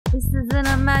This is an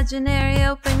imaginary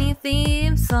opening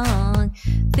theme song.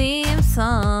 Theme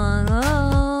song.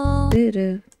 Oh. Do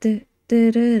do do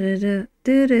do do do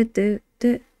do do do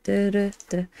do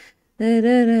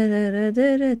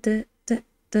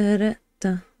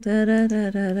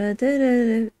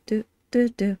do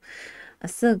do. I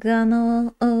still got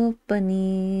no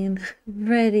opening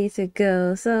ready to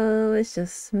go, so it's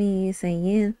just me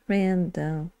saying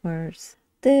random words.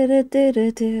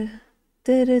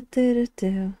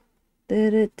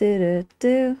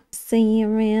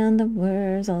 Saying random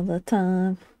words all the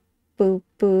time. Boo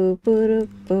boo boo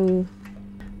boo.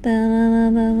 Boo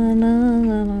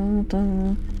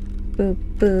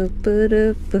boo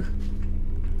boo boo.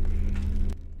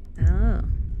 Oh,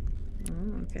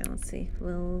 okay. Let's see.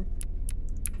 Will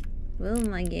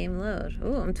my game load?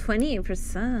 Oh, I'm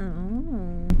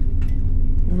 28%.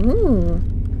 Ooh.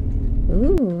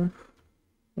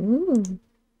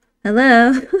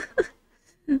 Hello.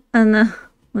 Oh no.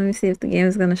 Let me see if the game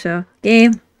is gonna show.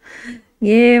 Game,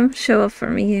 show up for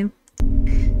me, game.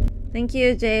 Thank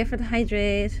you, Jay, for the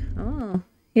hydrate. Oh,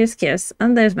 here's Kiers.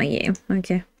 And there's my game.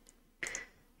 Okay.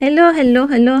 Hello.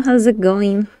 How's it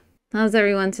going? How's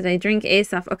everyone today? Drink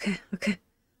ASAP. Okay.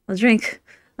 I'll drink.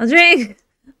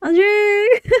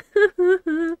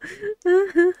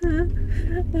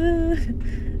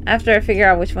 After I figure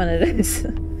out which one it is.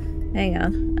 Hang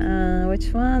on.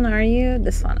 Which one are you?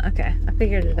 This one. Okay. I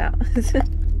figured it out.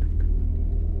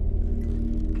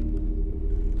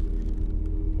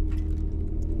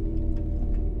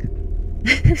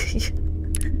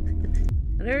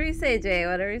 Whatever you say, Jay.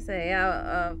 Whatever you say.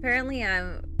 Yeah, apparently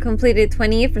I'm completed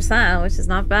 28%, which is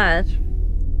not bad.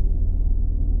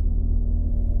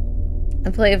 I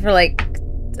played for like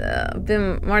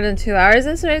been more than 2 hours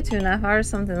yesterday, 2.5 hours,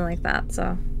 something like that.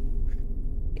 So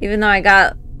even though I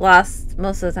got lost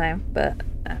most of the time, but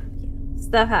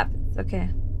stuff happens. Okay.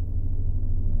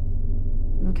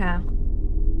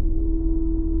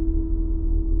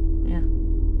 Yeah.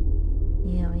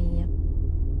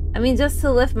 I mean, just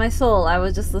to lift my soul, I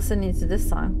was just listening to this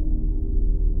song.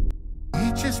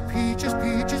 Peaches, peaches,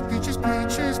 peaches, peaches,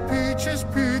 peaches, peaches,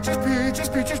 peaches, peaches,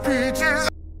 peaches, peaches.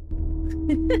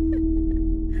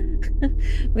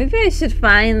 Maybe I should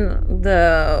find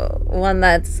the one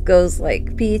that goes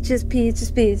like peaches,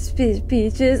 peaches, peaches, peaches,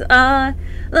 peaches, I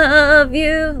love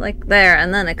you, like there,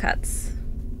 and then it cuts.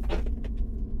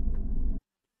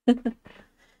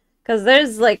 Because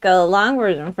there's like a long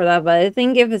version for that, but I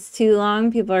think if it's too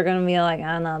long, people are gonna be like,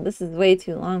 oh no, this is way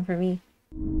too long for me.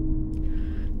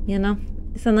 You know,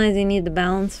 sometimes you need the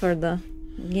balance for the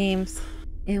games.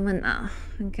 And when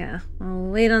okay, I'll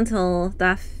wait until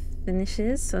that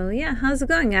finishes. So yeah, how's it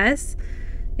going, guys?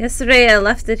 Yesterday I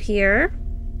left it here.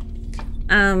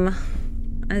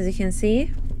 As you can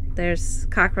see, there's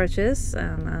cockroaches.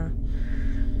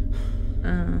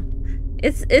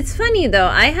 It's funny though.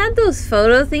 I had those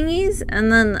photo thingies,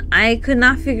 and then I could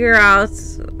not figure out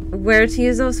where to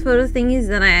use those photo thingies.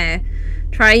 Then I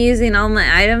try using all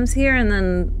my items here, and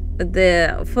then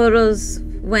the photos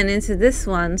went into this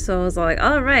one. So I was like,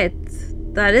 all right,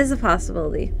 that is a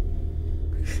possibility.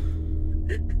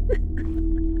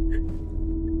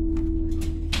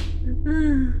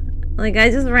 Like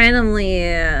I just randomly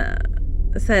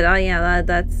said, oh yeah,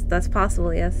 that's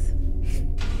possible, yes.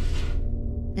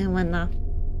 And whatnot.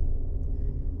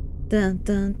 Dun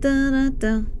dun dun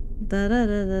dun dun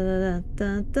dun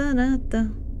dun dun dun dun.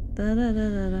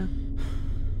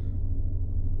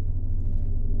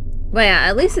 But yeah,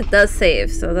 at least it does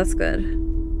save, so that's good.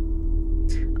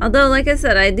 Although, like I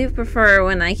said, I do prefer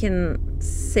when I can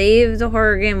save the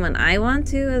horror game when I want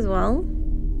to as well.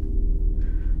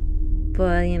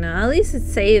 But you know, at least it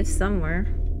saves somewhere.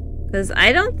 Because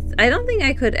I don't think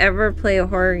I could ever play a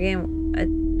horror game.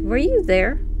 Were you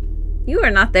there? You were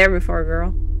not there before,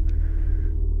 girl.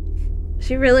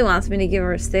 She really wants me to give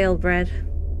her stale bread.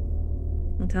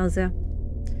 I'll tell you.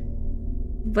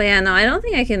 But yeah, no, I don't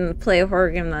think I can play a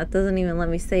horror game that doesn't even let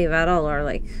me save at all, or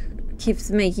like keeps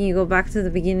making you go back to the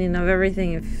beginning of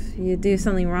everything if you do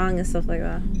something wrong and stuff like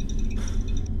that.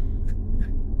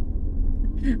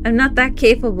 I'm not that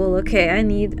capable, okay? I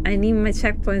need my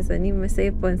checkpoints, I need my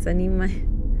save points, I need my...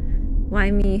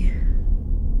 Why me?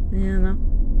 You know?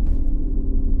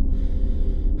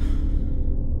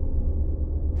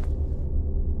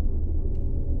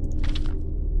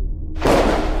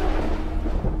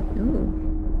 Ooh.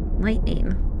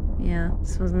 Lightning. Yeah,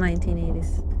 this was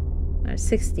 1980s. Or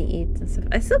 68 and stuff.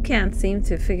 I still can't seem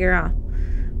to figure out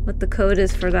what the code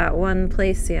is for that one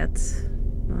place yet.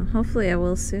 Well, hopefully I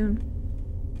will soon.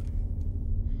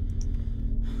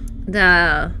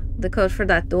 The code for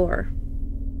that door.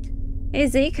 Hey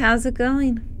Zeke, how's it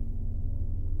going?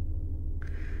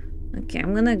 Okay,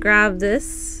 I'm gonna grab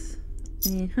this.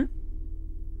 Which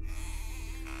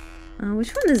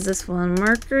one is this one?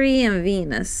 Mercury and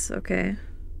Venus. Okay.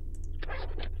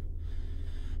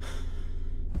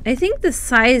 I think the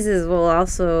sizes will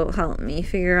also help me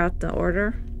figure out the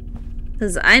order.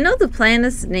 Because I know the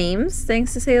planets' names,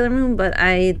 thanks to Sailor Moon, but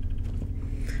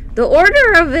the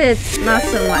order of it, not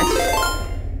so much.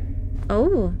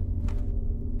 Oh.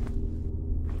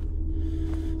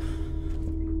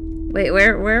 Wait,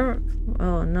 where?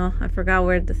 Oh no, I forgot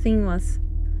where the thing was.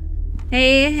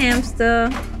 Hey, hamster.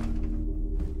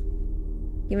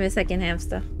 Give me a second,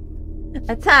 hamster.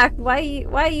 Attack! Why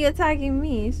are you attacking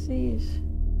me? Sheesh.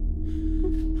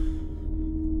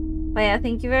 But yeah,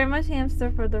 thank you very much,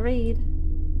 hamster, for the raid.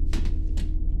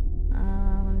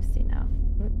 Let me see now.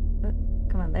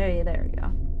 Come on, there we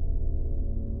go.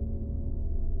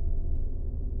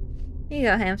 Here you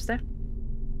go, hamster.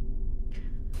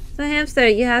 So, hamster,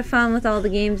 you had fun with all the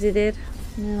games you did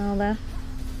and all that.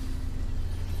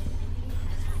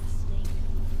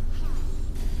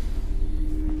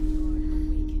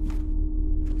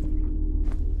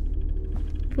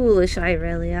 Foolish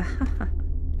Irelia.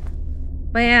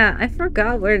 But yeah, I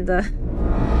forgot where the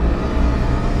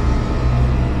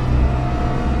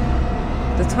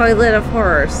toilet of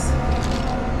horrors.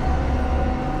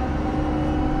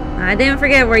 I didn't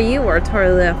forget where you were,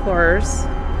 toilet of horrors.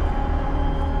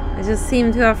 I just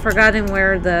seem to have forgotten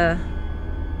where the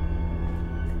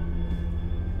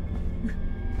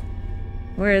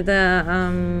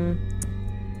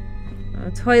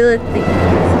toilet thing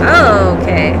is. Oh,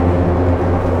 okay.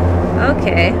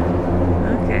 Okay.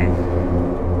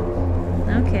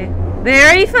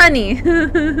 Very funny.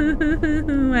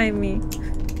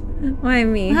 Why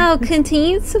me? Wow,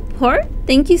 continued support?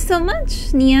 Thank you so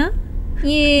much, Nia.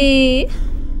 Yay.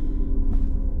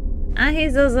 Hey,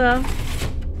 Zozo.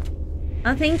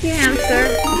 Oh, thank you, hamster.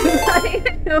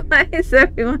 Why is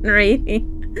everyone raiding?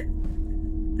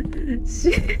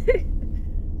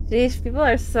 Sheesh, people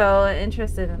are so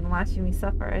interested in watching me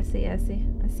suffer. I see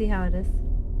how it is.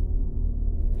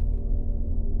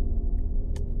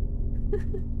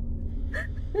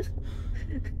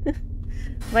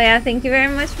 But yeah, thank you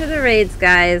very much for the raids,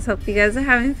 guys. Hope you guys are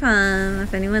having fun.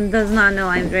 If anyone does not know,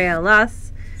 I'm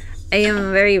drealost. I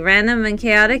am very random and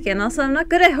chaotic, and also I'm not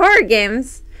good at horror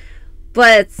games.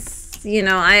 But, you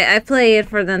know, I play it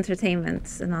for the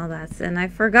entertainment and all that. And I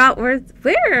forgot where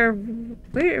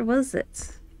was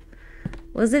it?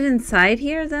 Was it inside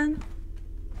here then?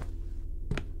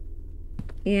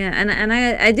 Yeah, and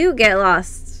I do get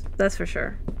lost, that's for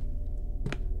sure.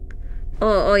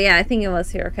 Oh yeah, I think it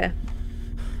was here. Okay.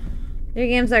 Your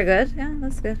games are good. Yeah,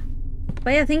 that's good.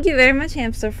 But yeah, thank you very much,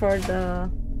 hamster, for the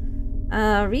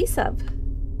resub.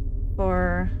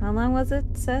 For how long was it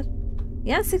said?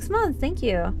 Yeah, 6 months. Thank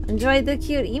you. Enjoy the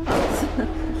cute emotes,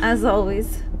 as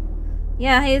always.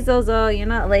 Yeah, hey Zozo, you're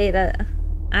not late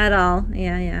at all.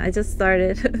 Yeah, I just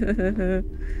started.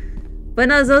 But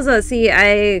no, Zozo, see,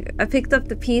 I picked up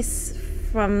the piece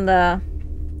from the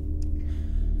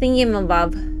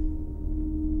thingy-mabob.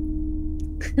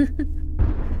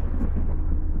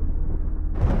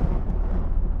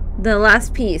 The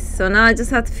last piece. So now I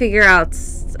just have to figure out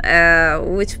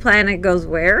which planet goes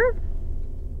where.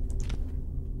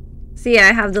 See,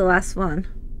 I have the last one.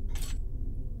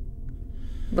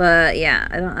 But yeah,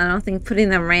 I don't think putting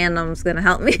them random is gonna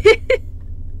help me.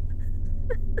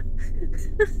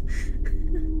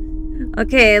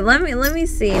 Okay, let me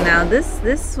see now.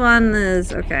 This one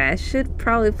is okay. I should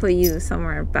probably put you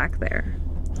somewhere back there.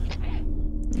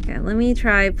 Okay, let me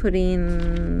try putting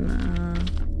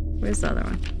where's the other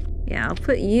one? Yeah, I'll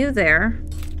put you there.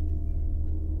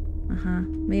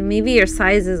 Maybe your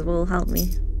sizes will help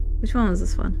me. Which one was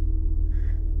this one?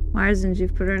 Mars and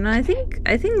Jupiter. No, I think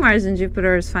Mars and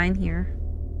Jupiter is fine here.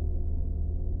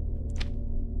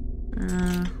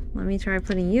 Let me try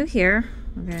putting you here.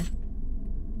 Okay.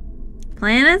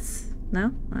 Planets?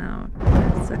 No? Oh,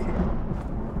 that's okay.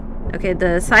 Okay,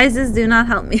 the sizes do not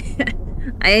help me.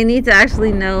 I need to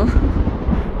actually know.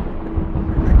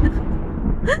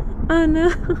 Oh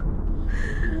no.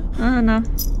 Oh no.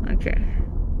 Okay.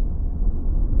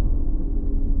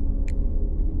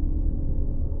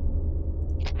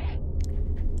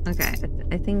 Okay,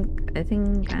 I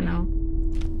think I know.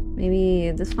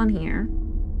 Maybe this one here.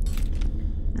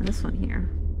 And this one here.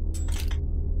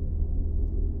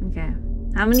 Okay.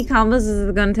 How many combos is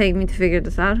it gonna take me to figure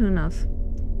this out? Who knows?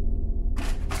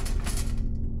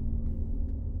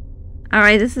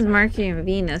 Alright, this is Mercury and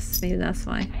Venus. Maybe that's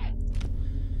why.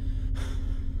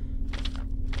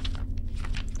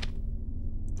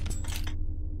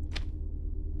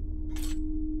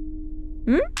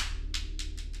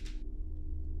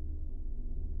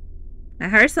 I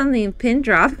heard something pin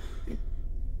drop.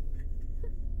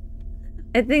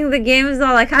 I think the game is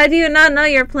all like, how do you not know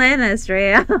your planets,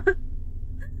 Rhea?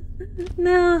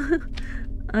 No.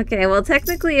 Okay, well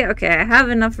technically, okay, I have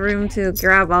enough room to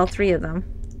grab all 3 of them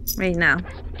right now.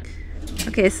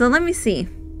 Okay, so let me see.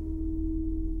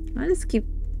 I just keep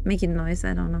making noise,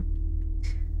 I don't know.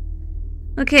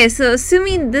 Okay, so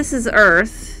assuming this is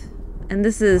Earth, and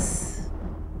this is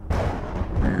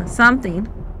something,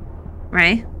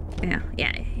 right? Yeah.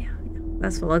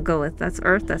 That's what I'll go with. That's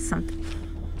Earth, that's something.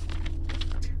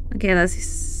 Okay,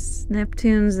 that's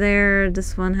Neptune's there.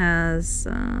 This one has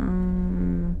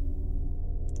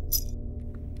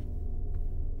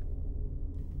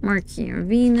Mercury and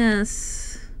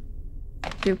Venus,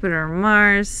 Jupiter and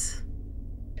Mars.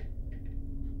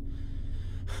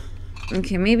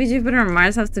 Okay, maybe Jupiter and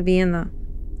Mars have to be in the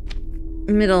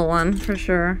middle one for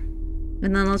sure.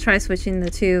 And then I'll try switching the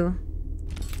 2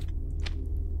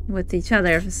 with each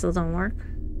other if it still don't work.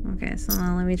 Okay, so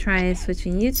now let me try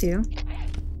switching you 2.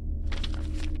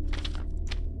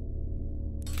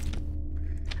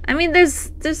 I mean,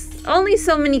 there's only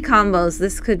so many combos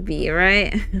this could be,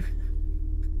 right?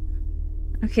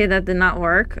 Okay, that did not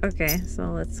work. Okay,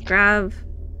 so let's grab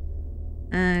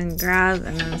and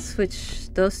then switch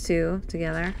those 2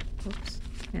 together. Oops.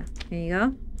 Yeah, here you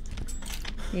go.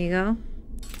 Here you go.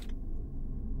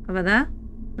 How about that?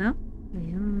 No?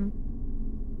 Yeah.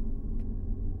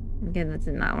 Okay, that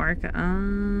did not work.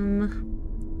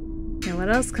 Okay, what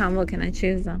else combo can I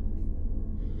choose though?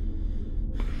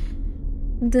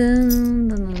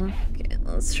 Okay,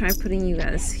 let's try putting you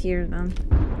guys here then.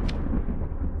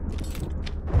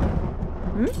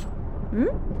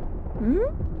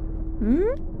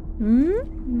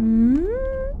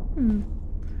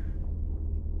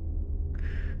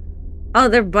 Oh,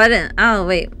 they're button. Oh,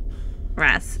 wait.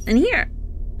 Rats. In here.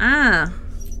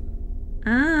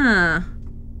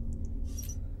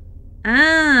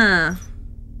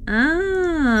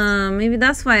 Maybe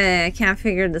that's why I can't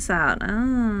figure this out.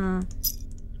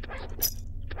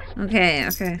 Okay.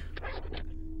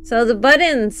 So the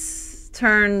buttons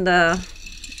turn the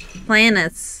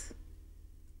planets.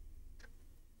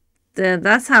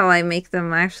 That's how I make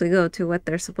them actually go to what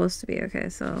they're supposed to be. Okay,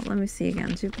 so let me see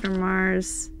again. Jupiter,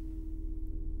 Mars,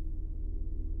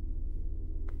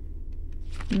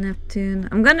 Neptune.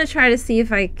 I'm gonna try to see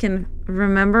if I can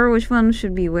remember which one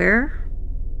should be where.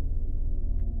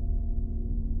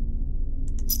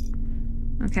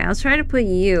 Okay, I'll try to put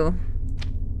you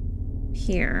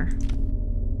here.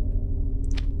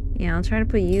 Yeah, I'll try to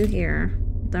put you here.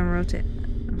 Then rotate.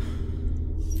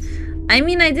 I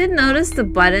mean, I did notice the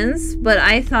buttons, but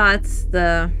I thought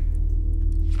the...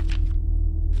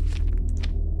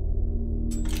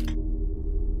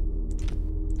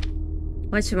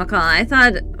 whatchamacallit, I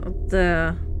thought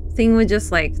the thing would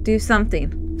just, like, do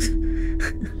something.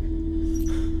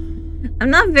 I'm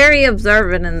not very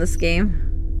observant in this game.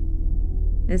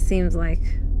 It seems like.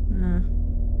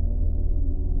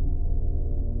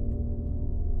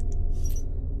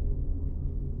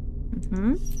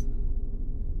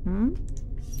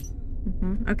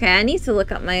 Okay, I need to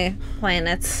look up my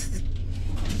planets.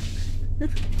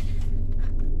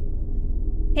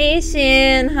 Hey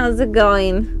Shin, how's it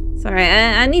going? Sorry,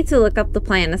 I need to look up the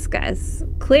planets, guys.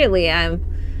 Clearly, I'm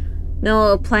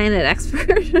no planet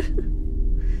expert.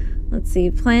 Let's see,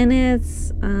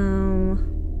 planets.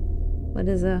 What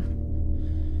is a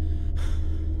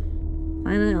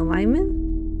planet alignment?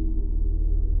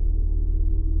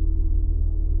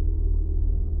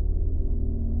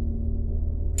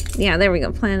 Yeah, there we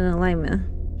go. Planet alignment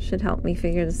should help me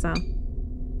figure this out.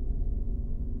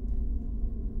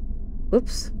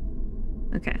 Oops.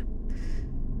 Okay.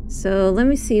 So let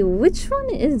me see. Which one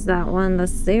is that one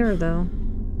that's there, though?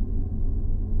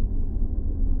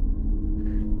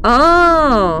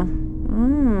 Oh.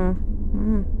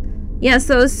 Yeah,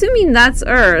 so assuming that's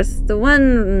Earth, the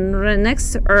one right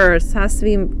next to Earth has to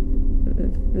be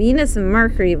Venus and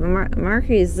Mercury, but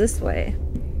Mercury is this way.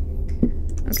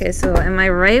 Okay, so am I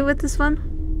right with this one?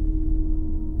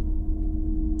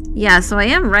 Yeah, so I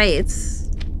am right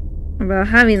about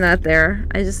having that there.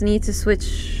 I just need to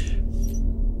switch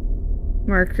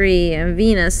Mercury and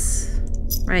Venus.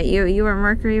 Right, you are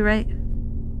Mercury, right?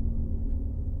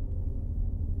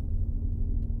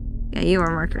 Yeah, you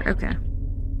are Mercury, okay.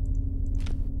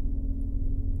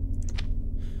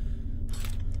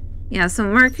 Yeah, so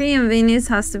Mercury and Venus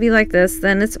has to be like this,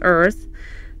 then it's Earth.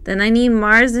 Then I need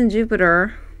Mars and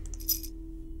Jupiter.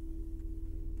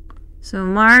 So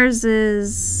Mars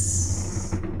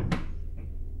is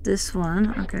this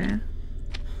one, okay.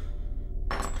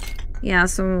 Yeah,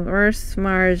 so Earth,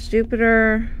 Mars,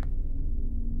 Jupiter.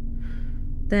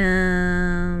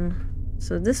 Then...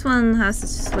 So this one has to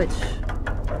switch.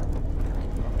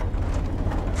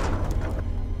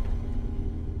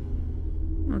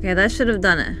 Okay, that should have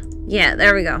done it. Yeah,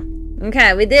 there we go.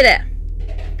 Okay, we did it.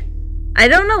 I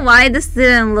don't know why this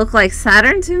didn't look like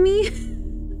Saturn to me.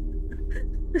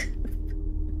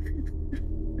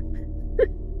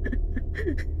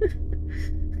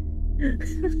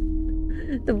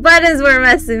 The buttons were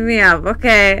messing me up.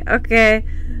 Okay.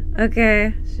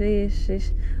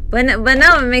 Sheesh. But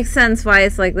now it makes sense why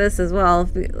it's like this as well.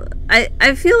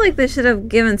 I feel like they should have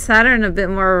given Saturn a bit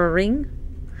more of a ring.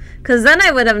 Because then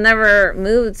I would have never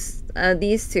moved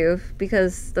these two.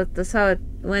 Because that's how it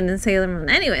went in Sailor Moon.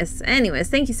 Anyways,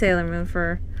 thank you Sailor Moon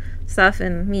for stuff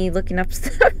and me looking up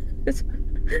stuff.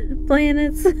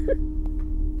 Planets.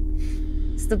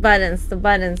 It's the buttons. The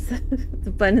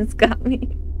buttons got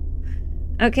me.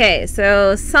 Okay,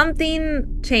 so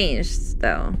something changed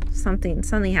though. Something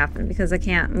happened because I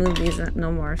can't move these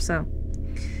no more. So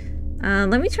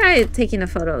let me try taking a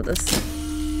photo of this,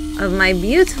 of my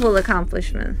beautiful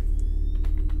accomplishment.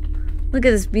 Look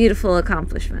at this beautiful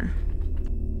accomplishment.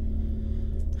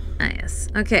 Ah, yes.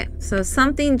 Okay, so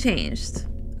something changed.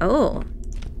 Oh,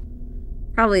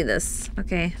 probably this.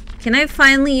 Okay, can I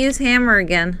finally use hammer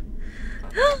again?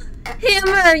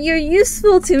 Hammer, you're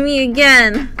useful to me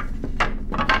again.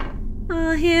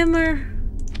 Oh, Hammer.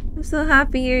 I'm so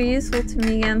happy you're useful to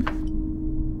me again.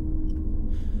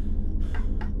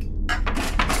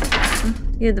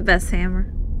 You're the best,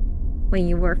 Hammer. When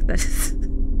you work, that is.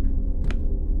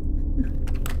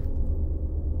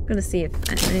 I'm gonna see if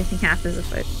anything happens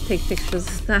if I take pictures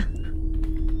of that.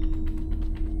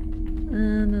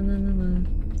 No.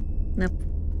 Nope.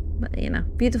 But, you know,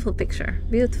 beautiful picture.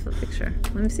 Beautiful picture.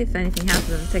 Let me see if anything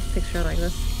happens if I take a picture like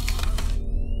this.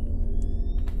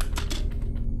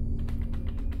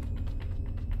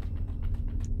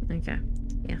 Okay.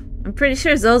 Yeah. I'm pretty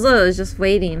sure Zozo is just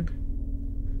waiting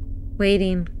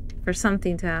for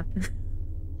something to happen.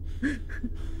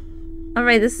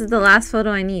 Alright, this is the last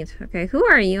photo I need. Okay, who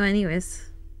are you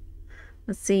anyways?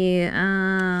 Let's see.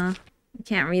 I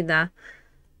can't read that.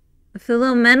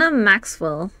 Philomena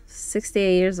Maxwell,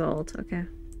 68 years old. Okay.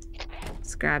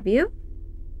 Let's grab you.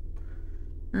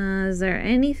 Is there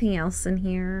anything else in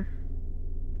here?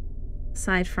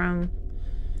 Aside from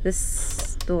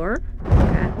this door?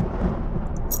 Okay.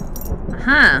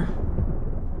 Aha!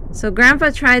 So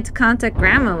Grandpa tried to contact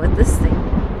Grandma with this thing.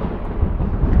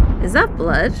 Is that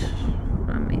blood?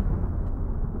 I mean,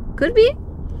 could be.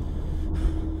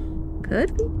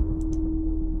 Could be.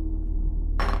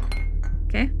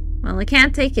 Okay. Well, I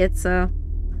can't take it, so...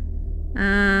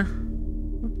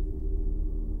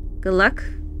 good luck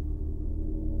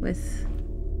with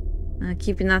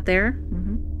keeping that there.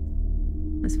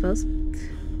 I suppose.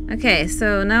 Okay,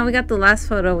 so now we got the last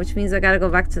photo, which means I gotta go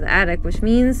back to the attic, which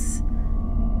means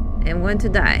I'm going to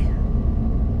die.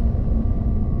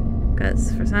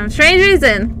 Because for some strange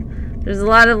reason, there's a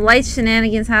lot of light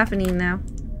shenanigans happening now.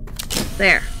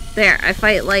 There. I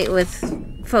fight light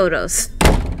with photos.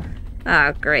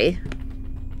 Oh, great.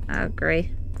 Oh,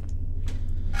 great.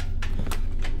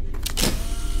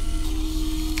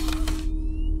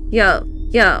 Yo,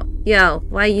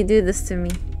 why you do this to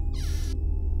me?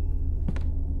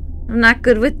 I'm not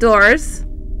good with doors.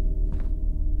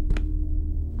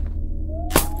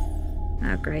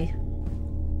 Oh, great.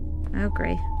 Oh,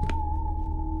 great.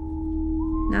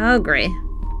 Oh, great.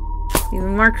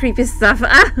 Even more creepy stuff.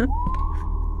 Ah!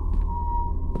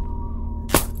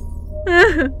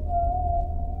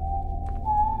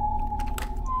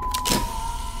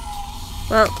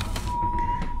 Well,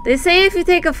 they say if you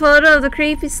take a photo of the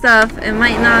creepy stuff, it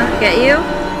might not get you.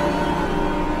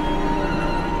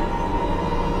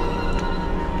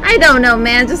 I don't know,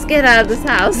 man. Just get out of this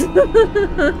house.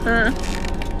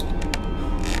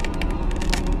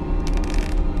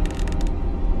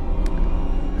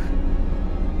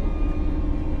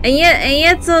 And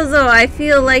yet, Zozo, I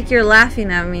feel like you're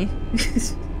laughing at me.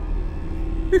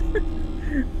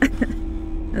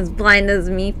 As blind as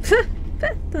me.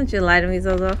 Don't you lie to me,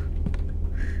 Zozo.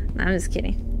 No, I'm just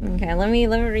kidding. Okay, let me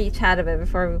re-chat a bit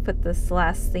before we put this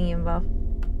last thing above.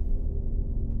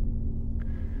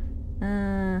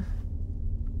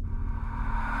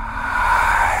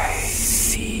 I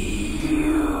see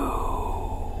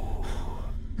you.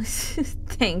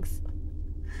 Thanks.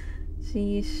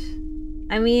 Sheesh.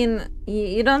 I mean,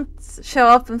 you don't show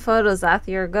up in photos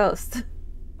after you're a ghost.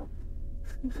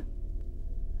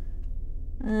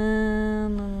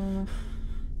 No.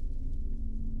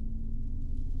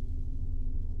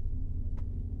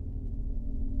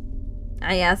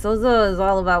 Ah, yeah, Zozo is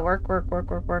all about work.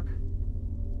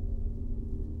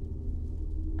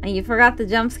 And you forgot the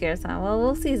jump scares, huh? Well,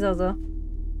 we'll see, Zozo.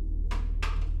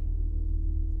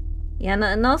 Yeah,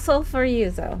 no soul for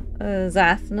you, though.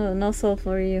 Zath, no soul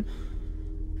for you.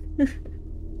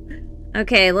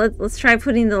 Okay, let's try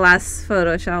putting the last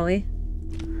photo, shall we?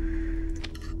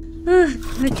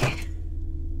 Okay.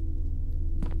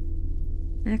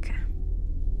 Okay.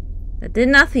 That did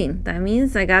nothing. That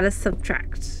means I gotta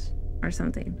subtract or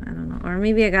something. I don't know. Or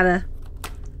maybe I gotta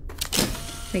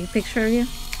take a picture of you.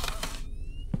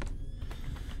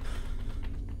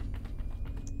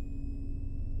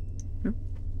 No?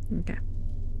 Okay.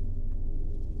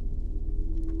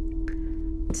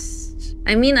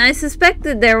 I mean, I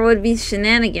suspected there would be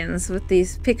shenanigans with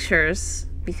these pictures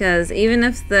because even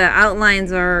if the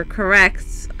outlines are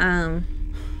correct,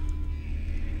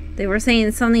 they were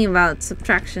saying something about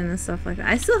subtraction and stuff like that.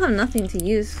 I still have nothing to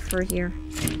use for here.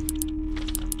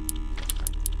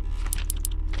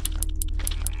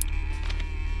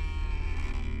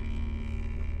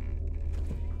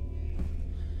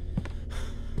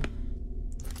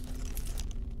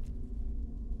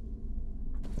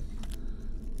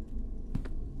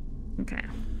 Okay.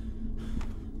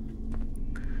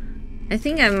 I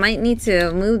think I might need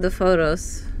to move the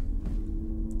photos.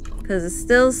 Because it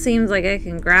still seems like I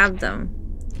can grab them.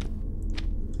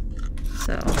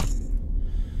 So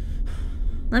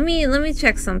let me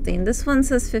check something. This one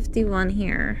says 51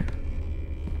 here.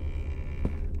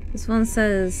 This one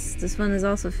is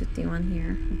also 51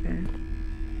 here. Okay.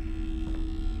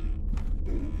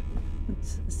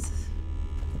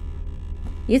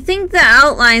 You think the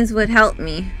outlines would help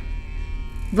me,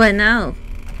 but no.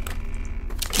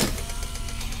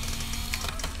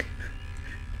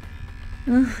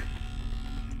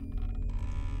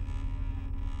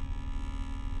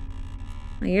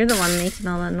 Well, you're the one making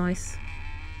all that noise.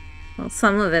 Well,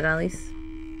 some of it at least.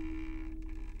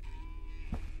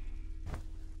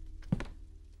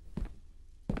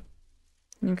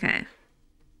 Okay.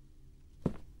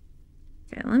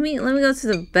 Okay, let me go to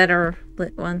the better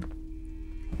lit one.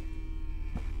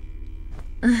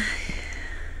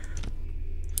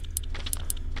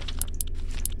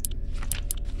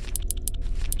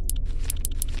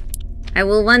 I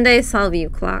will one day solve you,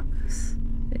 clocks.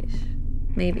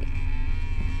 Maybe.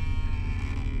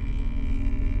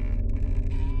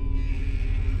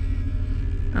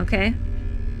 Okay.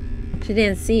 She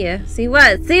didn't see you. See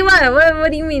what? See what?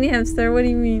 What do you mean, hamster? What do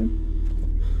you mean?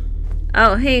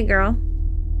 Oh, hey, girl.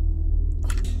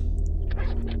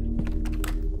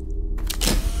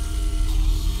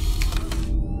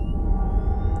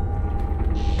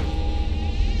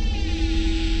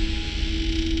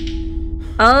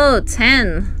 Oh,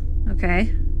 10.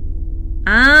 Okay.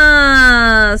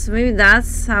 Ah, so maybe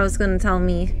that's how it's gonna tell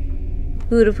me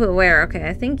who to put where. Okay,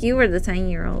 I think you were the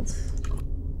 10-year-old.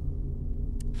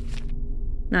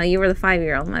 No, you were the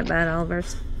 5-year-old. My bad,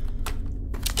 Albert.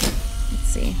 Let's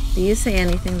see. Do you say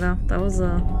anything, though? That was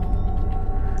a...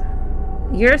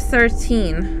 You're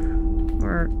 13.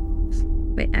 Or...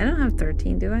 Wait, I don't have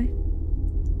 13, do I?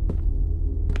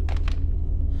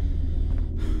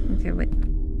 Okay, wait.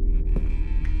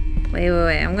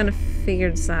 Wait. I'm gonna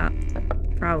figure this out.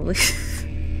 Probably.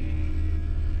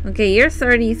 Okay, you're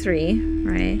 33,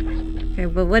 right? Okay,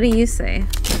 but what do you say?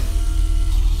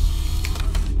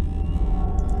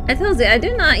 I told you, I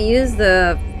do not use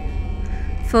the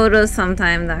photos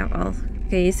sometime that well.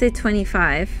 Okay, you say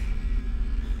 25.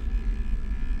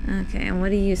 Okay, and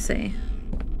what do you say?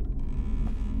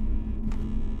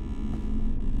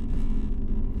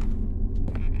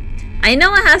 I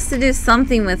know it has to do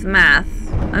something with math.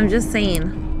 I'm just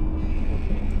saying.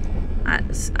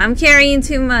 I'm carrying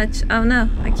too much. Oh no,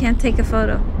 I can't take a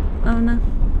photo. Oh no.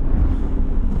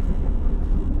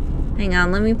 Hang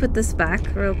on, let me put this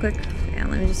back real quick. Yeah,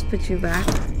 let me just put you back.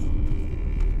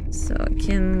 So I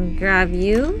can grab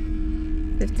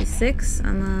you. 56,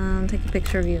 and then take a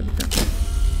picture of you.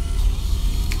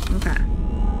 Okay.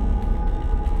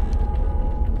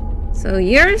 So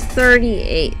you're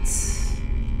 38.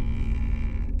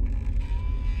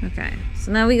 Okay,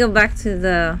 so now we go back to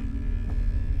the...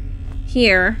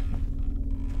 Here.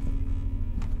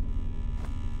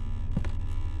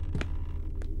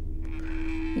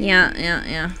 Yeah.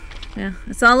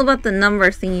 It's all about the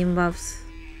number thingy buffs.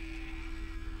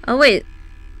 Oh, wait.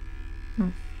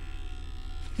 Oh.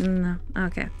 No.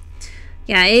 Okay.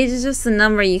 Yeah, age is just a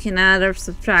number you can add or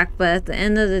subtract, but at the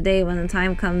end of the day, when the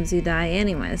time comes, you die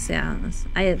anyways. Yeah.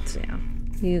 Yeah.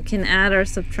 You can add or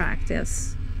subtract,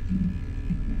 yes.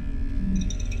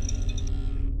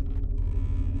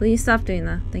 Please stop doing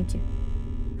that. Thank you.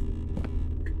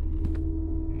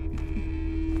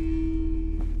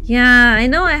 Yeah, I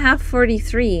know I have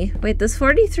 43. Wait, does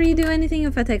 43 do anything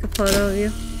if I take a photo of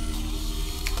you?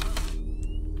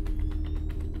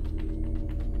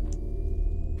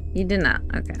 You did not.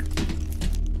 Okay.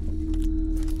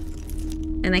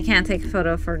 And I can't take a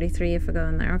photo of 43 if I go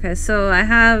in there. Okay, so I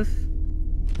have...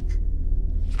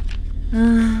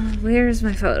 where's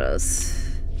my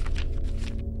photos?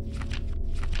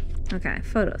 Okay,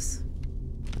 photos.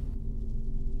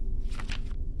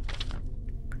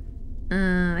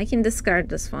 I can discard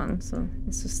this one, so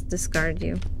let's just discard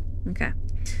you. Okay.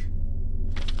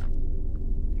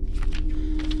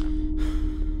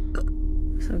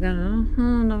 So we're gonna...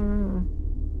 Oh, no.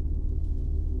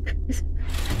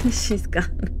 She's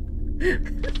gone.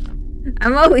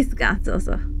 I'm always gone,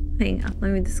 also. Hang on, let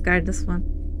me discard this one.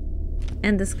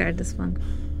 And discard this one.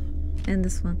 And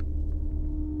this one.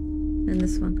 And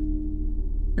this one.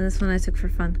 And this one I took for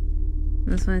fun.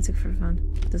 And this one I took for fun.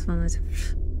 This one I took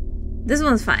for... This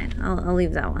one's fine. I'll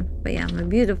leave that one. But yeah, my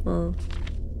beautiful...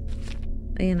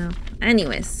 You know.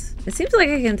 Anyways. It seems like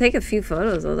I can take a few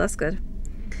photos. Oh, that's good.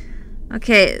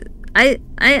 Okay. I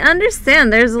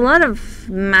understand. There's a lot of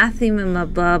mathy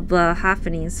blah blah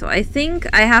happening. So I think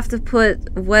I have to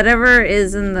put whatever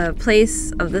is in the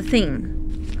place of the thing.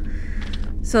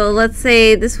 So let's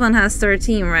say this one has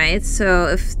 13, right? So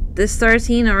if this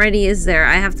 13 already is there,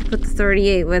 I have to put the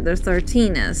 38 where the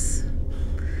 13 is.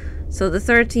 So the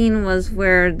 13 was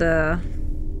where the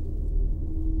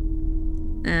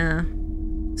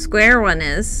square one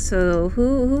is. So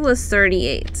who was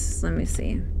 38? Let me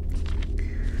see.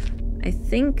 I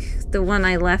think the one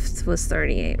I left was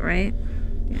 38, right?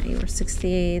 Yeah, you were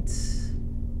 68.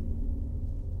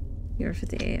 You were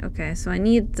 58. Okay, so I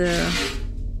need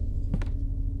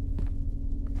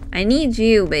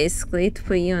you basically to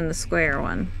put you in the square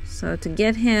one. So to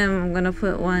get him, I'm gonna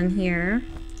put one here.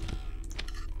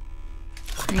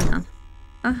 Hang on.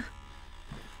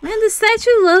 Man, the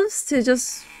statue loves to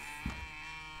just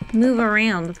move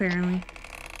around, apparently.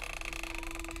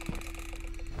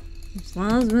 Just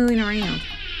loves moving around.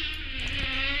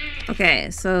 Okay,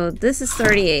 so this is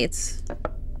 38.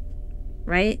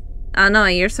 Right? Oh no,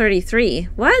 you're 33.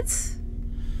 What?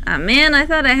 Ah man, I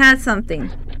thought I had something.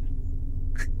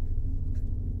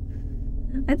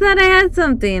 I thought I had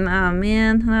something. Oh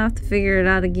man, I'll have to figure it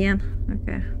out again.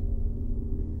 Okay.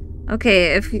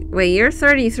 Okay, wait, you're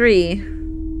 33.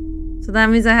 So that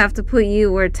means I have to put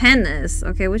you where 10 is.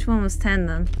 Okay, which one was 10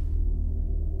 then?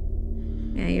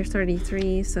 Yeah, you're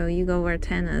 33, so you go where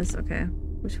 10 is. Okay,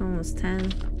 which one was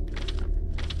 10?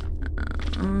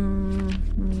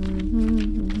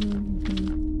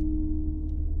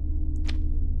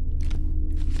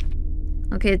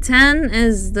 Okay, 10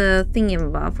 is the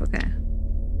thingy-bob. Okay.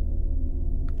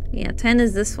 Yeah, 10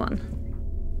 is this one.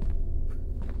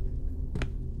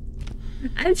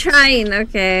 I'm trying,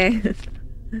 okay.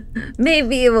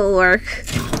 Maybe it will work.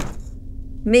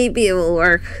 Maybe it will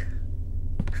work.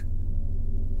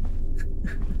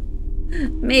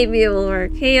 Maybe it will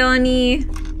work. Hey, Oni.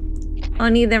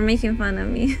 Oni, they're making fun of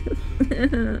me.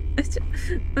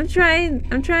 I'm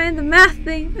trying the math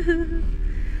thing.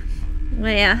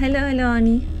 Well, yeah, hello,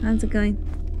 Oni. How's it going?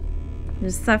 I'm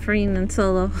just suffering in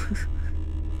solo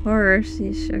horror.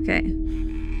 Sheesh. Okay.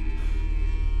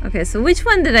 Okay, so which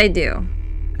one did I do?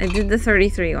 I did the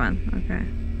 33 one. Okay.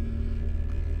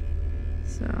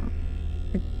 So,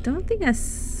 I don't think I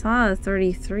saw a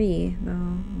 33, though.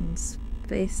 I'm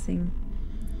spacing.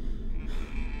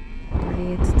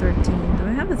 38 to 13. Do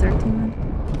I have a 13 one?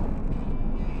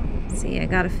 Let's see, I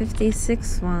got a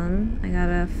 56 one. I got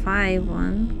a 5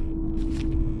 one.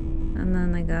 And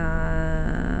then I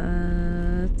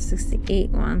got 68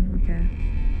 one. Okay.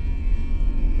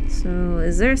 So,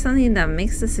 is there something that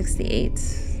makes the 68?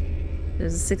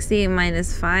 There's a 68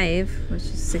 minus 5, which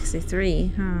is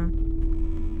 63, huh?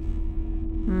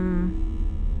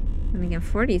 And again,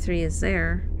 43 is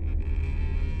there.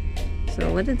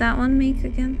 So what did that one make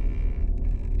again?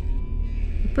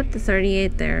 I put the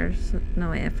 38 there. So, no,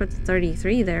 wait, I put the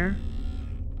 33 there.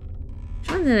 Which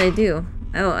one did I do?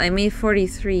 Oh, I made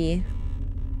 43.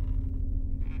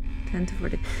 10 to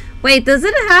 40. Wait, does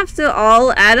it have to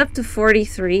all add up to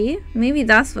 43? Maybe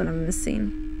that's what I'm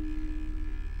missing.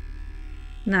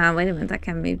 Nah, wait a minute, that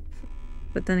can't be.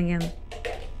 But then again,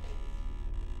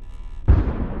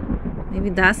 maybe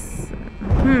that's.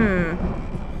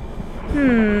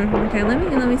 Okay,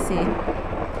 let me see.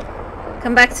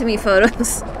 Come back to me,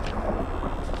 photos.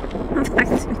 Come back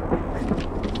to me.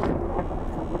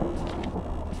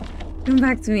 Come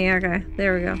back to me. Okay,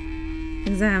 there we go.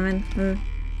 Examine.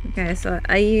 Okay, so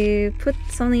I put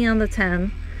something on the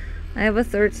 10. I have a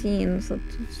 13, so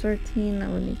 13, I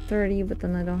would need 30, but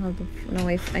then I don't have the... No,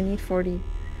 wait, I need 40.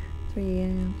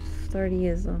 30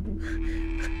 is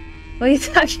what are you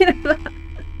talking about?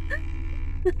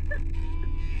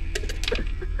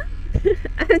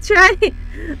 I'm trying.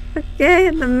 Okay,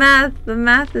 the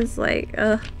math is like,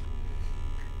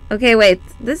 okay, wait.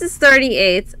 This is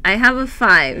 38. I have a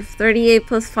 5. 38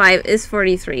 plus 5 is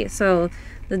 43. So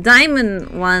the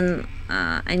diamond one,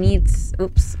 I need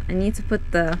to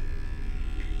put the,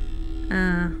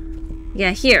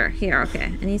 yeah, here,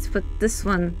 okay. I need to put this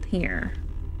one here.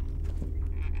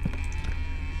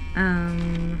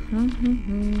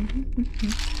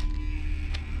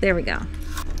 There we go.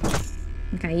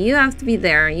 Okay, you have to be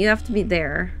there. You have to be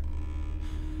there.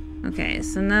 Okay,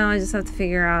 so now I just have to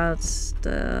figure out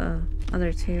the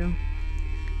other two.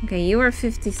 Okay, you are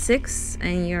 56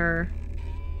 and you're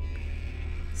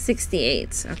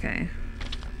 68. Okay.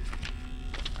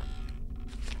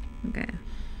 Okay.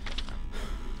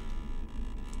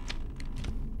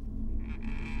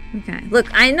 Okay.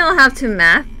 Look, I know how to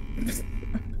math.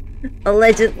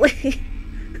 Allegedly.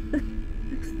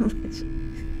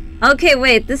 Okay,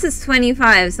 wait, this is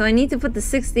 25, so I need to put the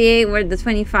 68 where the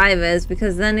 25 is,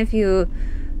 because then if you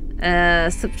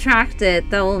subtract it,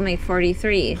 that will make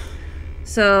 43.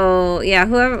 So, yeah,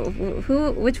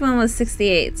 which one was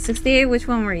 68? 68, which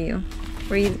one were you?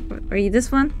 Were you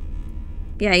this one?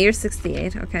 Yeah, you're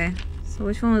 68, okay. So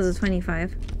which one was the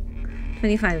 25?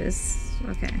 25 is,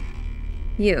 okay.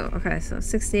 You, okay, so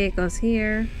 68 goes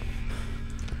here.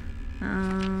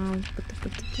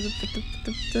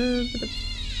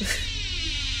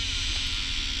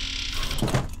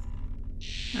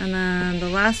 And then the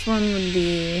last one would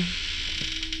be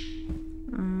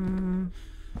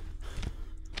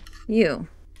you.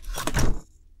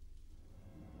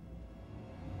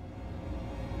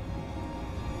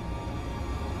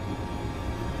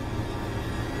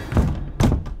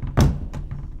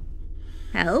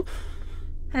 Help?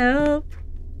 Help?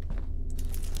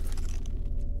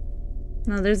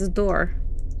 No, there's a door.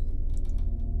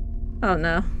 Oh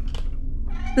no.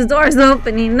 The door's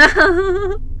opening. No!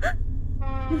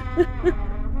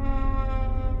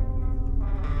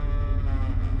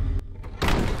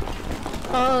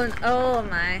 Oh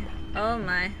my. Oh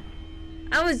my.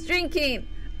 I was drinking!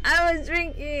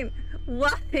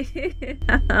 Why?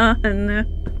 Oh no.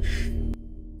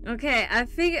 Okay, I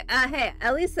figured, hey,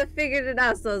 at least I figured it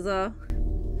out, Sozo.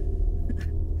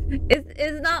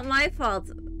 It's not my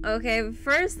fault. Okay,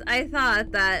 first I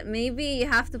thought that maybe you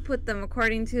have to put them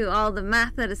according to all the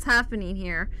math that is happening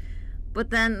here.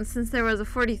 But then, since there was a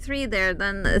 43 there,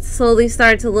 then it slowly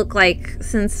started to look like,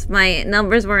 since my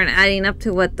numbers weren't adding up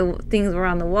to what the things were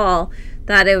on the wall,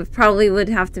 that it probably would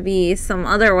have to be some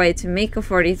other way to make a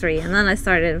 43. And then I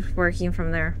started working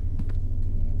from there.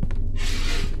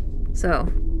 So,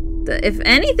 if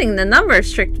anything, the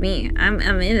numbers tricked me. I'm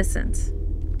innocent.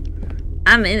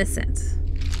 I'm innocent.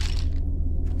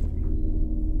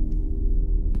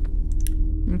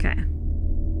 Okay.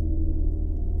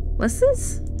 What's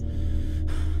this?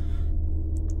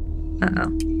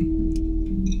 Uh-oh.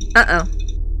 Uh-oh.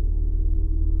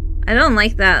 I don't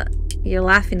like that you're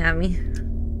laughing at me.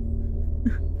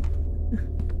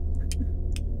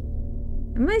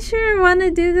 Am I sure I want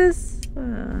to do this?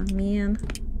 Oh, man.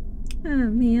 Oh,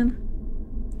 man.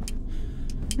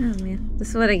 Oh, man. This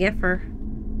is what I get for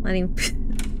letting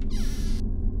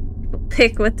people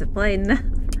pick what to play. No.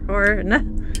 Or no.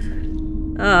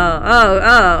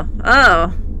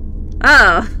 Oh.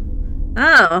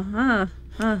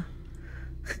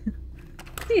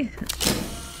 Here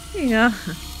you go.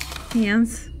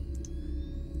 Hands.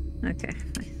 Okay.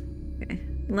 Okay.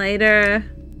 Lighter.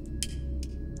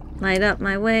 Light up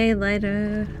my way,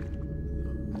 lighter.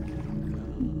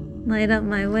 Light up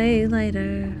my way,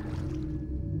 lighter.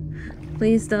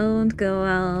 Please don't go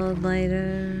out,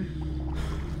 lighter.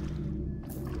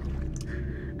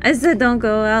 I said don't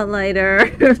go out,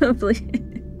 lighter. Please.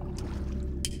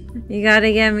 You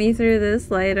gotta get me through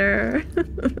this, lighter.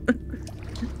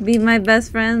 Be my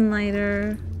best friend,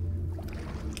 lighter.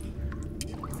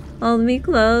 Hold me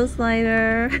close,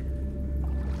 lighter.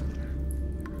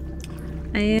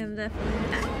 I am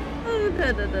definitely. Oh,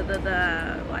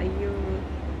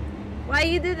 Why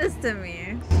you did this to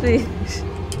me? Sheesh.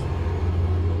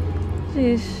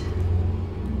 Sheesh.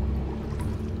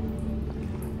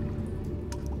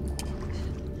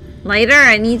 Lighter,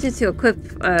 I need you to equip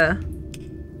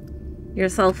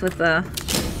yourself with a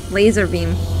laser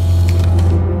beam.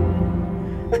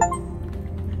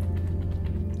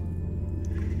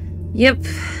 Yep.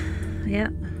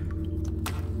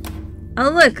 Oh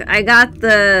look, I got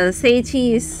the Say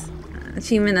Cheese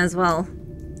achievement as well.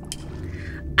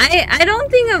 I don't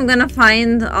think I'm gonna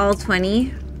find all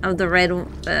 20 of the red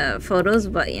photos,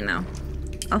 but you know,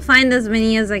 I'll find as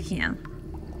many as I can.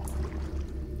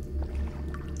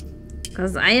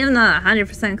 Because I am not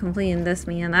 100% completing this,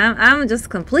 man. I'm just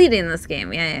completing this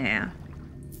game. Yeah.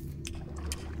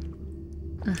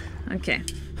 Okay.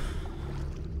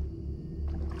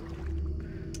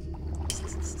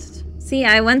 See,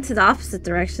 I went to the opposite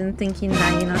direction thinking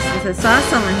that, you know, since I saw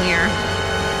someone here,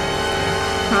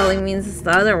 probably means it's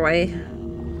the other way.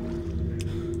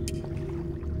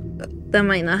 That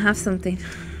might not have something.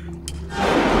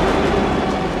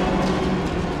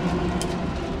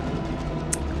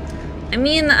 I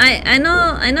mean, I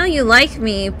know you like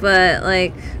me, but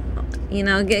like, you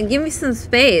know, give me some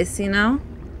space, you know?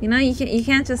 You know, you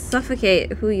can't just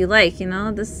suffocate who you like, you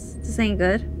know? This ain't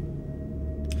good.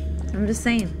 I'm just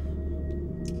saying.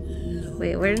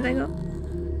 Wait, where did I go?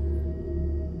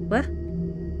 What?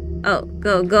 Oh,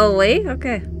 go away?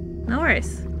 Okay. No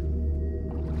worries.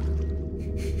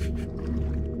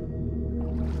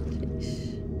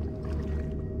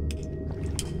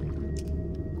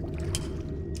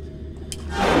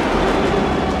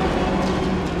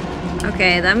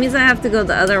 Okay, that means I have to go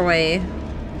the other way.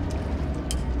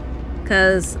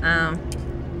 Because,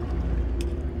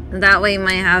 that way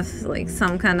might have, like,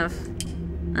 some kind of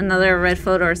another red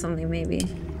photo or something, maybe.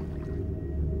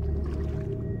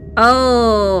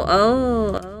 Oh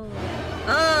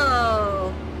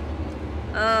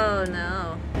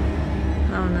no.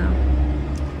 Oh no.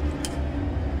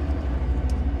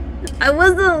 I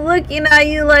wasn't looking at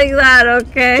you like that,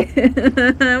 okay?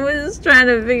 I was just trying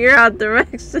to figure out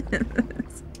directions.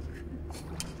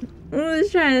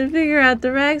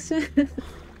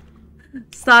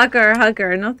 Stalker,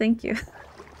 hugger, no thank you.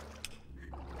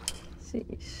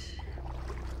 Sheesh.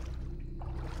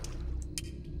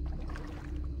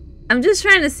 I'm just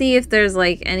trying to see if there's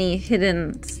like any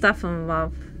hidden stuff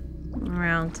above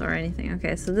around or anything.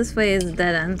 Okay, so this way is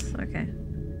dead end. Okay.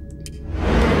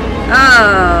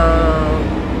 Oh,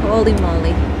 holy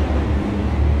moly.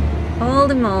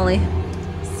 Holy moly.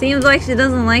 Seems like she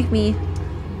doesn't like me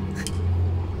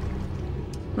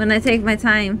when I take my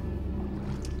time.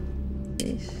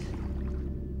 Sheesh.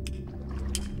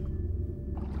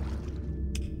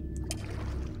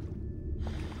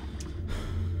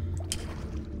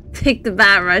 Take the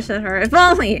bat rush at her. If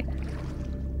only.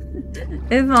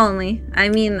 If only. I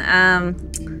mean, I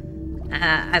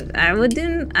would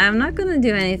do. I'm not gonna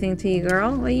do anything to you,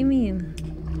 girl. What do you mean?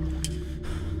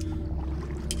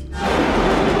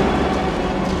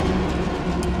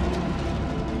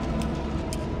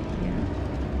 Yeah.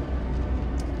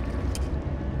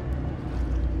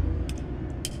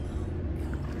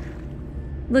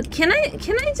 Look, can I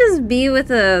just be with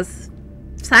a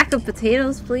sack of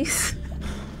potatoes, please?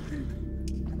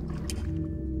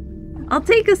 I'll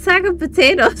take a sack of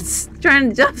potatoes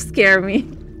trying to jump scare me.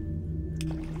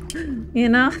 You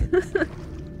know?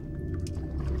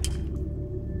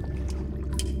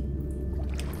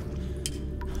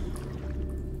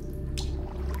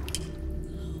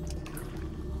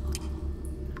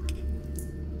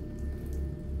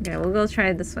 Okay, we'll go try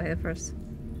it this way first.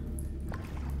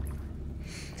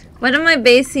 What am I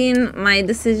basing my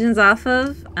decisions off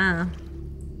of? I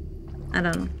don't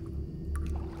know.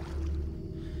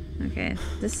 Okay,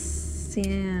 this,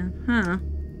 yeah, huh.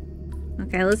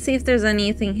 Okay, let's see if there's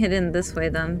anything hidden this way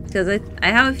then, because I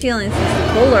have a feeling since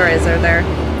the polarizer there,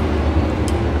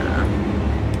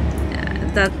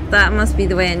 yeah, that must be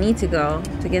the way I need to go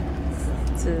to get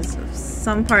to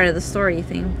some part of the story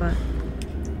thing, but...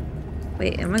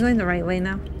 Wait, am I going the right way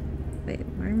now? Wait,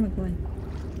 where am I going?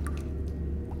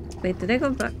 Wait, did I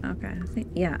go back? Okay, I think,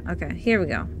 yeah, okay, here we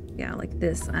go. Yeah, like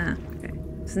this, okay.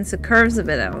 Since it curves a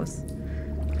bit, I was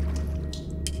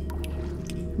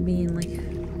being like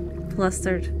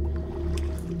flustered.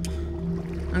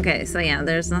 Okay, so yeah,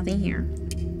 there's nothing here.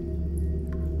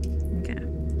 Okay.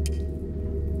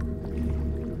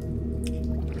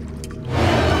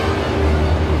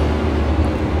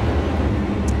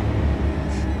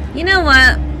 You know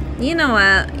what?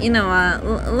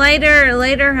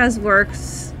 Later has worked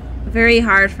very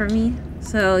hard for me.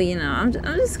 So, you know, I'm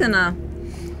just gonna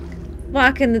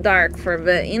walk in the dark for a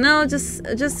bit, you know, just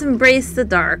embrace the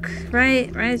dark, right?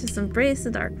 Just embrace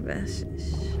the dark a bit.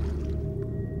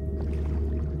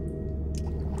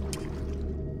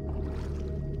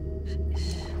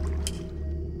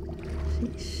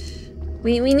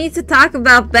 We need to talk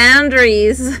about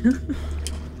boundaries.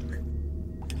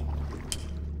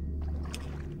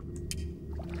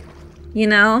 You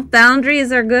know,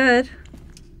 boundaries are good.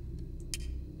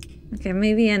 Okay,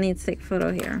 maybe I need to take a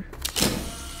photo here.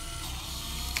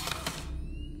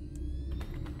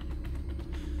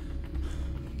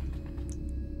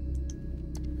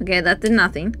 Okay, that did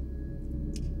nothing.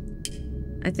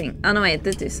 I think. Oh no, wait, it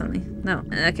did do something. No,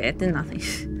 okay, it did nothing.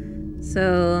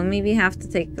 So maybe have to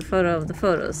take the photo of the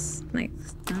photos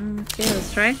next. Okay,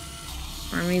 let's try.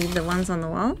 Or maybe the ones on the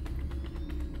wall.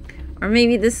 Or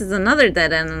maybe this is another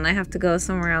dead end and I have to go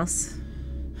somewhere else.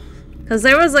 Because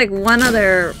there was like one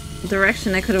other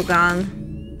direction I could have gone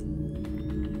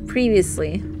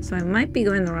previously. So I might be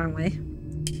going the wrong way.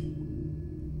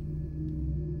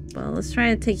 Well, let's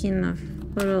try taking a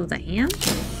photo of the hand.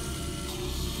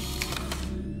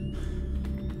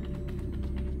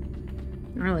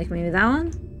 Or like maybe that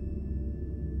one.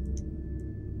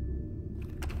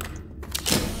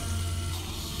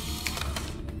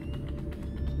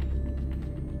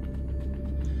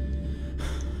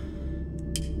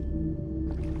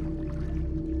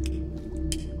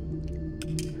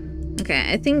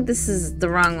 Okay, I think this is the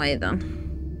wrong way though.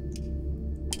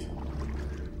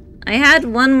 I had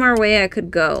one more way I could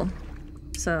go.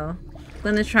 So, I'm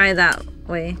gonna try that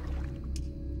way.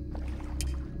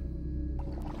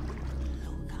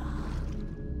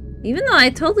 Even though I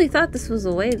totally thought this was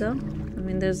a way, though. I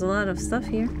mean, there's a lot of stuff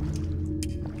here.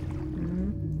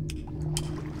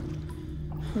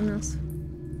 Who knows?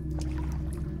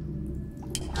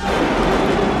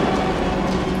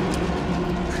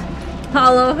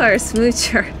 Follow her,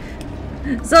 smoocher.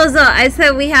 Zozo, I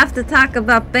said we have to talk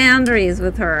about boundaries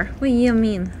with her. What do you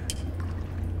mean?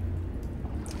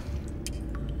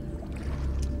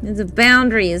 It's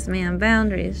boundaries, man.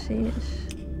 Boundaries. Sheesh.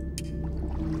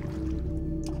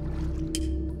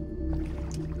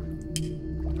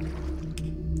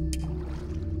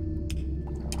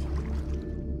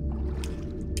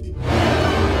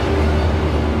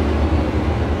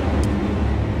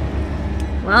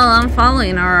 Well, I'm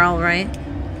following her all right.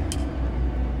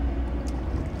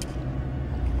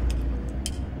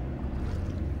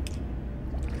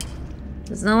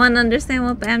 Does no one understand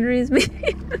what boundaries mean?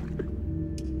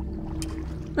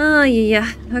 Oh,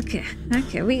 yeah. Okay.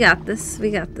 Okay, we got this.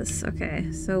 We got this.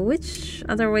 Okay, so which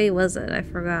other way was it? I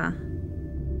forgot.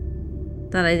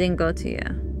 That I didn't go to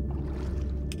yet.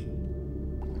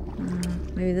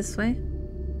 Maybe this way?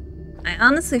 I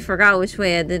honestly forgot which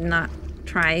way I did not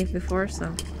try before,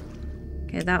 so...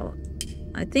 Okay, that one.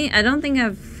 I don't think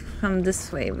I've come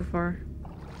this way before.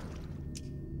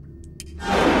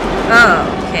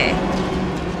 Oh, okay.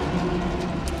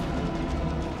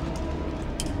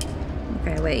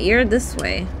 Okay, wait, you're this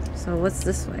way. So what's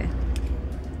this way?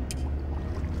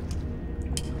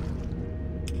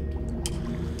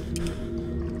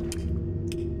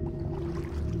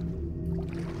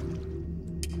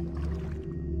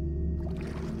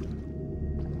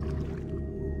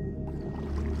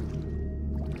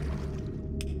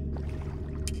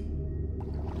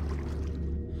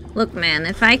 Look, man,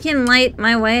 if I can light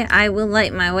my way, I will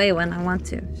light my way when I want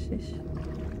to. Sheesh.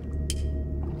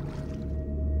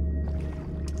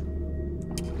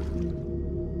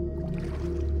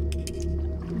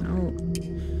 No.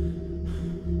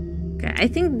 Okay, I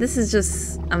think this is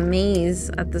just a maze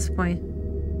at this point.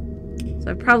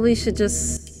 So I probably should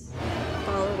just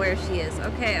follow where she is.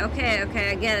 Okay, okay, okay,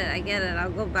 I get it, I get it.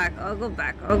 I'll go back, I'll go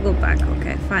back, I'll go back.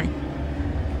 Okay, fine.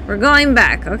 We're going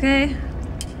back, okay?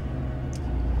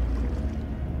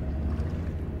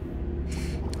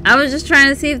 I was just trying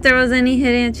to see if there was any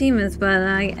hidden achievements, but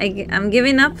I'm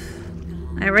giving up.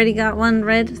 I already got one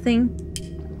red thing.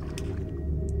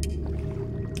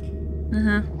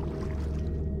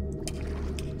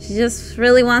 She just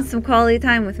really wants some quality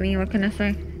time with me, what can I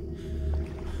say?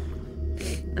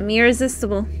 I'm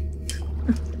irresistible.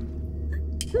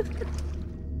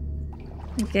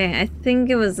 Okay, I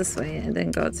think it was this way I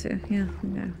didn't go to. Yeah,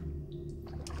 okay.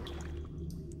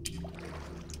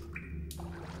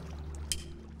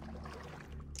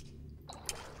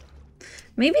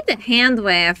 Maybe the hand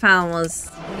way I found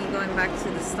was me going back to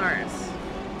the start. Or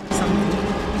something.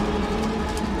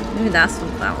 Maybe that's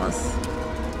what that was.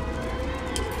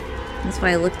 That's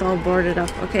why it looked all boarded up.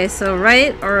 Okay, so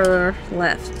right or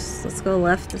left? Let's go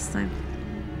left this time.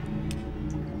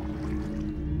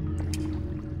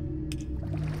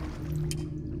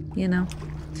 You know.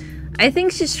 I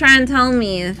think she's trying to tell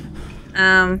me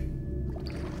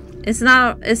it's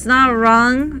not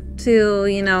wrong to,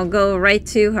 you know, go right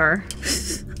to her.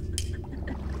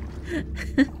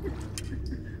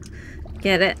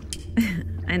 Get it?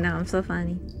 I know, I'm so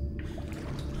funny.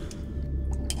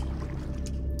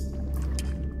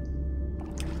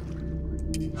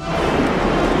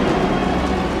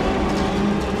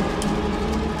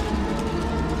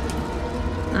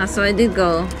 Ah, so I did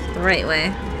go the right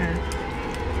way. Okay.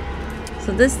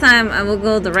 So this time I will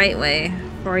go the right way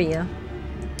for you.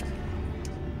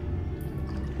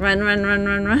 Run, run, run,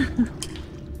 run, run.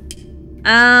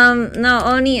 No,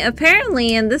 Oni,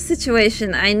 apparently in this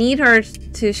situation, I need her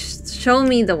to show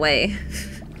me the way.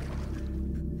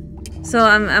 So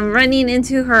I'm running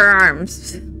into her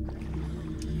arms.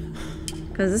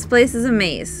 Because this place is a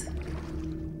maze.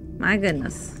 My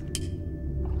goodness.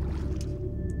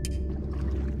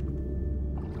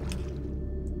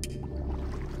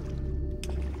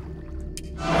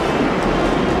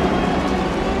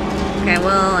 Okay,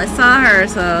 well, I saw her,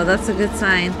 so that's a good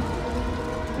sign.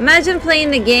 Imagine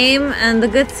playing the game and the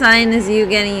good sign is you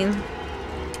getting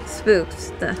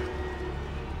spooked.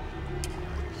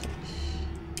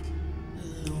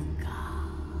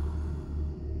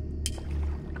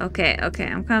 Okay, okay,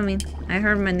 I'm coming. I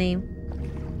heard my name.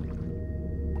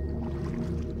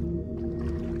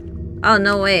 Oh,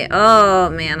 no, wait. Oh,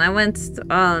 man, I went...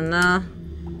 Oh, no.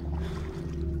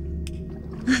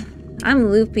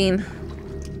 I'm looping.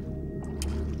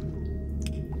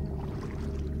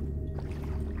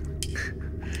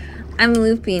 I'm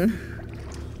looping.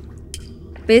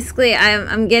 Basically,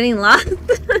 I'm getting lost.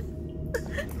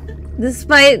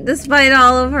 Despite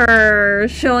all of her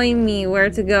showing me where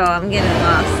to go, I'm getting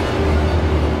lost.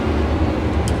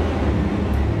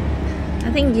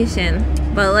 I think you should,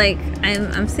 but like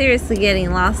I'm seriously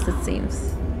getting lost, it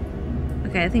seems.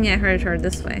 Okay, I think I heard her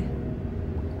this way.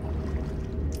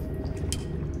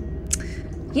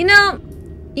 You know,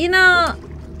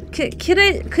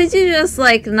 could you just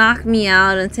like knock me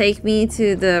out and take me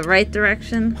to the right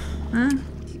direction? Huh?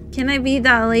 Can I be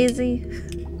that lazy?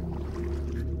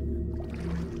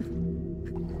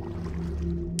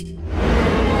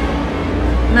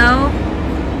 No?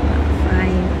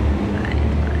 Fine.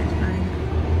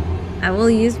 I will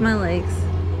use my legs.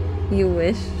 You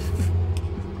wish.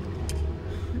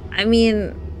 I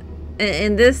mean,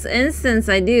 in this instance,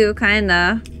 I do,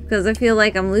 kinda. Because I feel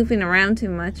like I'm looping around too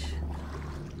much.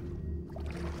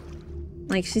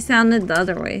 Like, she sounded the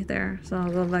other way there, so I'll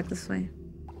go back this way.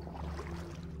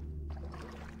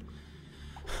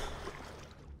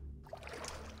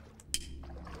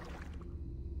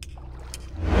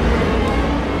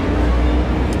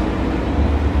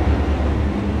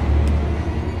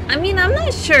 I mean, I'm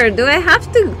not sure. Do I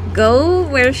have to go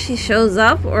where she shows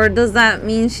up, or does that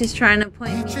mean she's trying to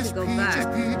point me to go back?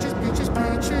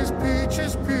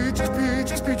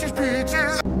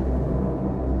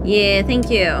 Yeah, thank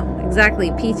you.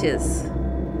 Exactly, peaches.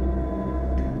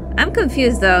 I'm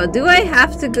confused though. Do I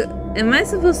have to go? Am I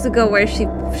supposed to go where she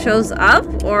shows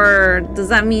up, or does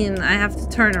that mean I have to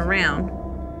turn around?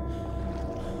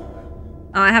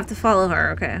 Oh, I have to follow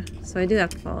her. Okay, so I do have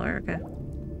to follow her. Okay.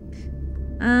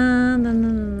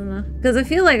 No. Because I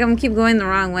feel like I'm keep going the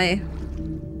wrong way.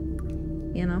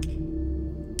 You know.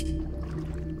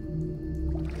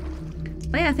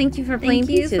 But yeah, thank you for playing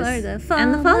Peaches. For the follow.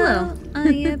 And the follow. I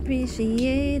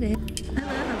appreciate it.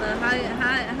 Hello.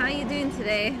 How you doing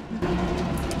today?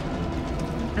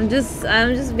 I'm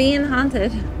just being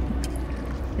haunted.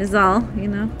 Is all, you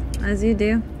know, as you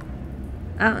do.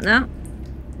 Oh no.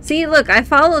 See, look, I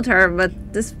followed her,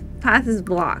 but this path is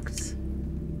blocked.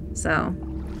 So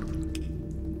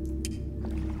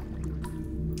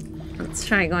let's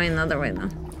try going the other way though.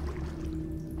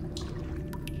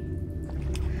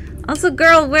 Also,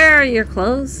 girl, where are your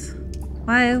clothes?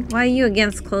 Why are you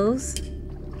against clothes?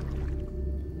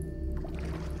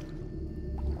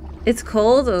 It's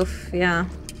cold? Oof, yeah.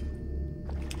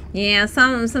 Yeah,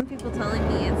 some people telling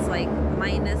me it's like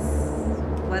minus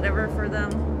whatever for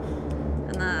them.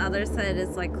 And the other side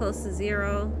is like close to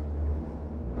 0.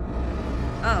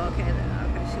 Oh, okay.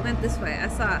 Okay, she went this way. I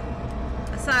saw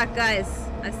it, guys.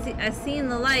 I seen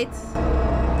the light.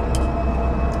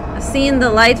 I seen the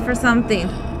light for something.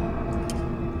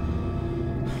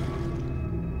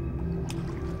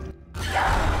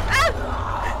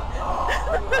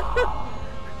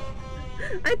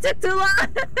 I took too long.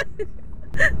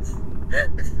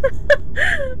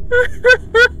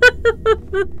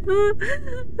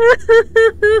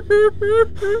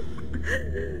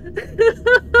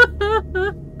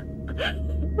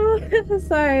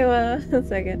 Sorry, one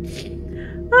second.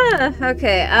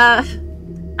 Okay,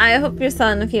 I hope your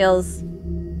son feels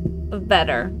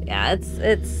better. Yeah,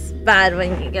 it's bad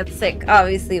when you get sick,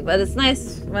 obviously, but it's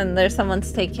nice when there's someone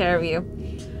to take care of you.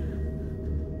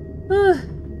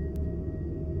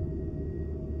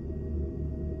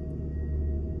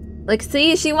 Like,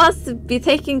 see, she wants to be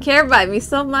taken care of by me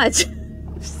so much.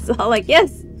 She's all like,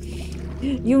 yes,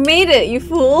 you made it, you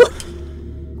fool.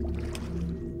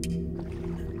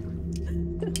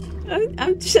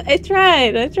 I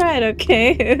tried,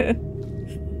 okay.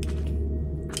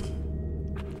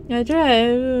 I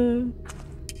tried.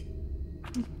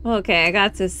 Okay, I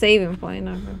got to a saving point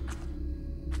of her.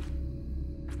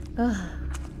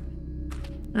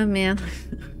 Oh man.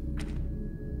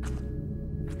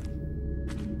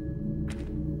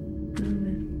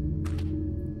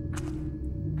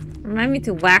 Remind me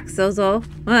to whack Zozo.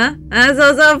 Huh?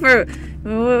 Zozo for...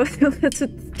 What's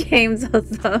with game,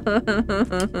 Zozo?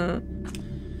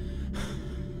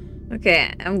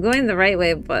 Okay, I'm going the right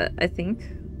way, but I think...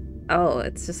 Oh,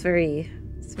 it's just very...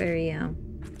 It's very,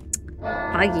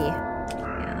 foggy.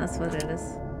 Yeah, that's what it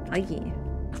is. Foggy.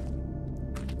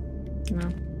 No.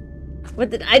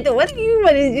 What did I do? What did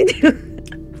you do?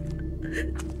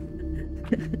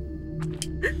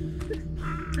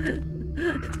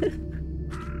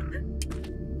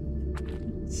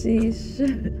 Sheesh.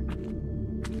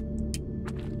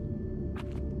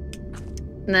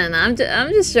 No, I'm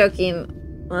just joking.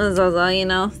 Zozo, you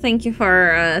know. Thank you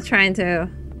for trying to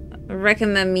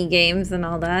recommend me games and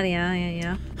all that.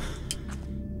 Yeah.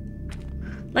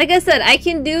 Like I said, I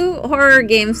can do horror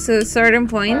games to certain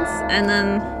points, and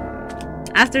then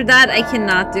after that, I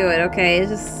cannot do it. Okay, it's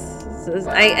just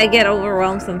I get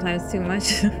overwhelmed sometimes too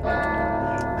much.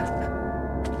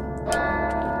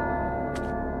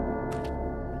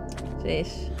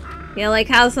 Sheesh. Yeah, like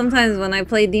how sometimes when I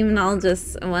play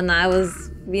Demonologist, when I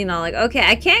was, you know, like, okay,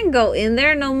 I can't go in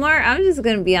there no more. I'm just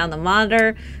gonna be on the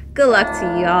monitor. Good luck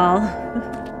to y'all.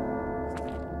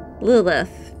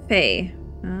 Lilith, Faye.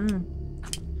 Oh.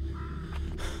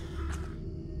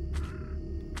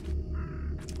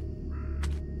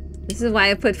 This is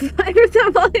why I put Fire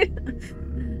Temple.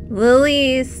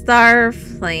 Lily Star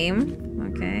Flame.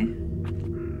 Okay.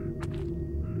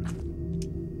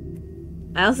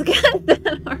 I also got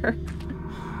that her.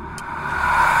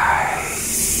 I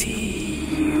see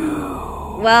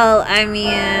you. Well, I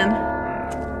mean,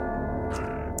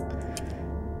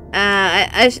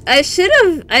 I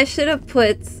should have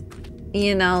put,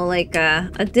 you know, like a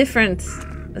different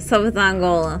subathon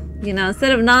goal. You know,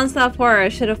 instead of nonstop horror, I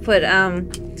should have put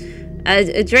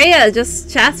Drea just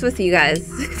chats with you guys.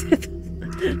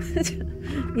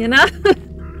 You know.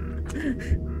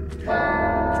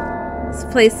 This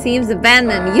place seems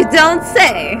abandoned. You don't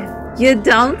say. You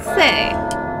don't say.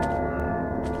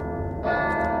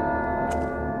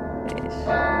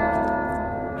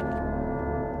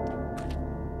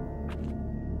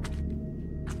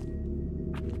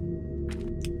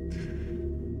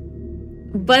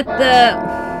 But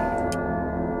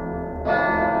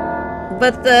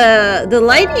the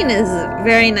lighting is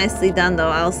very nicely done, though,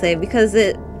 I'll say, because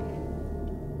it,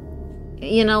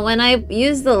 you know, when I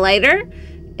use the lighter,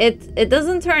 it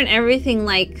doesn't turn everything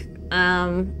like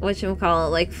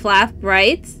whatchamacallit, like flat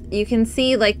bright. You can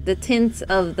see like the tints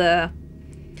of the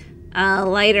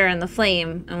lighter and the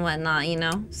flame and whatnot, you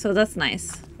know, so that's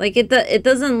nice. Like it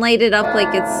doesn't light it up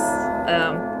like it's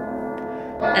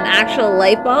an actual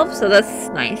light bulb, so that's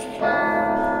nice.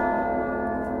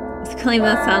 It's claiming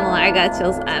that sound like I got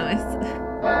chills.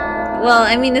 Well,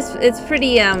 I mean, it's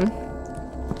pretty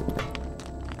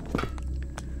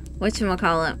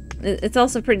whatchamacallit. It's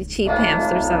also pretty cheap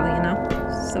hamster, so you know,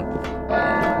 you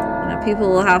know, people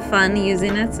will have fun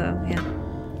using it, so yeah.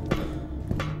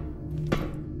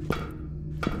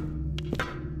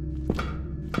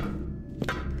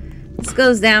 This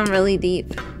goes down really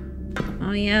deep.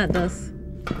 Oh yeah, it does.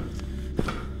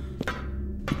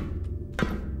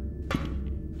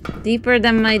 Deeper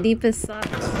than my deepest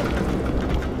thoughts.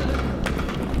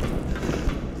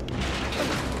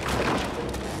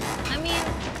 I mean,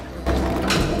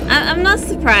 I'm not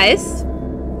surprised.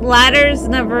 Ladders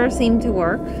never seem to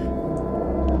work.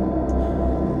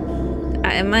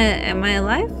 Am I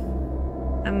alive?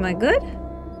 Am I good?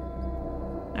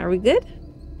 Are we good?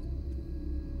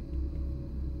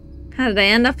 How did I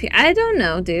end up here? I don't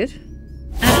know, dude.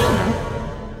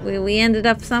 I don't know. We ended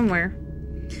up somewhere.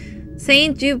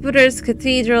 St. Jupiter's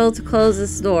Cathedral to close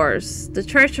its doors. The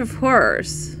Church of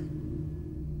Horrors.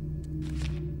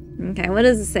 Okay, what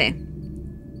does it say?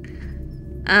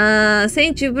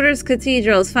 St. Jupiter's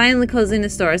Cathedral is finally closing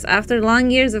its doors. After long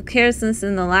years of carelessness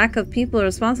and the lack of people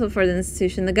responsible for the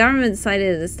institution, the government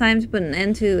decided it's time to put an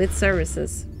end to its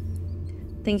services.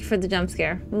 Thank you for the jump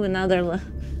scare. Ooh, another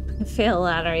fail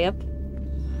ladder, yep.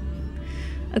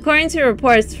 According to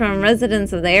reports from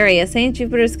residents of the area, St.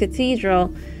 Jupiter's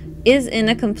Cathedral is in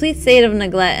a complete state of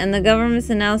neglect, and the government's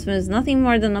announcement is nothing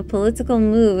more than a political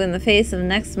move in the face of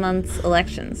next month's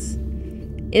elections.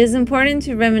 It is important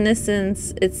to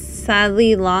reminiscence its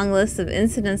sadly long list of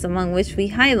incidents, among which we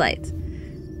highlight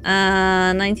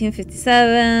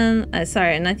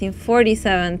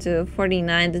 1947 to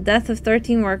 49, the death of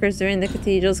 13 workers during the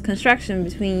cathedral's construction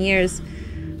between years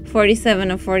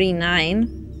 47 and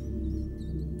 49.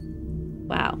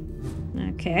 Wow.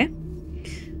 Okay.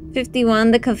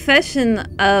 51, the confession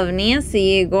of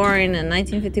Nancy Gorin in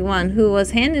 1951, who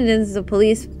was handed into the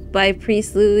police by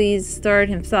priest Louis Stewart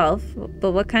himself.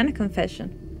 But what kind of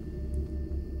confession?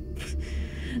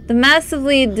 The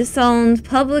massively disowned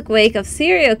public wake of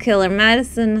serial killer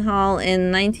MADiSON Hall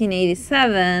in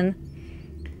 1987.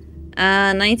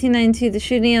 1992, the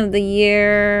shooting of the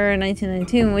year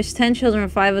 1992, in which 10 children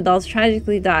and 5 adults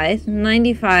tragically died.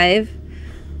 95,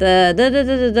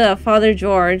 the Father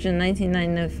George in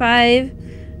 1995.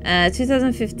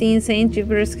 2015, St.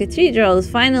 Jupiter's Cathedral is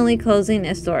finally closing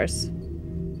its doors.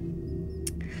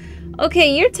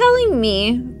 Okay, you're telling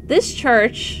me this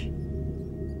church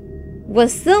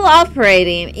was still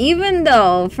operating, even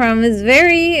though from its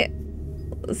very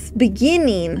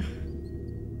beginning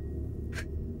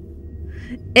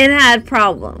it had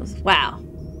problems. Wow.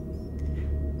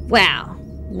 Wow.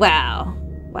 Wow.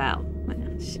 Wow.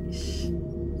 Sheesh.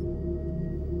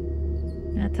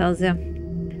 That tells you.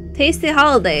 Tasty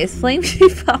holidays. Flame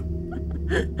people.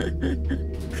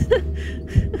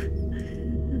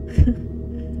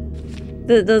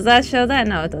 Does that show that?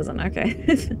 No, it doesn't.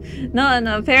 Okay.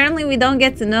 No, apparently we don't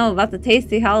get to know about the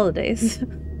tasty holidays.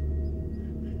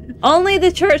 Only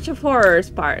the Church of Horrors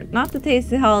part, not the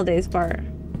tasty holidays part.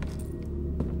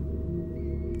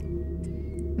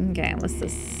 Okay, what's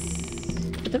this?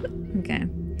 Okay.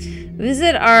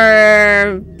 Visit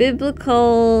our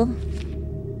biblical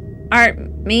art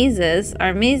mazes.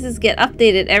 Our mazes get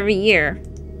updated every year.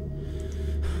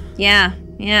 Yeah.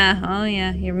 Oh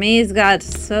yeah. Your maze got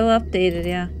so updated,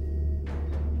 yeah.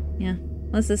 Yeah.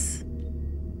 What's this?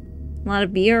 A lot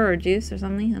of beer or juice or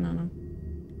something? I don't know.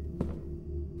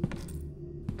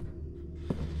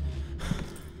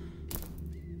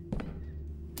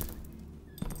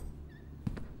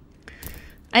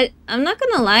 I'm not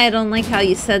gonna lie, I don't like how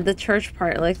you said the church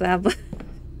part like that, but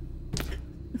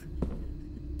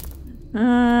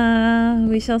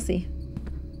we shall see.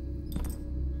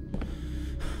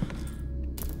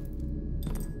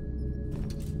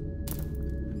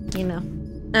 You know,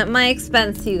 at my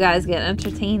expense, you guys get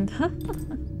entertained.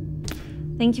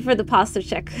 Thank you for the posture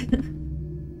check.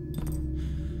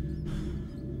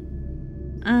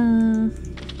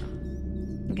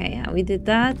 Okay, yeah, we did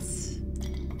that.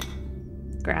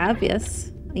 Grab,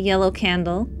 yes. A yellow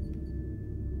candle.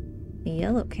 A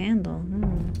yellow candle,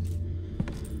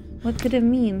 What could it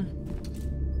mean?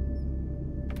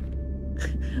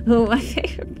 Oh, my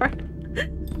favorite part.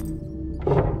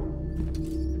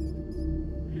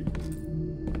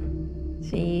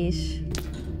 Sheesh.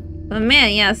 But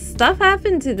man, yeah, stuff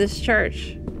happened to this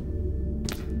church.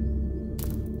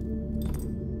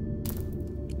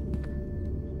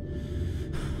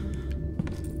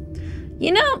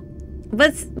 You know,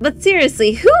 but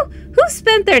seriously, who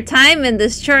spent their time in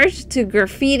this church to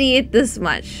graffiti it this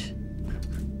much?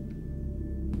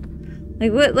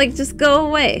 Like what? Like just go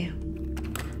away.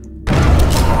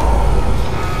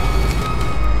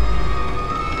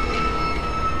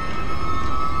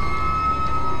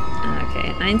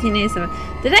 Okay, 1987.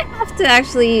 Did I have to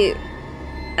actually,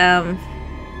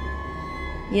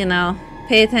 you know,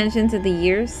 pay attention to the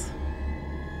years?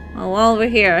 Well, while we're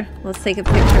here, let's take a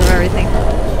picture of everything.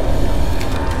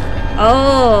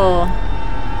 Oh.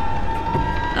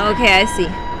 Okay, I see.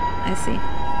 I see.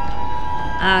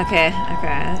 Okay,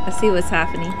 okay. I see what's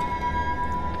happening.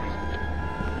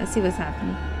 I see what's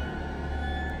happening.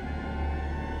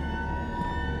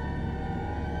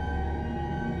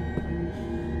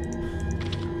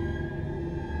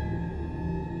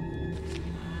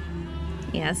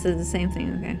 Yeah, so the same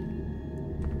thing, okay.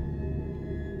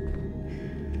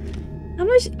 How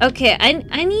much? Okay,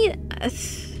 I need...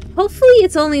 hopefully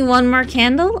it's only one more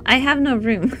candle. I have no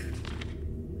room.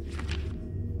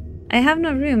 I have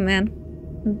no room, man.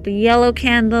 The yellow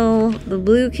candle, the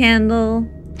blue candle.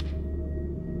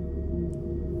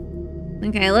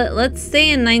 Okay, let's stay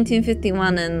in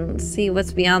 1951 and see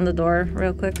what's beyond the door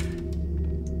real quick.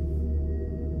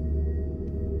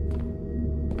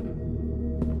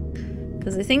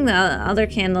 Because I think the other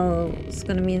candle is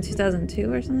going to be in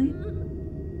 2002 or something.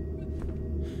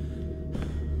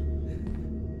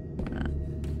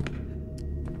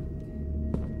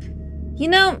 You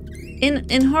know,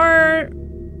 in horror,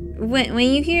 when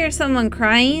you hear someone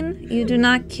crying, you do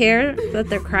not care that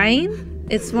they're crying.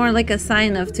 It's more like a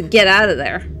sign of to get out of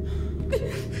there.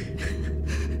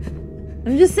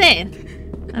 I'm just saying.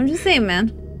 I'm just saying,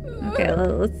 man. Okay,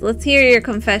 let's hear your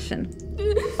confession.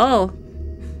 Oh.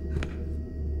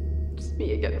 It's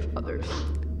me again, Father.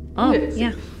 Oh,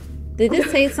 yeah. They did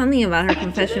say something about her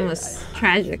confession was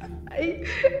tragic. I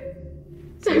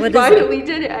What finally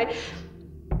did it.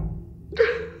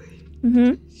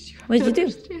 Mm-hmm. What'd you do?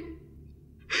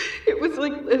 It It was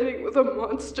like living with a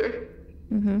monster.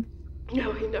 Mm-hmm.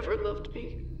 No, he never loved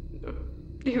me. No.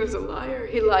 He was a liar.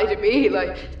 He lied to me. He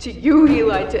lied to you. He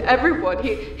lied to everyone.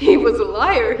 He was a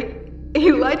liar.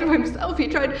 He lied to himself. He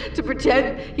tried to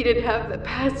pretend he didn't have the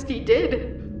past he did.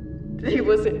 He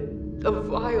wasn't a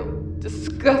vile,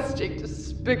 disgusting,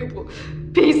 despicable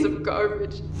piece of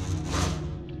garbage.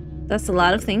 That's a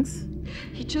lot of things.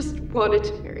 He just wanted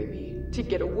to marry me. To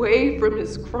get away from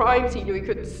his crimes. He knew he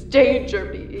couldn't stay in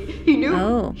Germany. He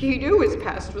knew his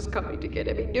past was coming to get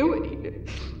him. He knew it.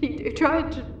 He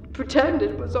tried to pretend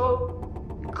it was all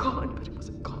gone, but it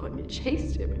wasn't gone. It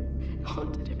chased him. It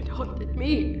haunted him. It haunted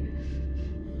me.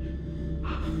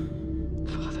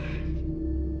 Father,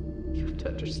 you have to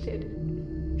understand it.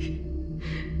 He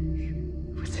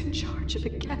was in charge of a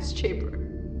gas chamber.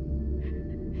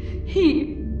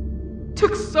 He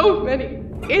took so many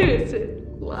innocent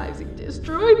lives. He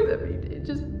destroyed them. He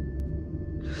just...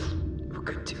 Who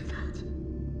could do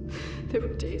that? There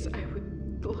were days I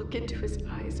would look into his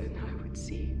eyes and I would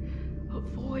see a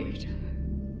void.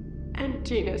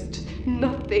 Emptiness. Just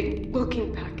nothing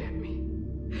looking back at me.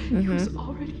 He was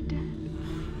already dead.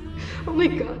 Only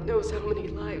God knows how many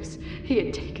lives he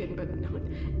had taken, but not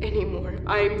anymore.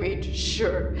 I made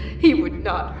sure he would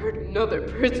not hurt another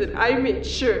person. I made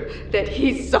sure that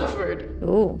he suffered.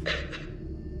 Oh.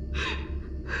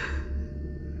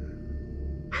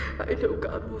 I know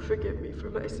God will forgive me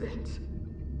for my sins.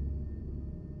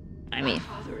 I mean,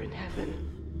 Father in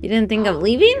heaven, you didn't think of your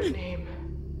leaving? name,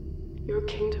 your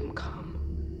kingdom come,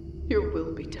 your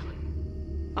will be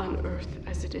done, on earth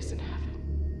as it is in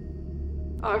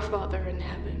heaven. Our Father in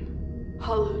heaven,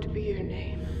 hallowed be your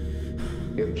name.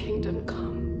 Your kingdom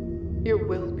come, your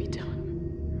will be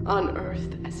done, on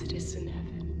earth as it is in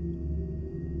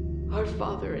heaven. Our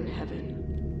Father in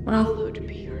heaven, hallowed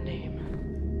be your name.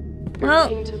 Your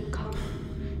kingdom come,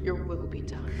 your will be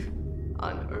done,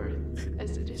 on earth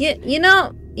as it is in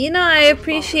heaven. You know, I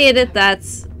appreciated that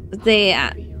they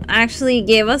actually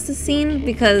gave us the scene,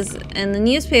 because in the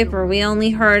newspaper we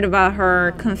only heard about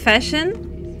her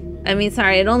confession. I mean,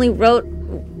 sorry, it only wrote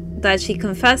that she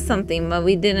confessed something, but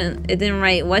it didn't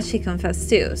write what she confessed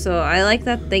to. So I like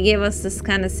that they gave us this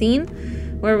kind of scene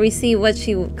where we see what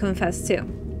she confessed to.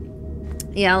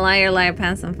 Yeah, liar, liar,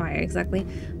 pants on fire, exactly.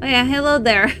 Oh yeah, hello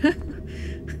there.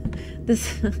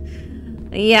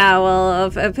 Yeah, well,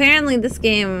 apparently this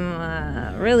game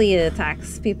really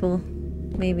attacks people.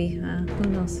 Maybe, who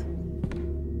knows.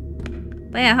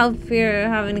 But yeah, hope you're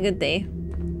having a good day.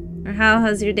 Or how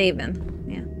has your day been?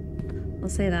 Yeah, we'll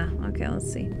say that. Okay,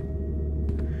 let's see.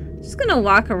 Just gonna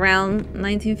walk around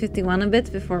 1951 a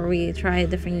bit before we try a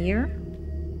different year.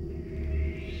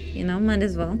 You know, might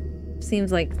as well.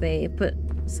 Seems like they put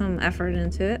some effort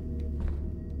into it.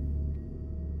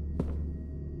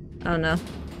 Oh no.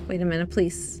 Wait a minute,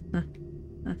 please.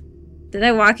 Did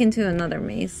I walk into another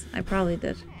maze? I probably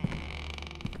did.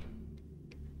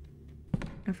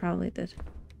 I probably did.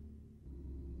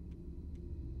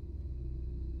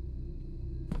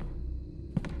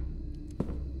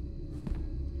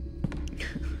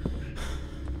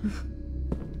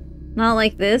 Not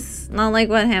like this. Not like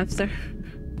what, hamster?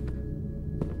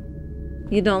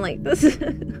 You don't like this?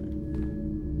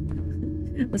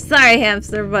 I'm sorry,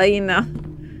 hamster, but you know.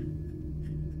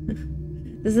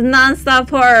 This is non-stop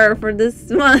horror for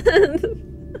this month.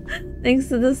 Thanks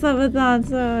to the subathon,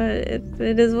 so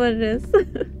it is what it is.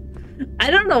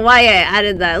 I don't know why I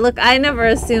added that. Look, I never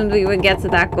assumed we would get to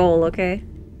that goal, okay?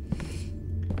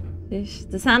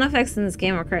 The sound effects in this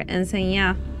game are insane,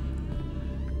 yeah.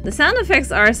 The sound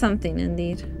effects are something,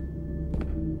 indeed.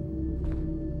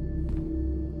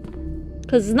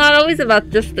 Because it's not always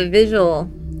about just the visual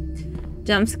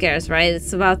jump scares, right?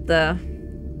 It's about the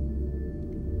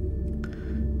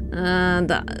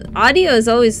audio is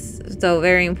always, though,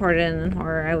 very important in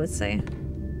horror, I would say.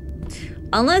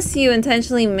 Unless you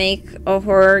intentionally make a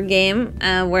horror game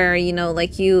where, you know,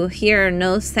 like you hear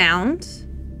no sound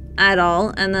at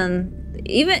all, and then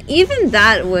even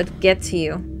that would get to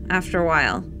you after a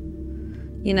while.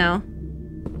 You know?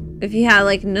 If you had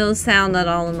like no sound at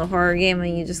all in the horror game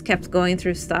and you just kept going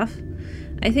through stuff,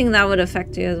 I think that would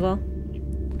affect you as well.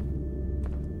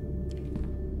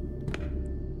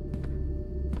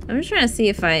 I'm just trying to see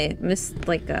if I missed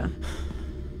like a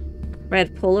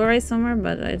red Polaroid somewhere,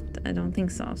 but I don't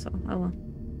think so, so oh well.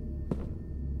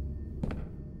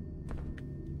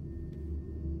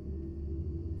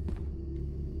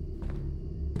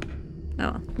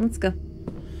 Oh well, let's go.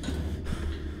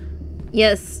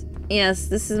 Yes, yes,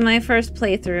 this is my first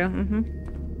playthrough.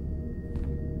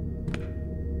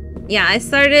 Yeah, I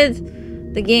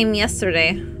started the game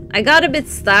yesterday. I got a bit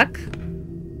stuck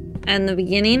in the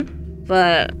beginning.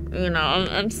 but you know,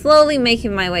 I'm slowly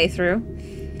making my way through.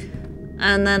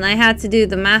 And then I had to do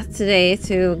the math today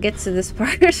to get to this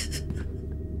part.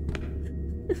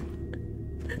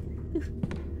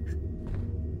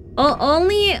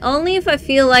 Only if I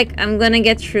feel like I'm gonna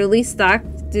get truly stuck,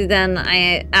 then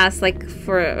I ask like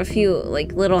for a few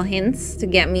like little hints to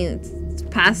get me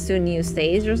pass to a new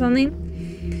stage or something.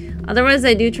 Otherwise,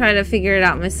 I do try to figure it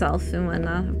out myself and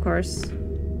whatnot, of course.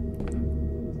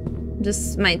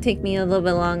 Just might take me a little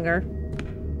bit longer.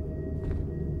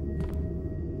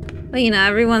 But you know,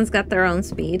 everyone's got their own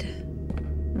speed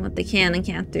and what they can and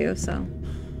can't do, so.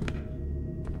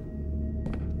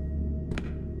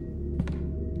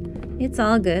 It's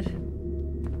all good.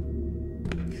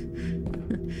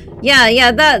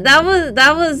 Yeah, that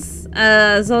was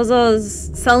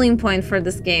Zozo's selling point for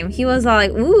this game. He was all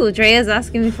like, ooh, Drea's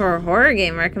asking me for a horror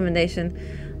game recommendation.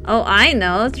 Oh, I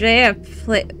know. Drea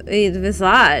played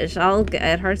Visage. I'll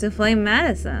get her to play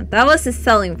MADiSON. That was his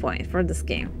selling point for this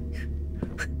game.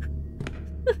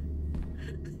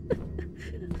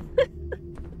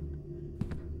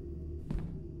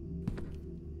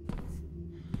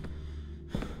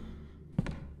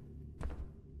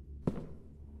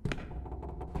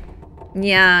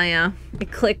 Yeah.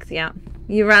 It clicked, yeah.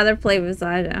 You rather play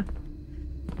Visage.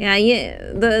 Yeah,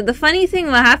 the funny thing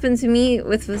what happened to me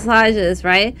with Visage is,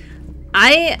 right?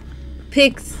 I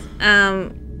picked,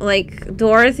 like,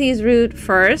 Dorothy's route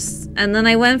first, and then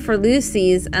I went for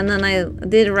Lucy's, and then I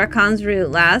did Rakan's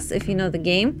route last, if you know the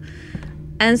game.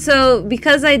 And so,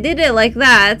 because I did it like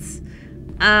that,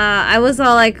 I was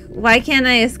all like, why can't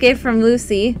I escape from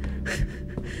Lucy?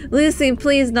 Lucy,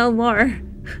 please, no more.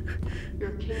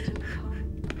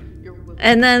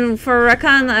 And then for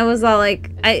Rakan, I was all like,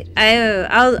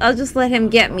 I'll just let him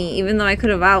get me, even though I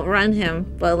could have outrun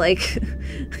him. But like,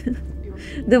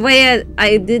 the way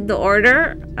I did the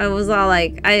order, I was all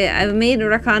like, I made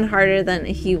Rakan harder than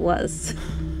he was.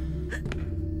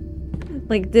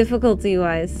 Like,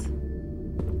 difficulty-wise.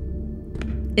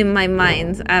 In my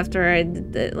mind, after I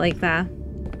did it like that.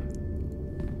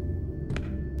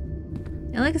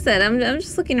 And like I said, I'm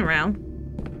just looking around.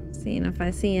 Seeing if I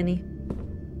see any.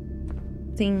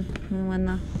 Thing and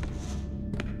whatnot.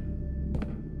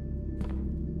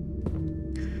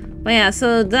 But yeah,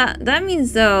 so that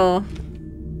means though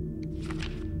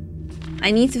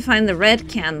I need to find the red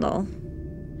candle.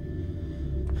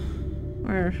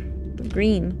 Or the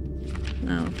green.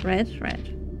 No, red.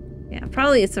 Yeah,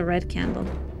 probably it's a red candle.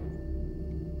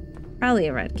 Probably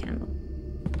a red candle.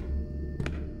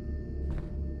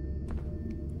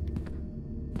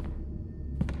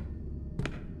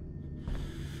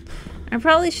 I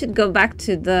probably should go back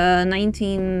to the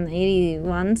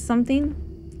 1981 something.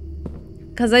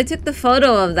 Because I took the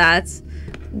photo of that.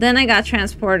 Then I got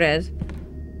transported.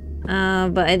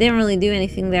 But I didn't really do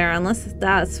anything there. Unless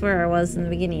that's where I was in the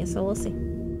beginning. So we'll see.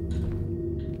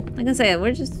 Like I said,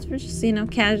 we're just you know,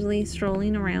 casually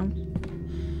strolling around.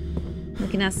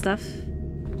 Looking at stuff.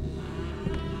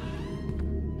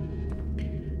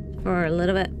 For a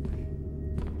little bit.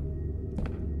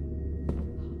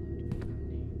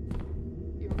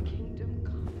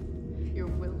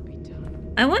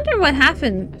 I wonder what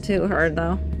happened to her,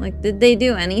 though. Like, did they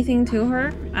do anything to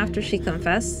her after she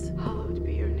confessed? Hallowed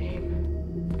be your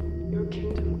name. Your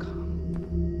kingdom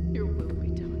come. Your will be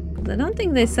done. I don't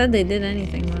think they said they did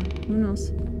anything, though. Who knows?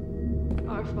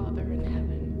 Our Father in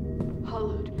heaven,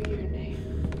 hallowed be your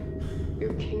name.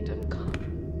 Your kingdom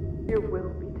come. Your will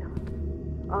be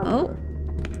done. Oh.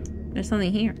 There's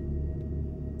something here.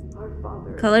 Our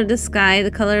Father. The color of the sky,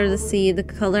 the color of the sea, the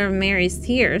color of Mary's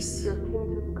tears.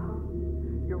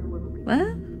 What?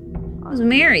 It was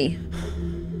Mary.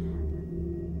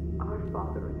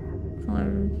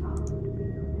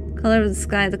 Color of the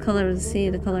sky, the color of the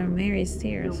sea, the color of Mary's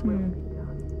tears.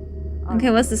 Okay,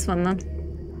 what's this one though?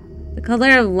 The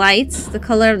color of lights, the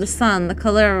color of the sun, the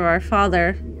color of our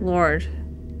Father, Lord.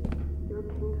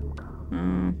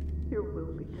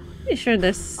 Pretty sure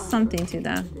there's something to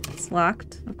that. It's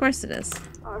locked. Of course it is.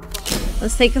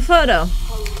 Let's take a photo.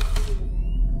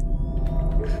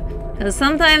 Because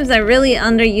sometimes I really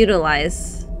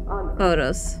underutilize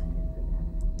photos.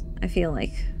 I feel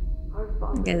like.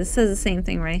 Okay, this says the same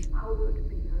thing, right?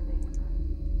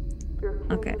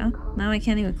 Okay, oh, now I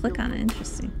can't even click on it.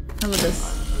 Interesting. How about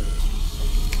this?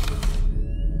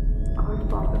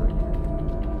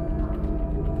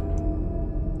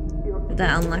 Did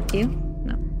that unlock you?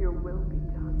 No.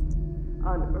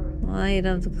 Light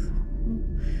of the...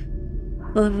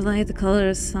 Color of light, the color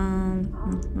of sun.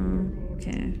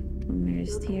 Okay.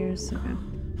 Mary's tears. Okay.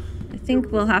 I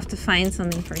think we'll have to find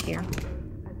something for here.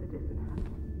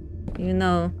 Even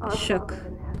though it shook.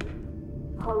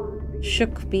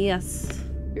 Shook be us.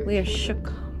 We are shook.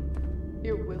 Come.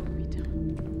 Your will be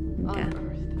done. Okay. On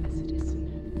earth as it is in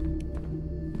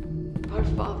heaven. Our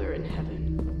Father in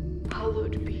heaven,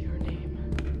 hallowed be your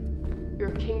name.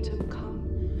 Your kingdom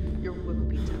come. Your will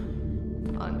be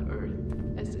done. On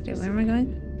earth as it Okay, is where in am I going?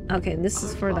 heaven. Okay, this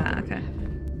is Our for that. Father in Okay.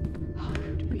 heaven,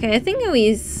 hallowed be Okay, I think we've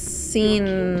your seen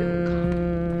kingdom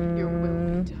come. Your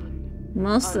will be done.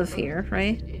 most On of here, earth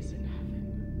right? as it is in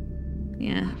heaven.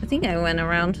 Yeah, I think I went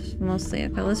around mostly.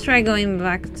 Okay, let's try going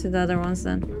back to the other ones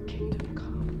then. Your kingdom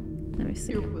come. Let me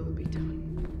see. Your will be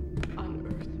done. On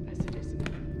earth as it is in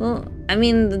heaven. Well, I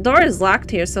mean, the door is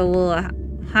locked here, so we'll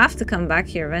have to come back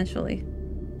here eventually.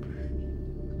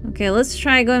 Okay, let's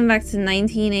try going back to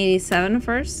 1987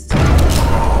 first.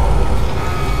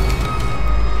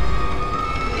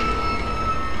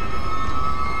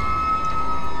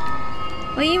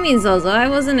 What do you mean, Zozo? I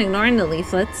wasn't ignoring the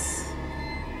leaflets.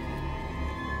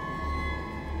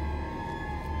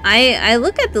 I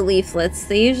look at the leaflets.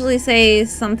 They usually say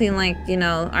something like, you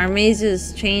know, our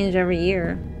mazes change every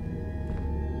year.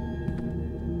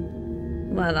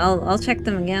 But I'll check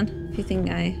them again if you think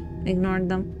I ignored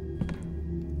them.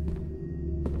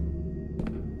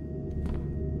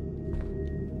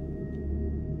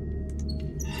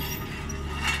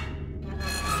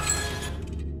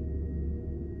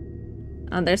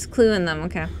 Oh, there's clue in them,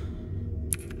 okay.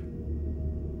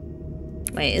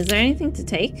 Wait, is there anything to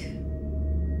take?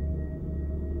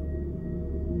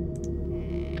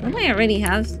 Don't I already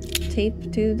have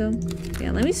tape too, though?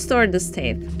 Yeah, let me store this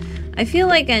tape. I feel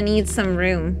like I need some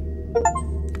room.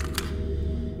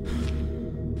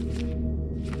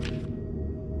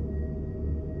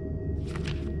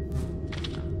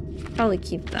 Probably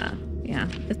keep that. Yeah.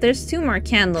 If there's 2 more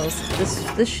candles,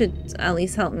 this should at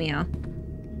least help me out.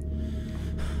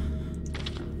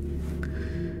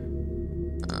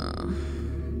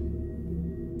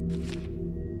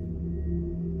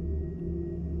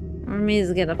 Our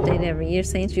mazes get updated every year.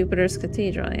 St. Jupiter's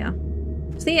Cathedral, yeah.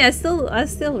 See, I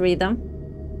still read them.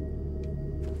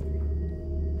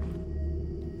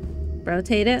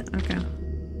 Rotate it? Okay.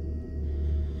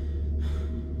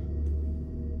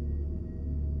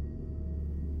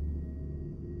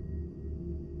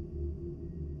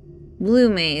 Blue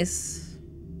maze.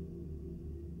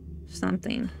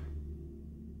 Something.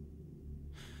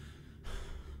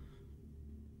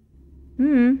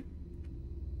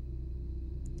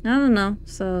 I don't know.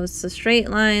 So it's a straight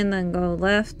line, then go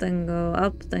left, then go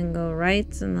up, then go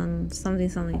right, and then something.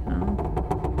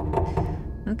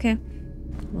 Oh. Okay.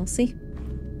 We'll see.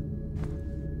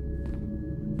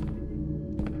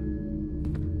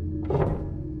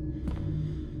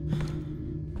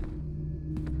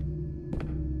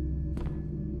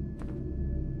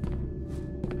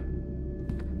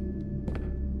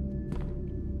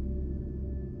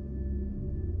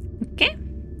 Okay.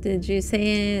 Did you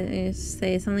say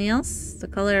something else? The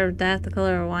color of death, the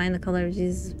color of wine, the color of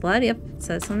Jesus' blood? Yep, it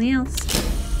says something else.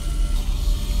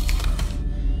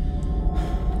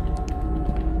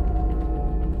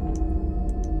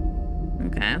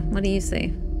 Okay, what do you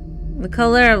say? The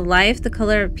color of life, the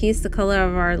color of peace, the color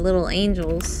of our little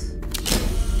angels.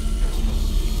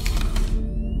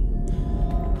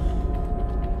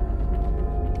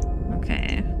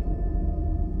 Okay.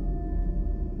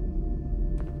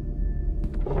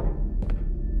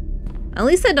 At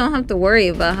least I don't have to worry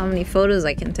about how many photos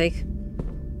I can take.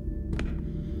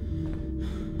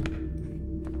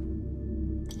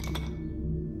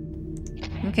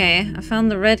 Okay, I found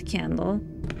the red candle.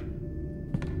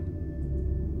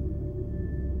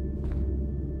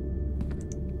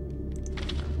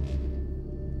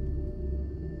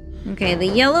 Okay, the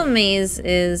yellow maze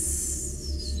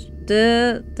is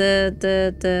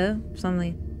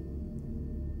something.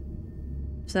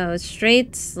 So it's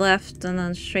straight, left, and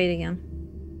then straight again.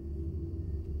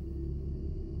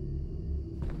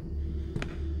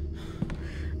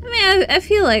 I mean, I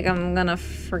feel like I'm gonna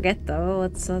forget though.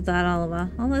 What's that all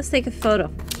about? Well, let's take a photo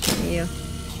of you.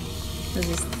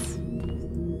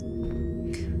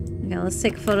 Okay, let's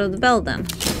take a photo of the bell then.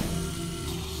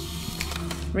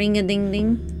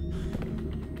 Ring-a-ding-ding.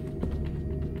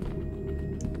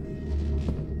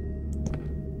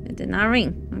 It did not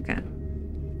ring. Okay.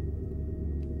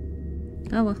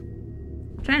 Oh well.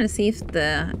 I'm trying to see if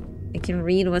I can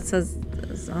read what says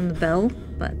on the bell,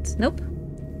 but nope.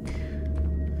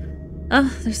 Oh,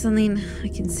 there's something I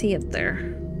can see up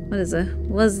there. What is it?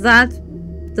 Was that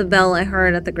the bell I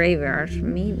heard at the graveyard?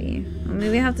 Maybe. Or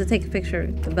maybe I have to take a picture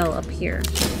of the bell up here.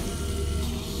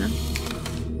 No?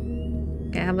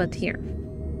 Okay, how about here?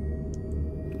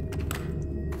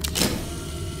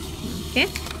 Okay,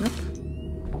 nope.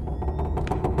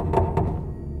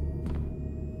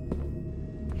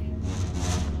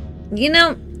 You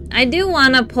know, I do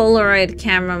want a Polaroid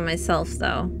camera myself,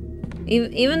 though.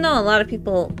 Even though a lot of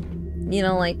people, you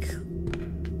know, like,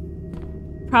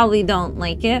 probably don't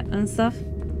like it and stuff.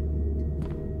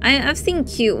 I've seen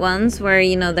cute ones where,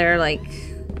 you know, they're like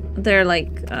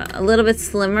a little bit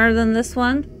slimmer than this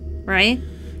one, right?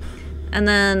 And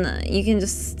then you can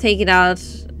just take it out,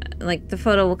 like the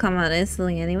photo will come out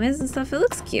instantly anyways and stuff. It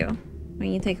looks cute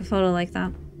when you take a photo like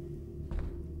that.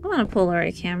 I want a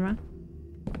Polaroid camera.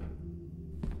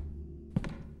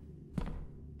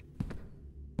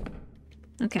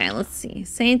 Okay, let's see.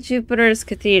 St. Jupiter's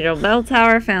Cathedral, Bell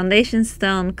Tower, Foundation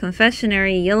Stone,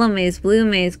 Confessionary, Yellow Maze, Blue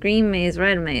Maze, Green Maze,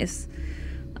 Red Maze.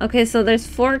 Okay, so there's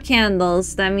 4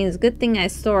 candles. That means good thing I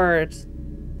stored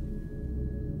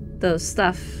those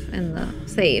stuff in the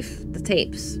safe, the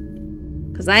tapes.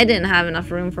 Because I didn't have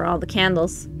enough room for all the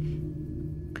candles.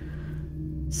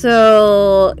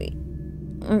 So...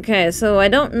 Okay, so I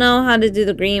don't know how to do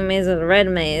the Green Maze or the Red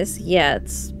Maze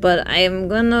yet. But I am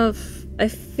gonna... I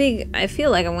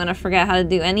feel like I'm gonna forget how to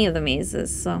do any of the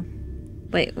mazes, so...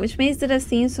 Wait, which maze did I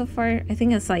see so far? I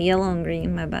think I saw yellow and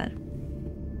green, my bad.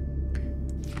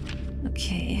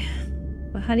 Okay.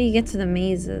 But how do you get to the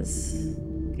mazes?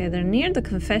 Okay, they're near the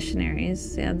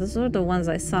confessionaries. Yeah, those are the ones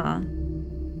I saw.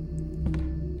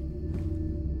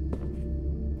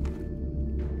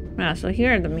 Ah, so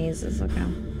here are the mazes, okay.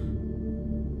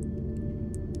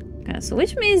 Okay, so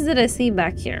which maze did I see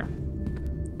back here?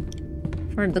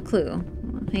 For the clue.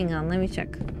 Hang on, let me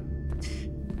check.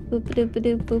 Boop a doop a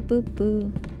doop boop boop boo.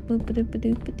 Boop a doop a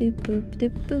doop a doop boop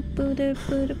doop boop boo doop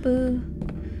boo doop boo.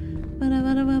 Ba-da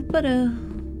ba da ba ba da.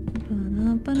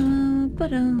 Ba-da ba da ba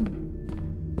da.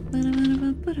 Ba-da ba da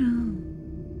ba ba da.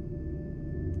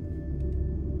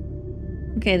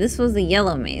 Okay, this was the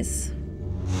yellow maze.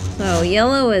 So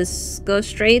yellow is go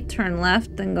straight, turn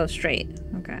left, then go straight.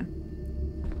 Okay.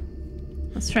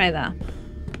 Let's try that.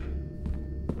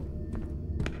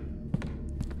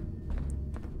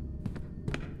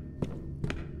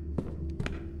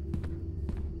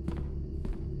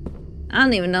 I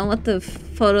don't even know what the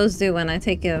photos do when I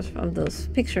take it of those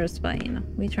pictures, but you know,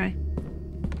 we try.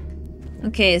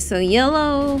 Okay, so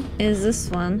yellow is this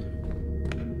one.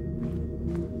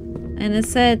 And it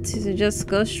said to just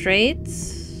go straight.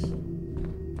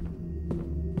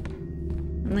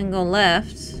 And then go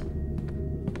left.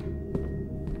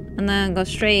 And then go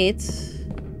straight.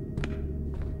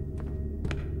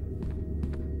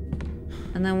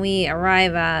 And then we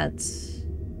arrive at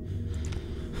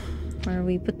where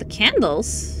we put the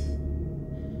candles.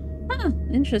 Huh,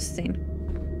 interesting.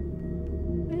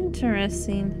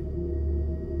 Interesting.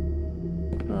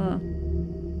 Oh.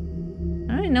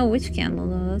 I don't even know which candle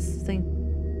though, that's the thing.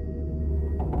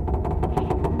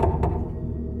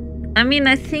 I mean,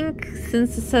 I think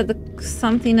since it said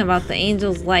something about the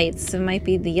angel's lights, it might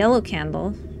be the yellow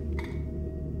candle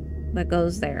that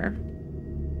goes there.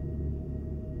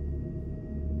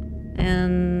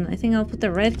 And I think I'll put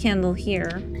the red candle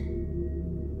here.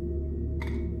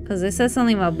 Because it says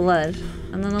something about blood.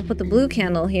 And then I'll put the blue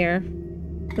candle here.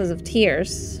 Because of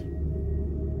tears.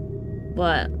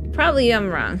 But probably I'm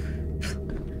wrong.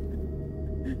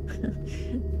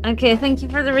 Okay, thank you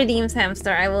for the redeems,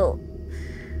 hamster. I will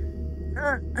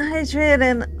hydrate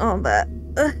and all that.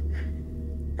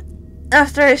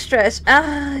 After I stretch.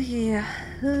 Ah, yeah.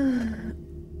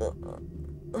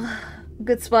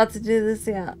 Good spot to do this,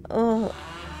 yeah. Oh.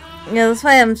 Yeah, that's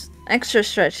why I'm extra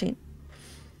stretching.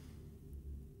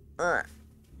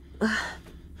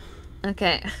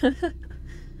 Okay.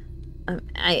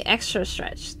 I extra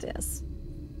stretched, yes.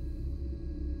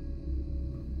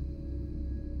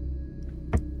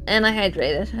 And I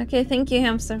hydrated. Okay, thank you,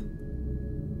 hamster.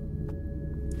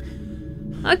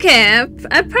 Okay,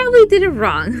 I probably did it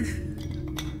wrong.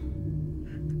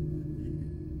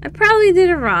 I probably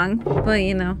did it wrong, but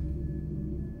you know.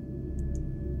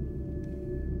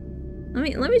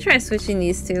 Let me try switching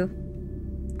these two.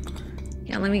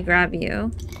 Yeah, let me grab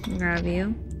you. Grab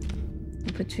you.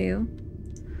 And put you.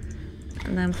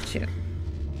 And then put you.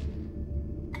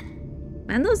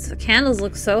 Man, those candles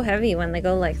look so heavy when they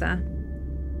go like that.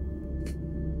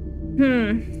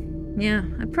 Yeah,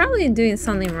 I'm probably doing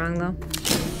something wrong though.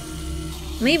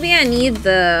 Maybe I need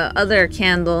the other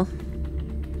candle.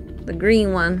 The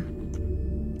green one.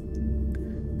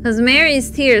 Because Mary's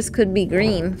tears could be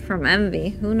green from envy.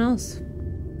 Who knows?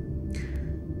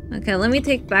 Okay, let me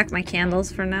take back my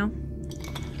candles for now.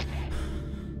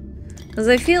 Because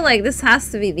I feel like this has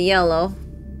to be the yellow.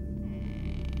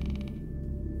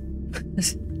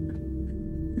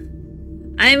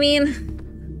 I mean...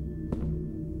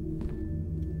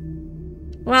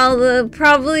 Well,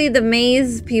 probably the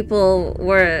maze people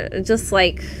were just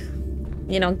like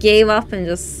you know, gave up and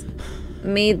just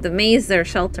made the maze their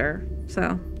shelter.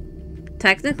 So,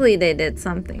 technically they did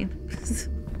something.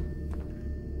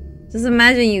 Just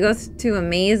imagine you go to a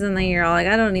maze and then you're all like,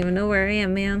 I don't even know where I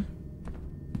am, man.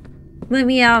 Let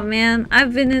me out, man.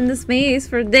 I've been in this maze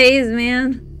for days,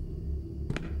 man.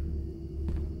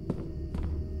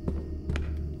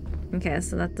 Okay,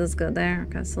 so that does go there.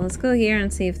 Okay, so let's go here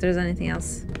and see if there's anything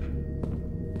else.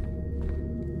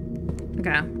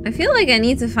 Okay, I feel like I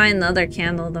need to find the other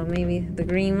candle though, maybe the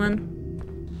green one.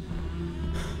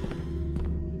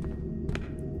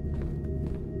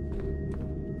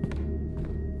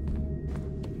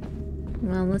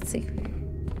 Well, let's see.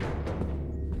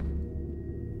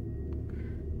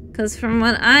 Because from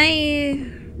what I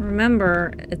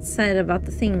remember, it said about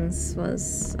the things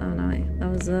was... Oh no, wait, that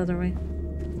was the other way.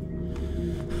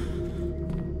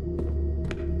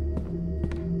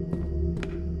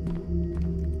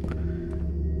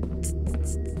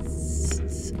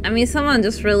 I mean, someone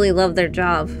just really loved their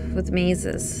job with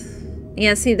mazes.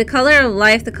 Yeah, see, the color of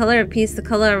life, the color of peace, the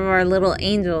color of our little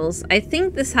angels. I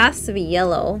think this has to be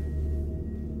yellow.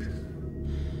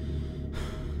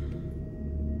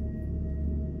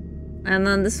 And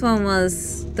then this one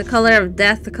was the color of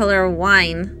death, the color of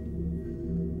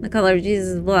wine, the color of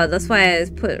Jesus' blood. That's why I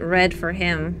put red for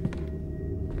him.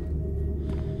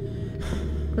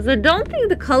 Because I don't think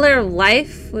the color of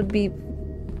life would be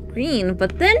green,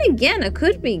 but then again, it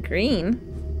could be green.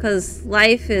 Because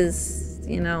life is,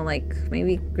 you know, like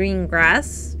maybe green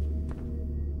grass.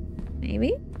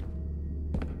 Maybe?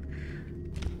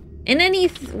 In any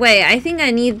way, I think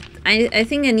I need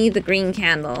the green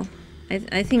candle.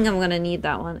 I think I'm gonna need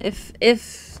that one.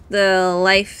 If the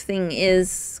life thing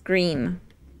is green.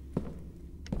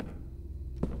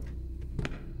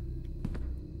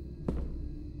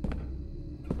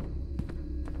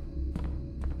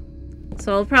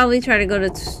 So I'll probably try to go to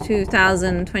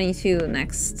 2022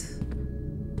 next.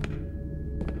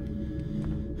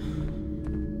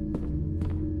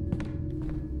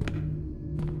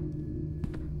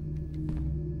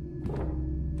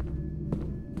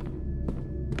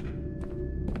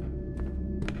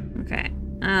 Okay.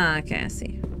 Ah, okay, I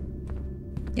see.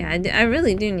 Yeah, I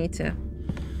really do need to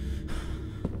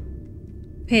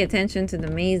pay attention to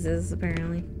the mazes,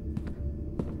 apparently.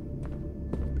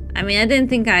 I mean, I didn't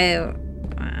think I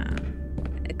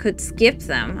could skip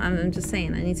them. I'm just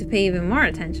saying, I need to pay even more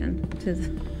attention to the...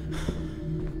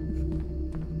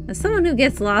 As someone who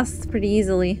gets lost pretty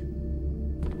easily,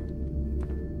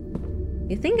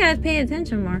 you think I'd pay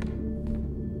attention more.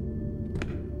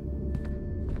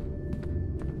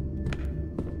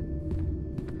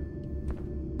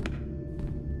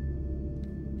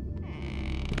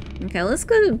 Okay, let's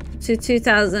go to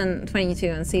 2022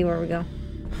 and see where we go.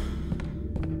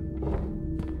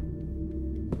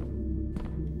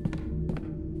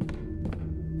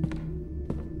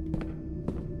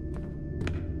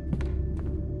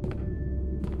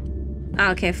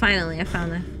 Oh, okay, finally I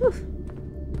found it. Whew.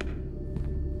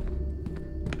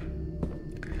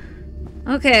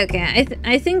 Okay,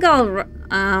 I think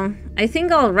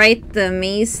I'll write the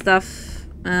maze stuff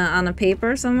on a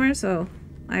paper somewhere so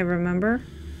I remember.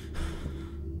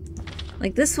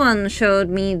 Like this one showed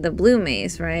me the blue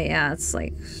maze, right? Yeah, it's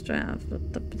like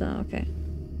okay.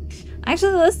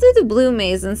 Actually, let's do the blue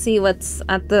maze and see what's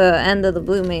at the end of the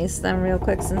blue maze then real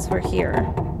quick since we're here.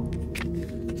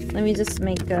 Let me just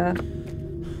make a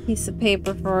piece of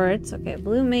paper for it. Okay,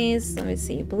 blue maze. Let me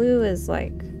see. Blue is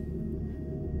like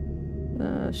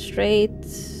straight,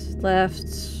 left,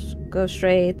 go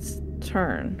straight,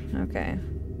 turn. Okay.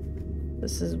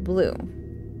 This is blue.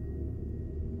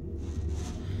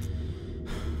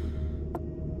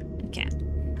 Okay.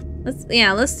 Let's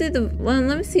do the one.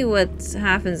 Let me see what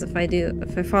happens if I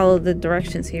follow the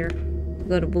directions here.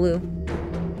 Go to blue.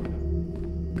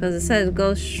 Because it says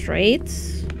go straight.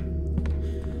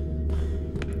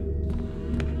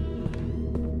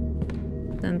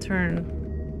 Then turn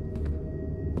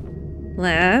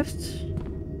left.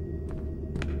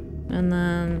 And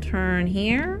then turn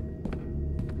here.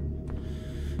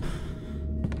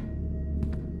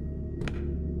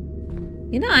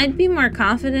 You know, I'd be more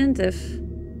confident if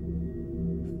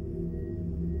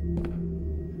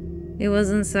it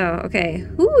wasn't so. Okay,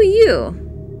 who are you?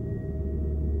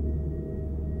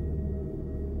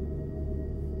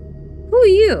 Who are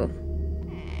you?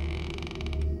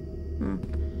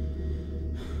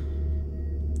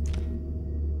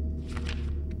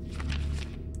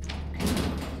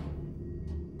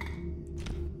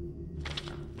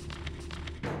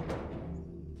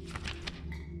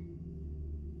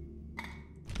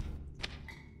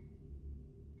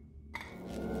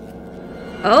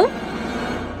 Oh?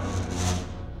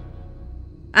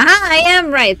 Aha, I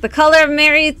am right. The color of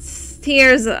Mary's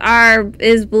tears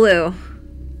is blue.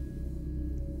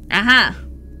 Aha.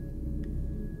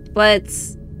 But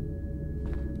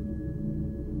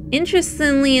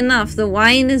interestingly enough, the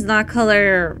wine is not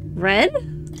color red.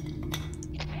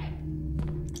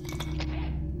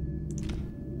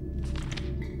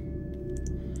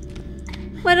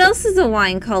 What else is a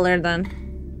wine color then?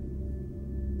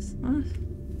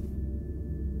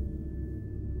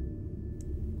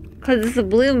 Because it's a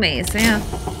blue maze, yeah.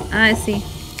 I see.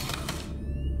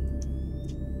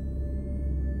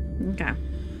 Okay.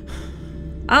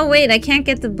 Oh, wait, I can't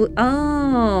get the blue.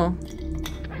 Oh.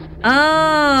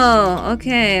 Oh,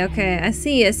 okay, okay. I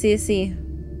see.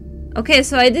 Okay,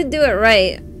 so I did do it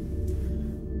right.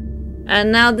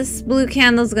 And now this blue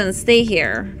candle's gonna stay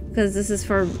here. Because this is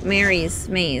for Mary's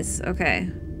maze.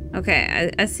 Okay.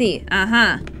 Okay, I see.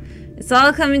 Uh-huh. It's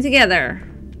all coming together.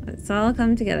 It's all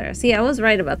coming together. See, I was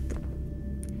right about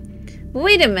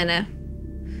wait a minute.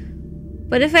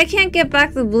 But if I can't get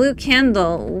back the blue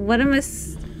candle, what am I...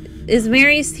 Is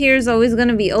Mary's Tears always going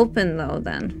to be open, though,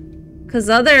 then? Because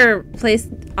other place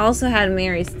also had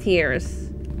Mary's Tears.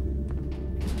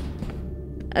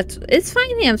 It's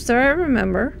fine, hamster, I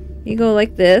remember. You go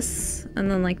like this, and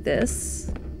then like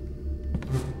this.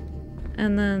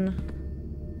 And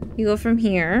then you go from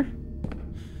here.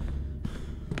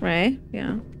 Right?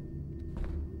 Yeah.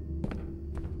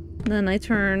 Then I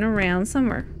turn around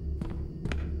somewhere.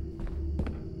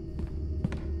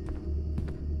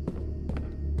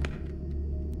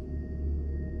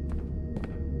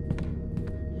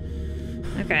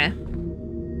 Okay.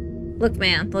 Look,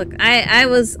 man. Look, I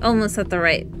was almost at the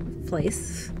right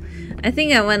place. I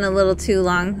think I went a little too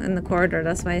long in the corridor.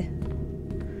 That's why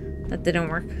that didn't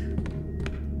work.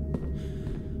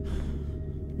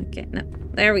 Okay, no.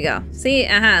 There we go. See?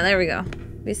 Aha, there we go.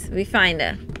 We find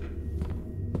it.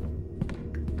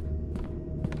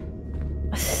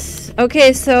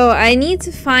 Okay, so I need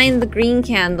to find the green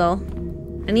candle.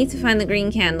 I need to find the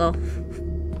green candle.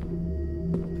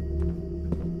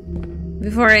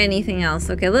 Before anything else.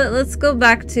 Okay, let's go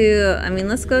back to... I mean,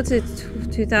 let's go to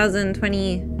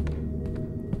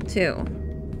 2022.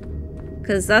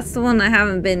 Because that's the one I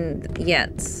haven't been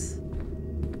yet.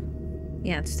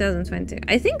 Yeah, 2022.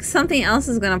 I think something else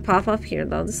is gonna pop up here,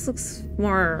 though. This looks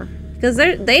more... Because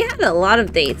they had a lot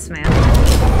of dates, man.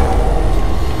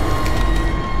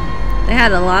 They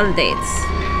had a lot of dates.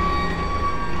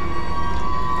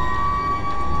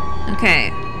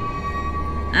 Okay.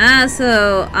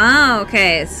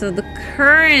 Okay. So the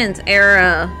current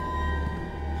era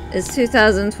is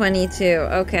 2022.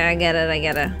 Okay, I get it.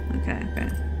 Okay.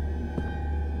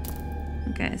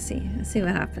 Okay, I see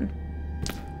what happened.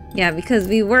 Yeah, because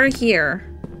we were here.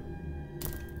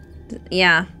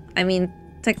 Yeah, I mean,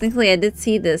 technically I did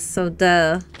see this, so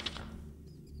duh.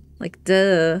 Like,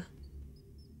 duh.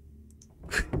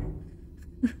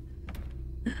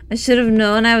 I should have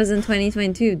known I was in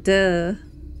 2022, duh.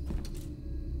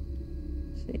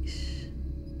 Sheesh.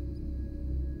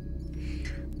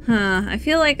 Huh, I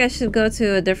feel like I should go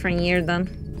to a different year then.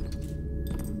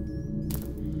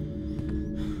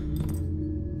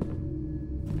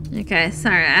 Okay,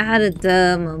 sorry, I had a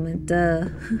duh moment, duh.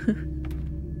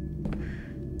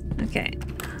 Okay.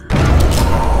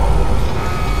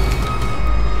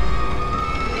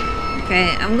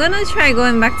 Okay, I'm gonna try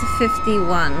going back to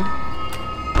 51.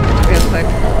 Real quick.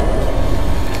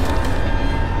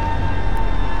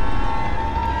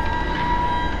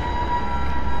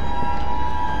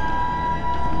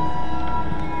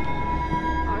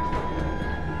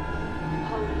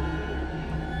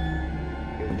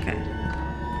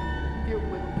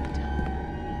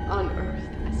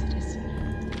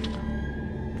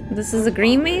 This is a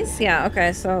green maze? Yeah,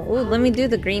 okay, so ooh, let me do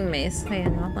the green maze.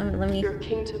 Hang on, let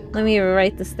me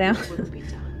write this down.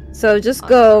 So just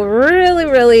go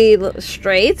really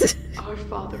straight. Our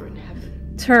Father in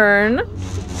heaven. Turn.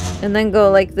 And then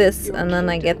go like this, and then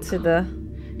I get to the...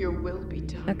 Your will be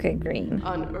done. Okay, green.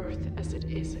 On earth as it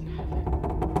is in heaven.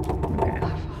 Okay.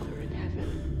 Our Father in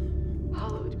heaven,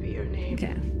 hallowed be your name.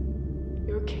 Okay.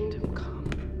 Your kingdom come.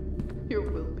 Your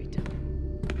will be done.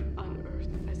 On earth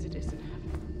as it is in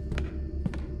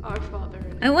heaven. Our Father in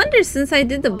heaven. I wonder, since I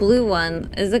did the blue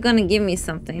one, is it gonna give me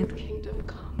something? Your kingdom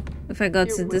come. If I go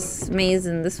to this maze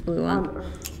and this blue one.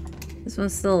 This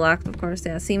one's still locked, of course.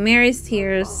 Yeah, see, Mary's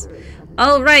Tears.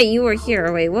 Oh, right, you were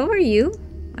here. Wait, what were you?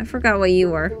 I forgot what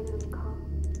you were.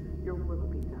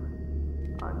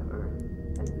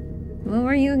 What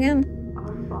were you again?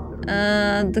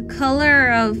 The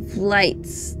color of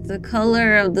lights. The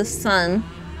color of the sun.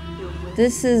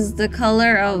 This is the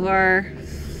color of our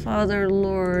Father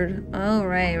Lord. Oh,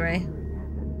 right.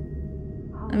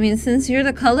 I mean, since you're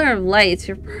the color of light,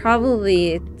 you're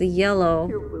probably the yellow,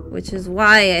 which is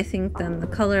why I think then the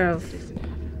color of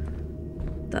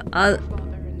the other.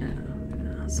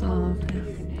 So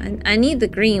yeah. I need the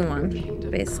green one,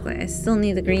 basically. I still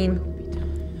need the green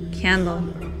candle,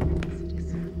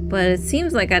 but it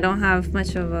seems like I don't have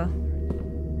much of a.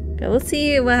 Okay, let's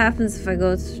see what happens if I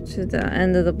go to the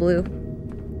end of the blue.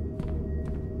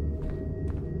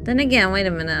 Then again, wait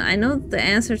a minute. I know the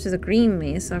answer to the green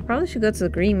maze, so I probably should go to the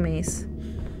green maze.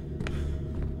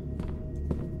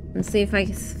 And see if I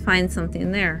can find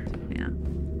something there. Yeah.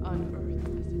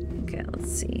 Okay,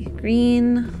 let's see.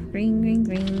 Green, green, green,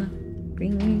 green.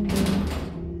 Green, green,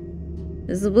 green.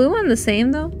 Is the blue one the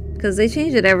same though? Because they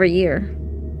change it every year.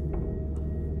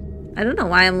 I don't know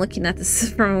why I'm looking at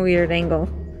this from a weird angle.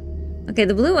 Okay,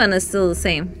 the blue one is still the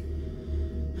same.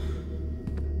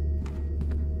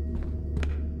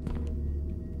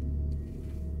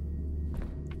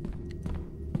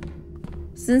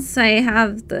 Since I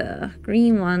have the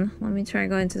green one, let me try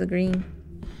going to the green.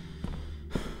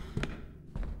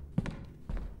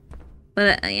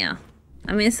 But yeah,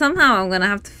 I mean somehow I'm gonna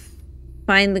have to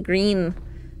find the green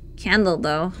candle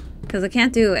though, because I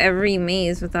can't do every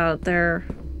maze without their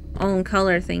own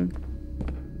color thing.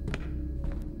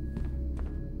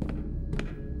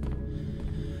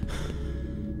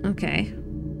 Okay.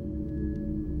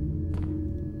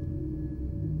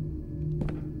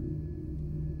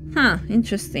 Huh,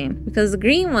 interesting. Because the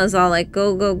green was all like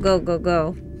go, go, go, go,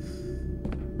 go.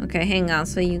 Okay, hang on.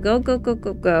 So you go, go, go,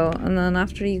 go, go. And then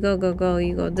after you go, go, go,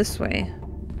 you go this way.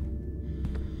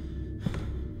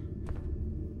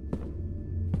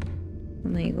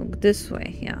 And then you go this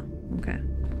way. Yeah, okay.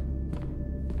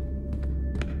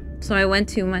 So I went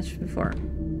too much before.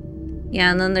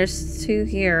 Yeah, and then there's two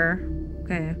here.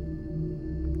 Okay.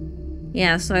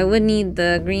 Yeah, so I would need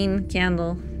the green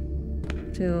candle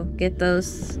to get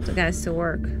those guys to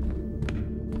work.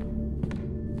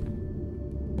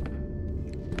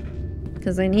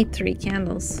 Because I need 3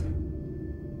 candles.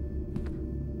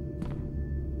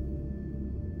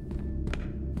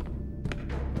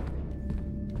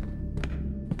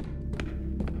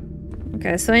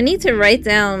 Okay, so I need to write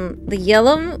down the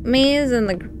yellow maze and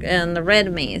the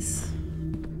red maze.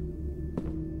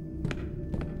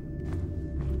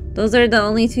 Those are the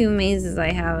only 2 mazes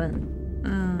I haven't.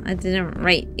 I didn't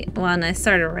write one. I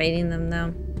started writing them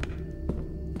though.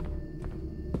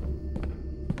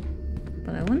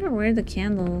 But I wonder where the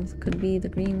candle could be, the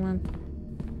green one.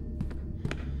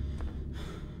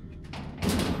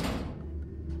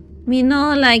 Me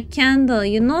no like candle.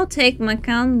 You no take my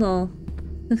candle.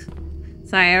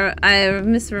 Sorry, I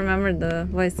misremembered the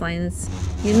voice line. It's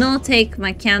you no take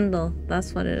my candle.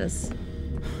 That's what it is.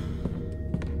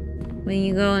 When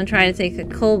you go and try to take a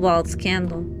cobalt's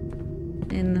candle.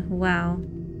 In WoW.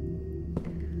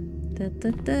 Da,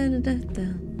 da, da, da, da,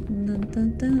 da, da,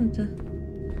 da, da.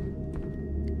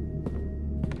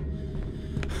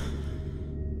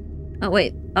 Oh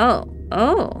wait. Oh.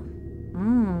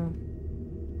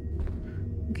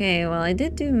 Okay, well I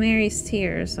did do Mary's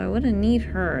Tears, so I wouldn't need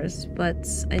hers, but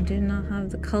I do not have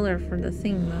the color for the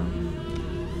thing though.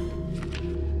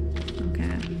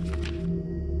 Okay.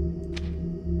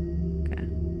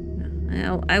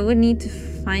 I would need to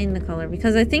find the color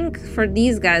because I think for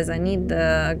these guys I need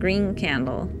the green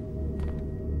candle.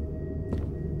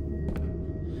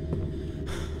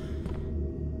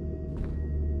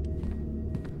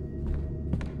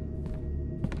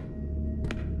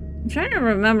 I'm trying to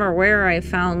remember where I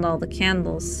found all the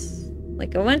candles.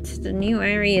 Like I went to the new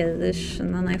area-ish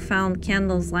and then I found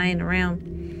candles lying around.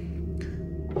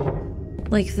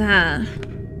 Like that.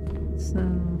 So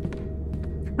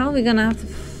probably gonna have to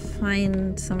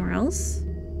find somewhere else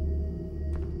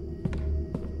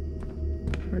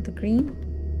for the green.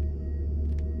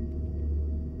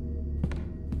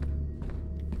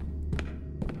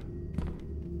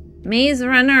 Maze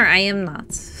runner, I am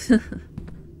not.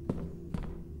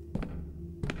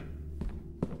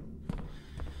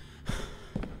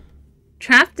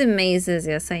 Trapped in mazes,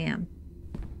 yes I am.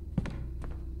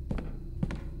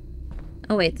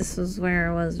 Oh wait, this was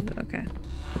where I was, okay.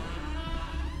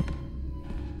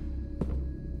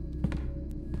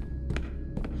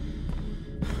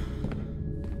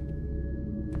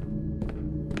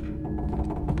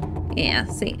 Yeah,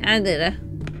 see, I did it.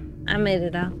 I made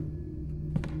it out.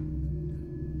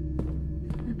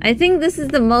 I think this is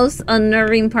the most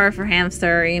unnerving part for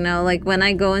Hamster, you know, like when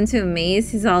I go into a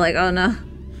maze, he's all like, oh no,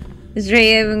 is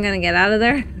Dre even gonna get out of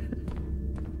there?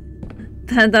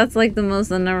 That's like the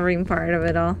most unnerving part of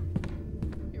it all.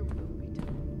 Your will be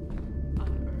done, on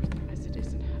earth as it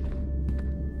is in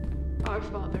heaven. Our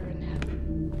Father in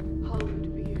heaven,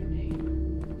 hallowed be your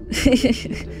name.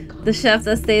 The chef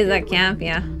that stays at camp,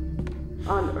 yeah.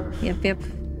 On earth. Yep.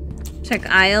 Check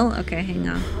aisle. Okay, hang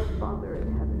on. Our Father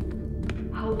in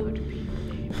heaven, hallowed be your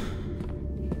name.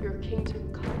 Your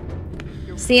kingdom come.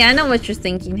 Your See, I know what you're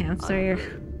thinking, hamster. You're...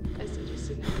 as it is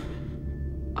in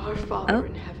heaven. Our Father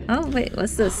in heaven. Oh, wait,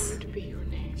 what's this? Hallowed be your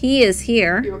name. He is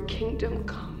here. Your kingdom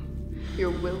come.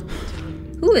 Your will be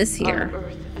done. Who is here? On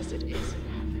earth as it is in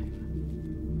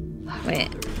heaven. Our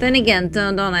Wait, Father in then again,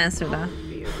 don't answer that. hallowed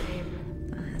be your name.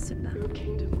 Don't answer that. Your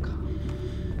kingdom come.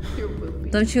 Your will be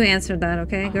Don't you answer that,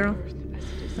 okay, done girl? on earth as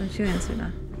it is in Don't you answer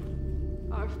that.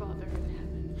 Our Father in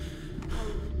heaven,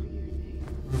 hallowed be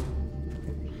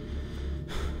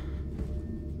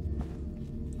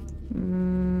your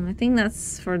name. I think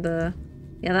that's for the...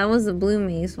 Yeah, that was the blue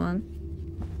maze one.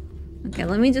 Okay,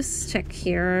 let me just check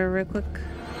here real quick.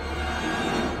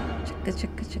 Check.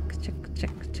 Check stuff.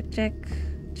 Check.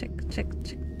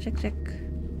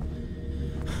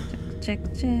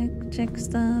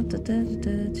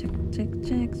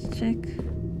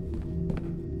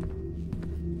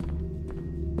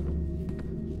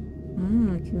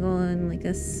 Oh, I can go in like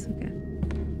this. Okay.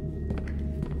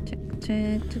 Check.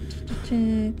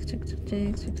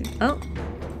 Oh,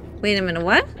 wait a minute.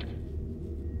 What?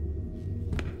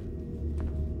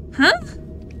 Huh?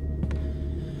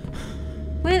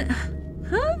 Wait.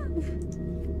 Huh?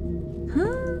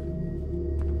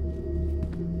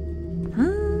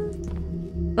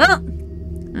 Well.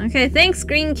 Okay. Thanks,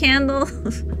 green candle.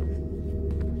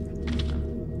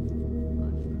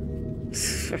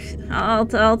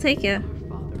 I'll take it.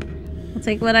 I'll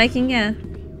take what I can get.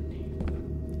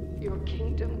 Your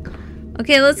kingdom come.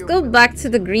 Okay, let's go back to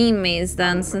the green maze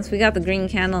then, since we got the green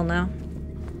candle now.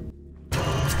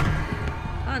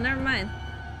 Oh, never mind.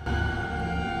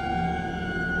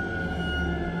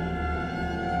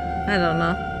 I don't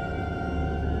know.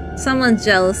 Someone's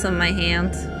jealous of my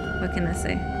hand. What can I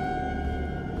say?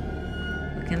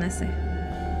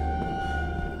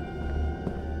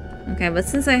 Okay, but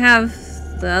since I have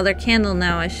the other candle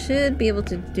now, I should be able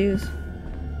to do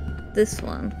this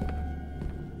one.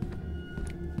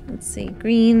 Let's see,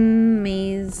 green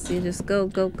maze, you just go,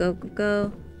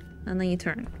 and then you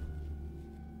turn.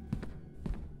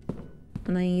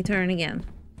 And then you turn again.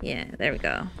 Yeah, there we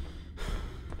go.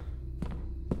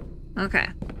 Okay.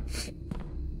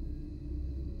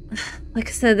 Like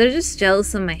I said, they're just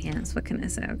jealous of my hands. What can I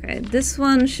say? Okay, this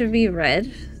one should be red.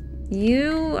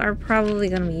 You are probably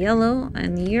gonna be yellow,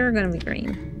 and you're gonna be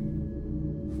green.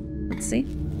 Let's see.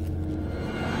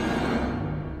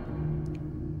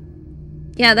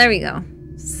 Yeah, there we go.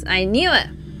 I knew it.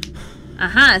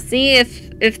 Aha, see, if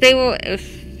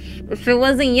it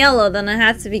wasn't yellow, then it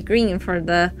has to be green for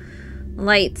the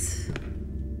light.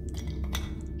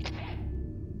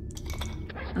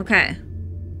 Okay.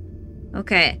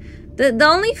 The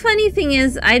only funny thing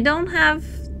is I don't have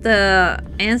the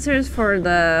answers for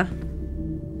the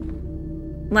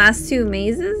last two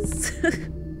mazes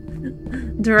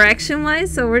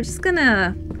direction-wise, so we're just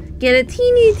gonna get a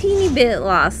teeny bit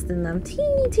lost in them.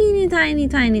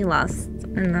 Tiny lost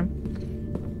in them.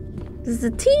 Just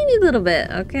a teeny little bit,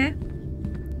 okay?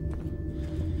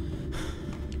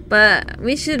 But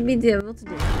we should be able to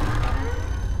do it.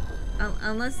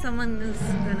 Unless someone is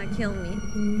gonna kill me.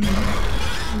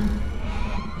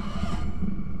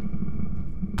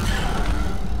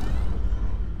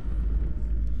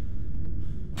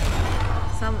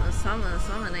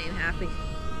 Someone ain't happy.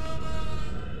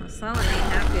 Well, someone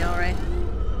ain't happy, alright.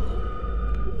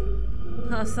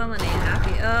 Oh, someone ain't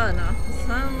happy. Oh no,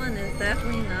 someone is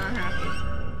definitely not happy.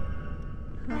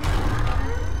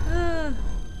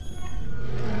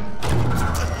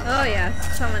 Oh yeah,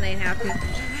 someone ain't happy.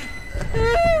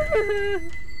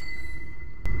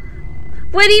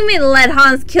 What do you mean let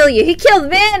Hans kill you? He killed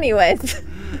me anyways.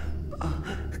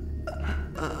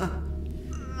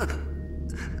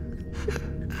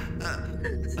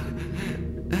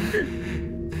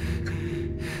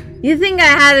 You think I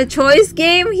had a choice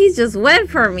game? He just went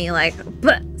for me like,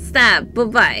 stab,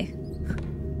 bye-bye.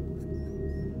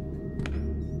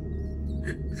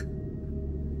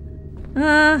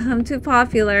 I'm too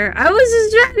popular. I was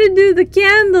just trying to do the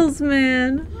candles,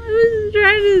 man. I was just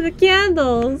trying to do the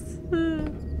candles.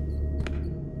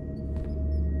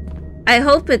 I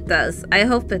hope it does. I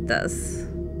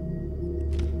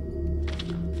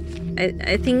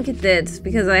think it did,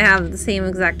 because I have the same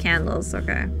exact candles.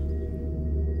 Okay.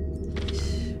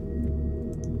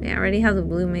 Yeah, I already have the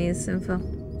blue maze info.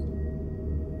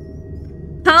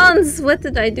 Hans! What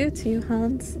did I do to you,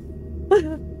 Hans?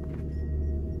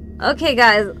 Okay,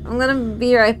 guys. I'm gonna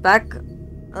be right back.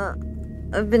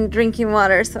 I've been drinking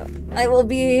water, so I will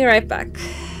be right back.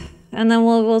 And then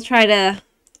we'll try to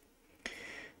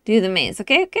do the maze.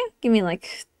 Okay, okay. Give me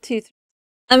like 2, 3.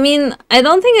 I mean, I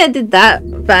don't think I did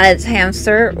that bad,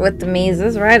 hamster, with the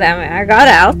mazes, right? I mean, I got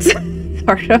out.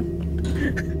 Sort of.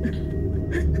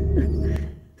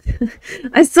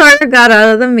 I sort of got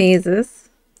out of the mazes.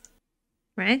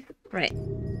 Right? Right.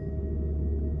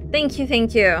 Thank you,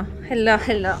 thank you. Hello,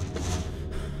 hello.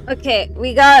 Okay,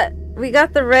 we got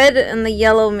the red and the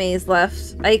yellow maze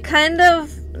left. I kind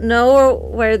of know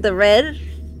where the red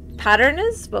pattern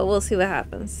is, but we'll see what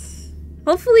happens.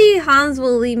 Hopefully Hans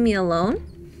will leave me alone.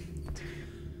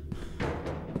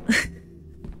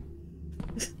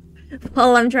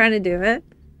 While I'm trying to do it.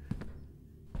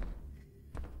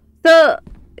 So,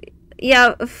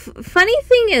 yeah, funny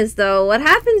thing is though, what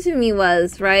happened to me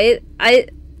was, right,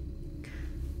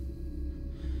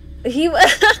 he no,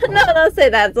 don't say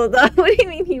that. So what do you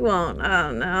mean he won't?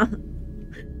 Oh no.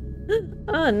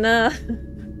 Oh no.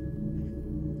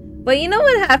 But you know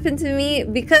what happened to me?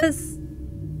 Because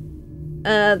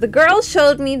the girl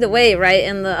showed me the way, right,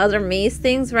 in the other maze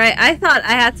things, right? I thought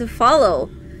I had to follow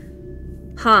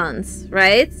Hans,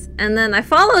 right? And then I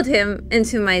followed him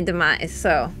into my demise,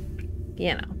 so,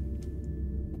 you know.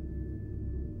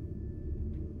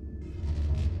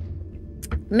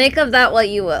 Make of that what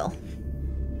you will.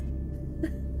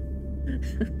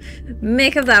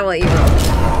 Make of that what you will.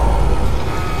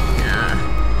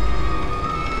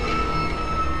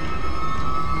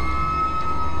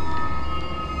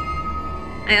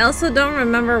 I also don't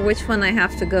remember which one I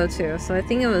have to go to, so I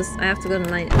think I have to go to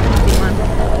 91.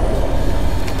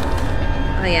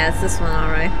 Oh yeah, it's this one,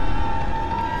 alright.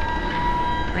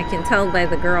 I can tell by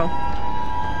the girl.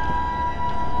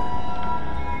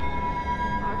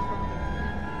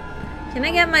 Can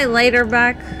I get my lighter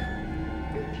back?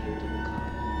 Your kingdom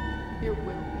come, your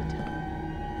will be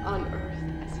done, on earth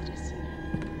as it is in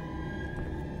heaven.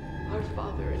 Our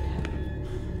Father in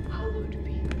heaven, hallowed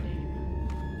be your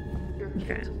name. Your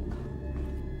kingdom come.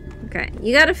 Okay,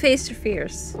 you gotta face your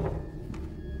fears.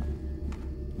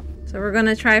 So we're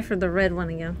gonna try for the red one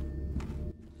again.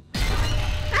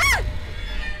 Ah!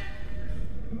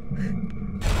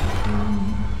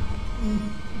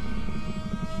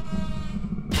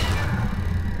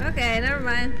 Okay, never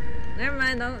mind. Never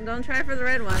mind. Don't try for the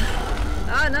red one.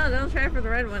 Oh no, don't try for the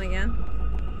red one again.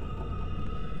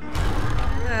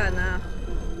 Oh no.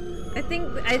 I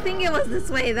think it was this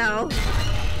way though.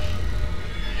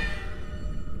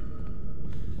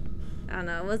 Oh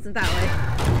no, it wasn't that way.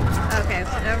 Okay,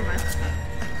 never mind.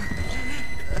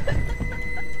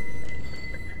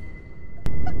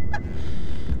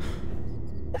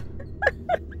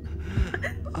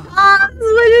 Hans,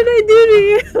 what did I do to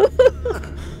you?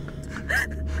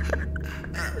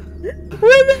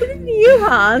 What did I do to you,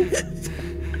 Hans?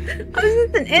 I was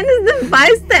just an innocent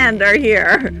bystander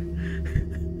here.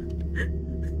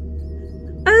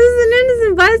 I was an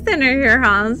innocent bystander here,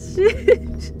 Hans.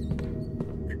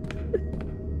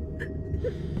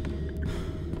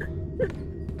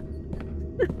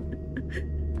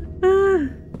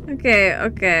 Okay,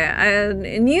 okay.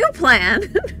 A new plan.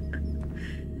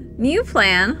 New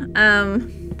plan.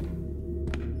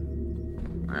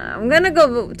 I'm gonna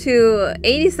go to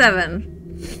 87.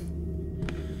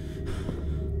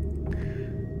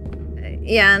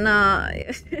 Yeah, no.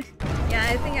 Yeah,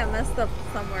 I think I messed up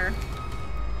somewhere.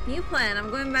 New plan.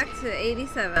 I'm going back to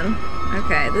 87.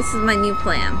 Okay, this is my new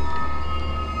plan.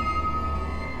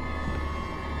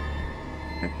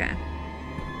 Okay.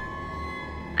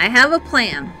 I have a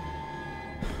plan.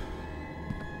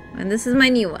 And this is my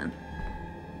new one.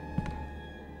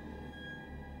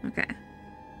 Okay.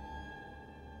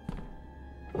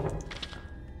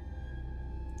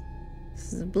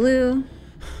 This is blue.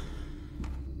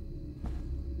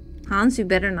 Hans, you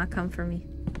better not come for me.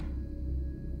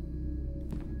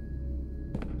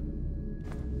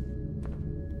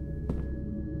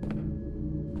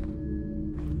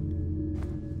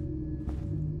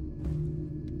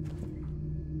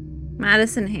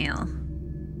 Madison Hale.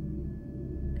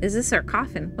 Is this our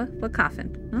coffin? What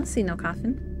coffin? I don't see no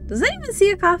coffin. Does anyone see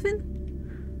a coffin?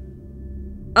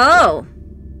 Oh!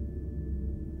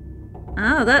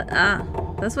 Oh,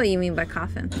 that's what you mean by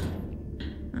coffin.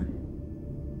 Oh.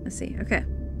 Let's see. Okay.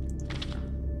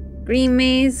 Green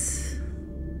maze.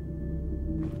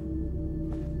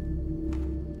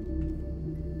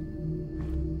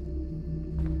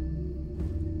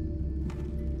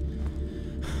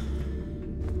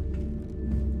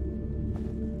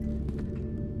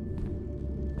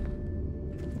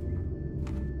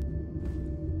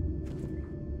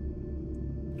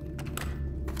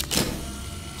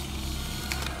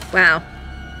 Wow.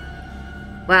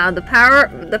 Wow, the power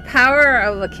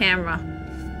of a camera.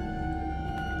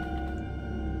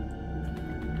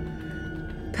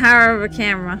 power of a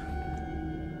camera.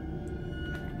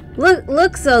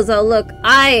 Look, Zozo, look.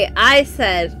 I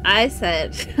said,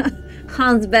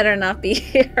 Hans better not be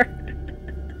here.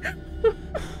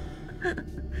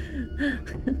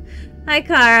 Hi,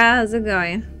 Kara. How's it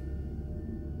going?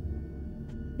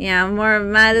 Yeah, more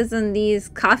MADiSON these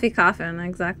coffee coffin.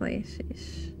 Exactly.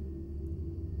 Sheesh.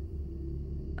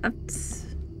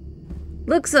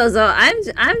 Look, Zozo,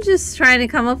 I'm just trying to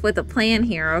come up with a plan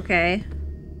here, okay?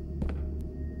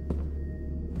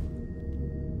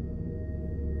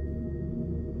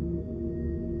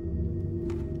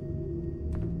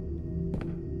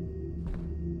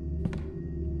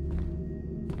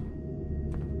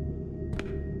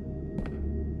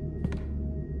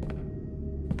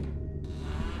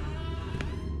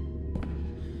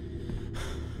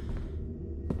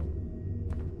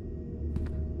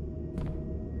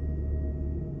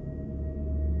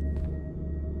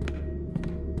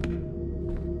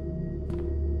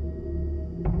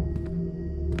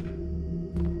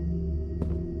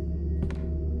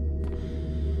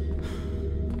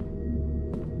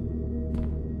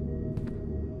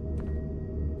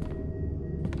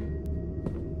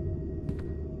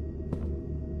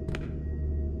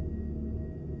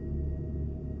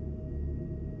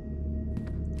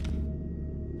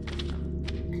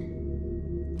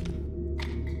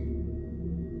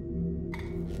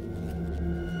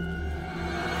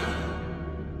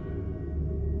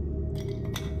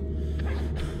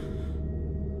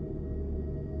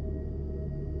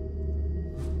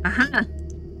 Aha!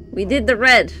 We did the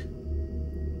red.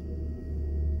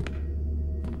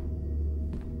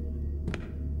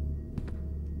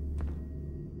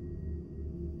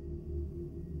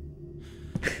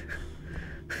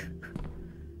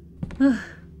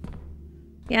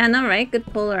 Yeah, no, right? Good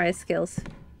polarize skills.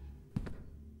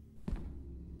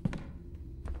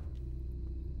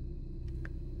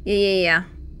 Yeah.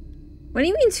 What do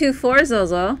you mean 2-4,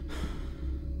 Zozo?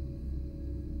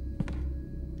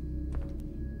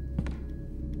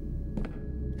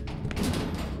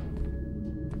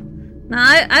 No,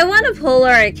 I want a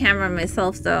Polaroid camera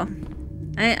myself, though.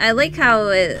 I like how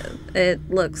it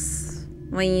looks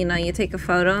when, you know, you take a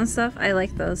photo and stuff. I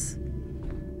like those.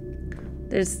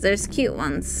 There's cute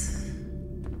ones,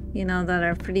 you know, that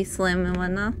are pretty slim and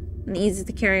whatnot, and easy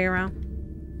to carry around.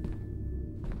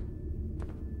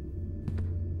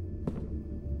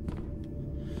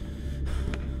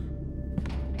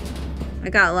 I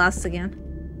got lost again.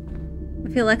 I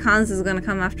feel like Hans is gonna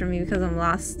come after me because I'm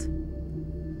lost.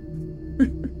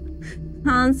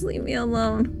 Hans, leave me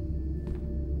alone.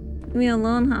 Leave me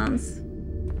alone, Hans.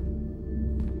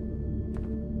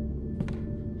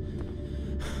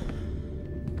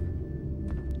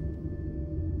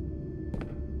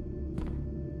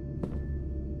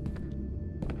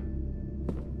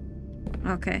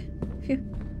 Okay. Phew.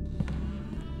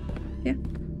 Phew.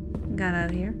 Got out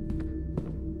of here.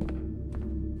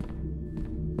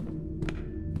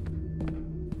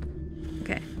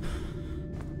 Okay.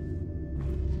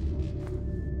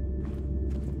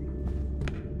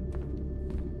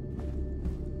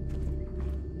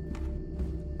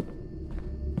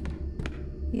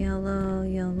 Yellow,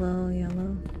 yellow,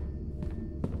 yellow.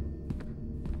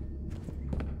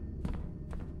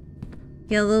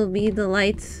 Yellow be the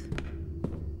light.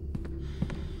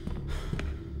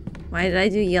 Why did I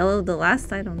do yellow the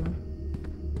last? I don't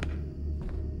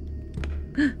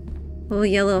know. Oh,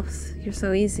 yellow, you're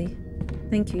so easy.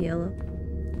 Thank you, yellow.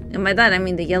 And by that, I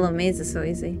mean the yellow maze is so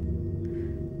easy.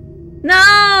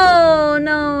 No!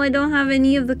 No, I don't have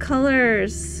any of the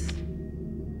colors.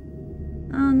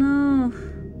 Oh, no.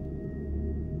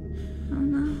 Oh,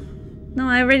 no. No,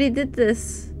 I already did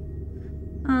this.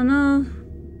 Oh, no.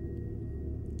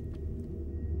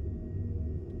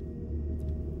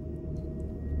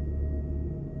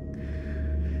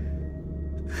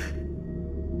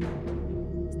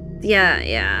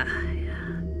 Yeah.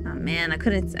 Oh man, I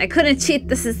couldn't cheat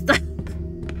the system.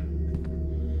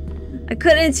 I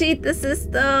couldn't cheat the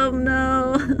system,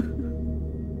 no.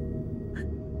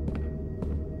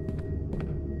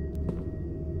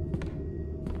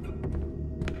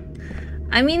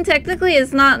 I mean, technically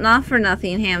it's not for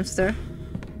nothing, hamster.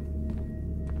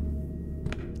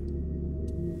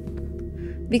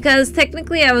 Because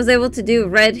technically I was able to do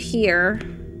red here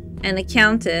and it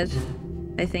counted,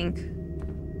 I think.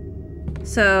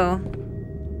 So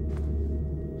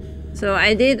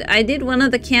I did one of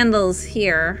the candles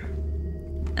here,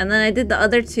 and then I did the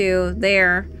other two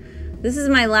there. This is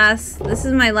my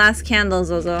last candle,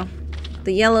 Zozo.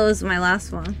 The yellow is my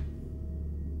last one.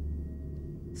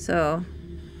 So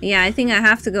yeah, I think I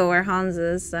have to go where Hans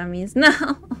is. That means no.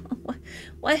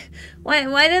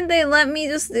 Why didn't they let me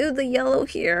just do the yellow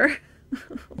here?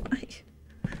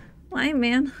 Why,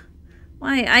 man?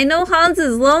 Why? I know Hans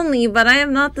is lonely, but I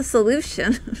am not the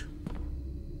solution.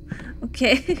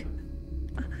 Okay?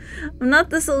 I'm not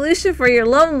the solution for your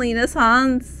loneliness,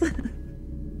 Hans.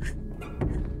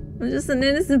 I'm just an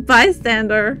innocent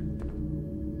bystander.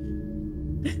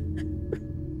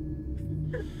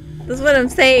 That's what I'm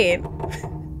saying.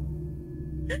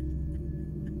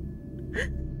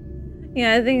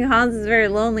 Yeah, I think Hans is very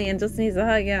lonely and just needs a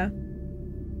hug, yeah.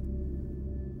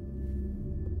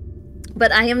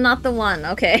 But I am not the one,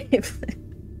 okay?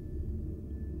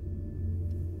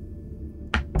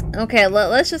 Okay,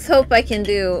 let's just hope I can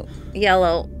do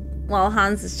yellow while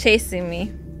Hans is chasing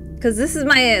me. Because this is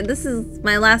my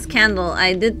last candle.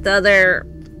 I did the other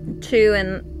two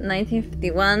in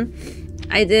 1951.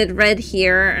 I did red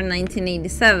here in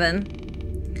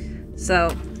 1987. So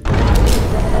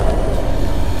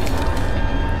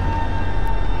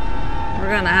we're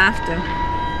gonna have to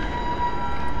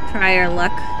try our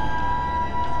luck.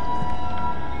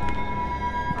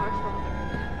 Our Father,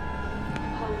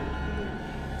 hallowed be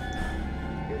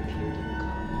your kingdom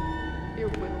come, your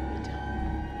will be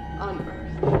done, on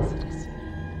earth as it is in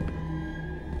heaven.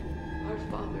 Our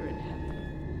Father in heaven,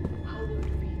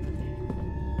 hallowed be your name,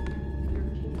 your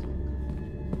kingdom come.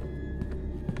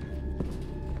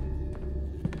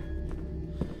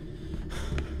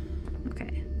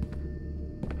 Okay.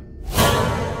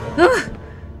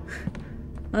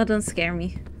 Oh, don't scare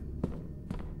me.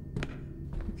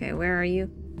 Okay, where are you?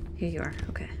 Here you are.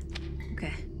 Okay.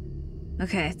 Okay.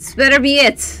 Okay, this better be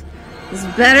it. This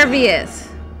better be it.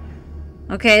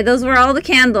 Okay, those were all the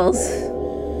candles.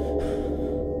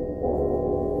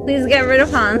 Please get rid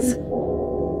of Hans.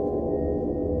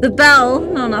 The bell.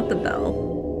 No, not the bell.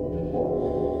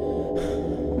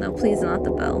 No, please not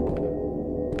the bell.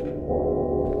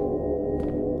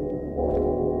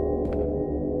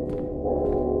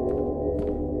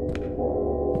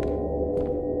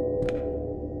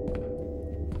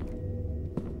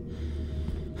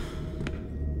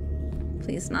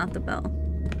 Please, not the bell.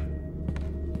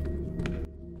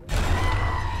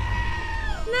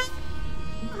 No!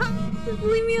 Hans,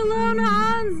 leave me alone,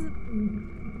 Hans!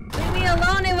 Leave me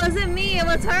alone, it wasn't me, it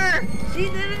was her! She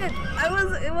did it!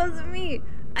 It wasn't me!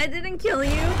 I didn't kill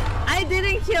you! I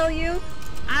didn't kill you!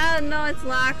 Oh no, it's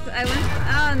locked.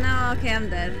 Oh no, okay, I'm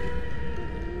dead.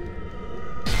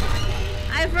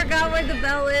 I forgot where the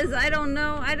bell is. I don't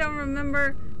know. I don't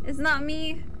remember. It's not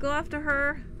me. Go after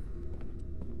her.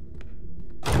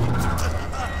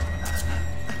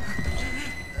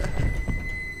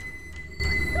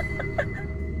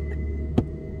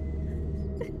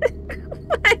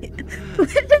 What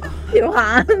did you,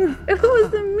 Hans? It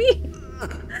wasn't me.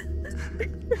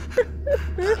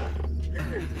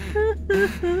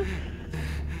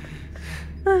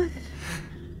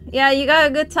 Yeah, you got a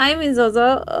good timing,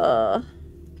 Zozo.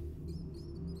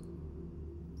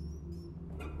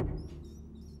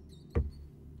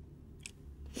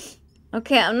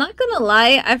 Okay, I'm not gonna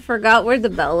lie, I forgot where the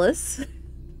bell is.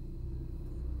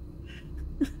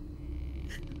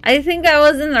 I think I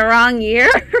was in the wrong year.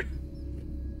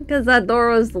 Because that door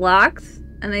was locked.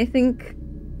 And I think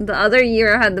the other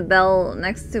year had the bell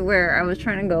next to where I was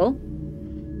trying to go.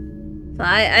 So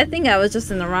I think I was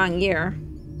just in the wrong year.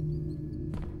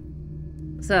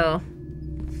 So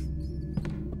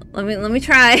let me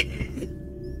try.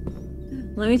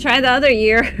 Let me try the other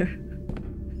year.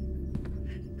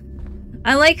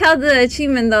 I like how the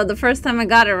achievement though, the first time I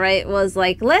got it right, was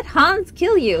like, let Hans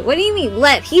kill you. What do you mean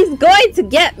let? He's going to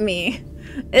get me.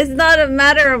 It's not a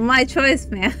matter of my choice,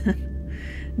 man.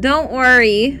 Don't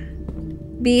worry.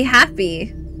 Be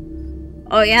happy.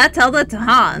 Oh yeah, tell that to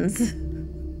Hans.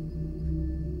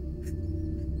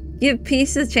 Give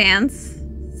peace a chance.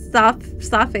 Stop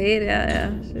it. Yeah.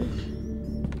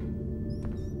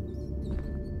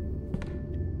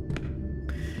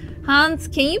 Hans,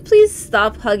 can you please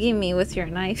stop hugging me with your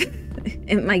knife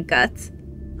in my gut?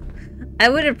 I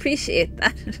would appreciate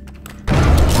that.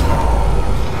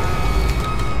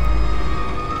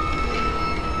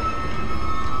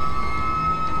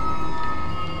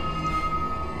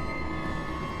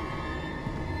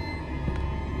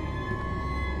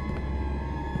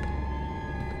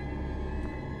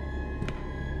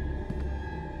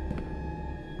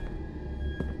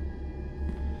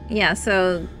 Yeah,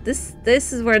 so this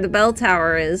is where the bell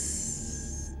tower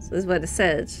is what it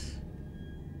said.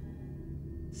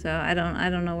 So I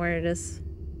don't know where it is.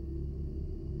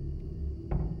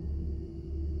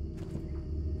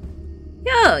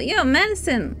 Yo,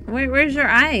 MADiSON, where's your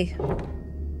eye?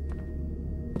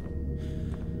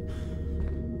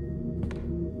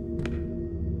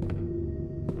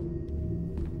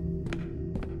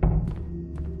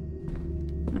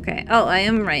 Okay. Oh, I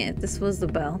am right. This was the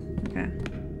bell. Okay.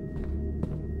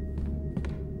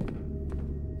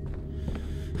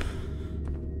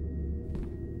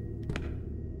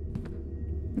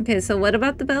 Okay, so what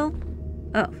about the bell?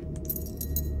 Oh.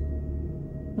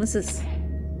 What's this?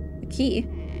 A key?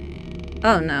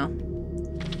 Oh, no.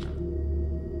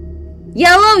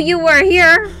 Yellow, you were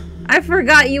here! I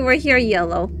forgot you were here,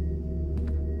 Yellow.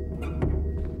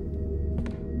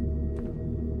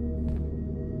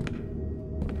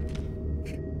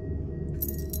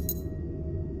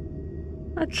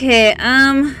 Okay,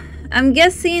 I'm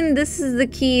guessing this is the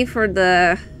key for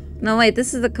the... No, wait,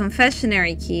 this is the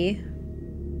confessionary key.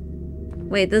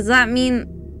 Wait, does that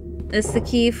mean it's the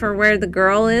key for where the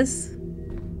girl is?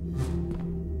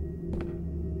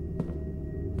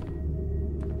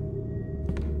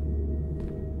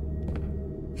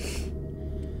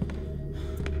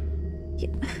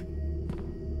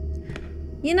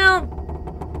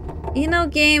 You know,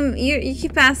 game, you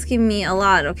keep asking me a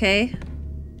lot, okay?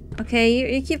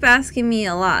 Okay, you keep asking me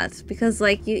a lot because,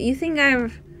 like, you think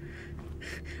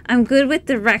I'm good with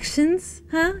directions,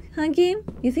 huh? Huh, game?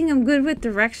 You think I'm good with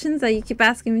directions that you keep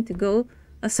asking me to go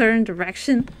a certain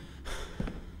direction?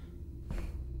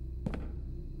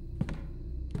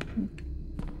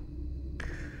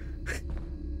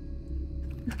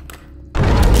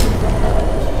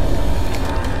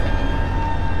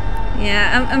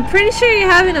 Yeah, I'm pretty sure you're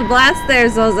having a blast there,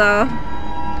 Zozo.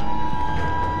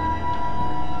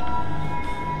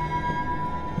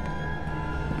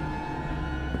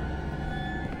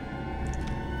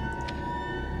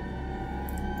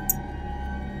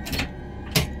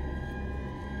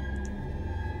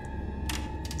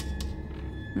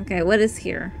 Okay, what is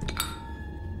here?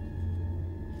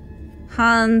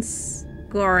 Hans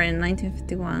Gorin,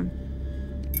 1951.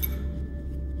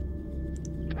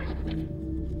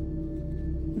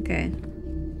 Okay.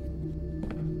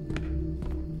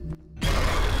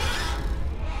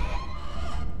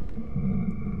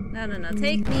 No.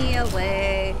 Take me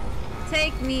away.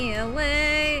 Take me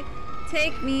away.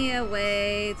 Take me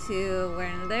away to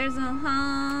where there's no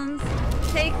Hans.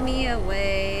 Take me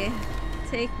away.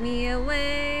 Take me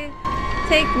away.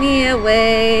 Take me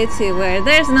away to where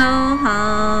there's no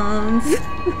Hans.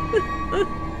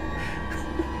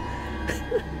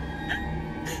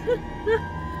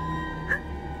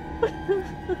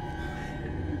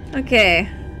 Okay.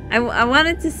 I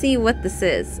wanted to see what this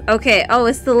is. Okay. Oh,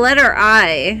 it's the letter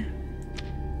I.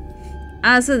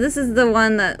 So this is the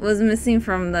one that was missing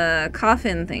from the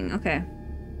coffin thing. Okay.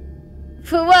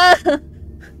 Fua!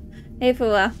 Hey,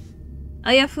 Fua. Oh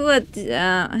yeah, Fua,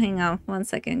 hang on 1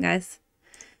 second, guys.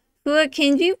 Fua,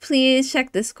 can you please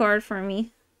check Discord for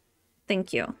me?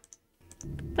 Thank you.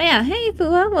 But yeah, hey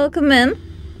Fua, welcome in.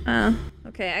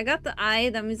 Okay, I got the I,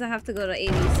 that means I have to go to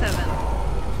 87.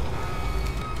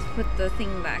 To put the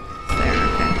thing back there,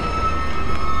 okay.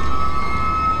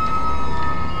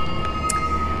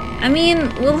 I mean,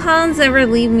 will Hans ever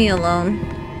leave me alone?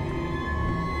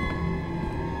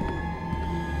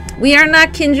 We are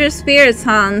not kindred spirits,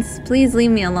 Hans. Please leave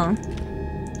me alone.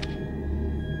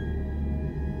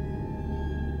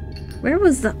 Where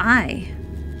was the eye?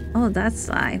 Oh, that's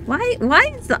the eye.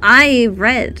 Why is the eye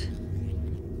red?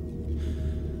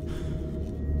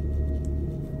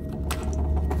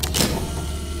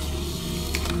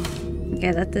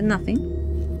 Okay, that did nothing.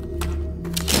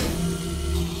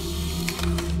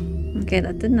 Okay,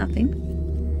 that did nothing.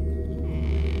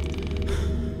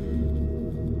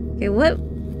 Okay, what?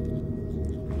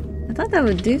 I thought that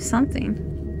would do something.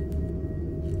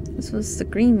 This was the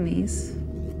green maze.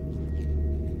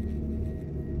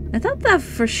 I thought that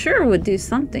for sure would do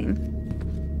something.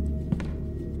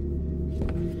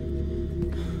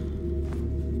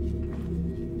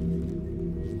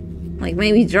 Like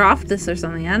maybe drop this or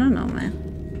something. I don't know, man.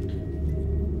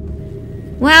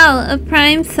 Wow, a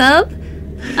prime sub?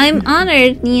 I'm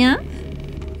honored, Nia.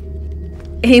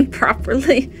 Aim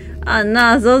properly. Oh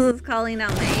no, Zozo's calling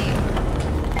out my aim.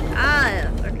 Ah,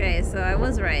 okay, so I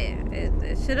was right.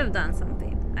 It should have done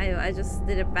something. I just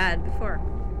did it bad before.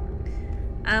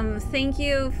 Thank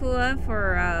you, Fua,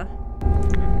 for,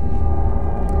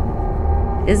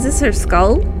 Is this her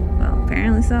skull? Well,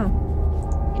 apparently so.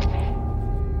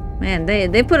 Man,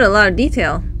 they put a lot of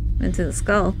detail into the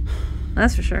skull.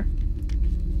 That's for sure.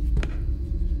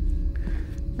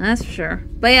 That's for sure.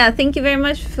 But yeah, thank you very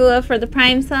much, Fua, for the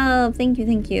prime sub. Thank you,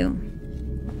 thank you.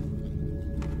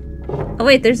 Oh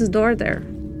wait, there's a door there.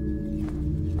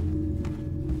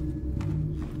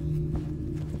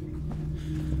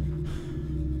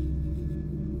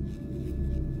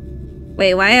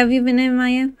 Wait, why have you been in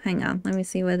Maya? Hang on, let me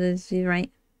see what it is you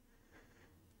write.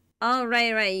 Oh,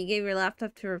 right. You gave your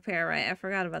laptop to repair, right? I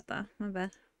forgot about that. My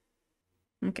bad.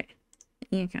 Okay.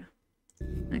 Okay.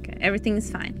 Okay, everything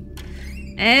is fine.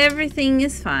 Everything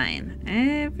is fine.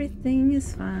 Everything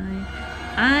is fine.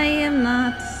 I am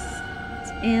not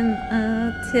in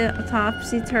a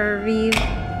topsy-turvy.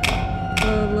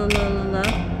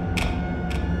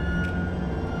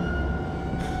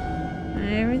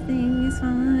 Everything is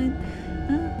fine.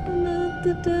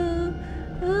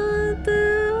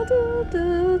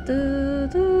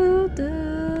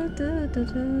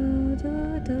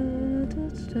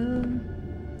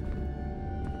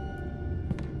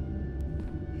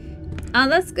 Oh,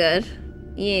 that's good.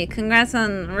 Yeah, congrats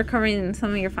on recovering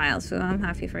some of your files, so I'm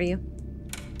happy for you.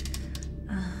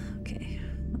 Okay,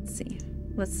 let's see.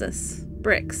 What's this?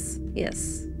 Bricks.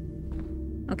 Yes.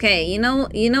 Okay, you know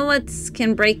what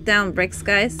can break down bricks,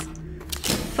 guys?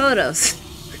 Photos.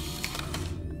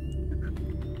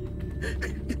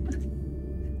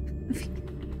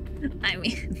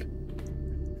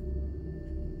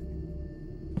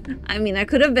 I mean, I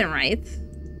could have been right.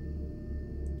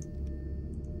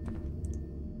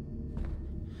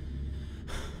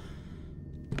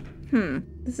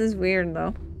 This is weird,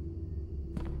 though.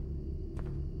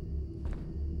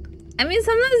 I mean,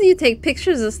 sometimes you take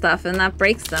pictures of stuff and that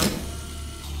breaks them.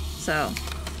 So,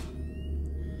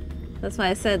 that's why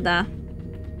I said that.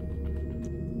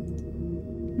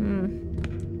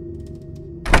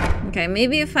 Okay,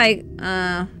 maybe if I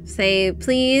say,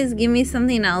 please give me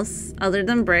something else other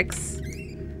than bricks.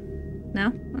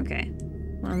 No? Okay.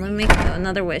 Well, let me make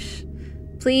another wish.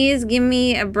 Please give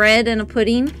me a bread and a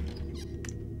pudding.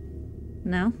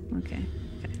 No? Okay.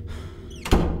 Okay.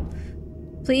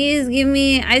 Please give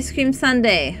me ice cream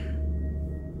sundae.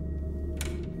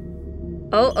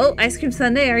 Oh, ice cream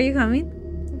sundae, are you coming?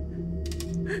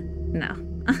 No.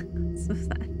 So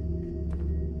sad.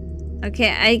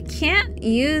 Okay, I can't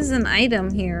use an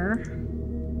item here.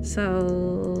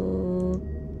 So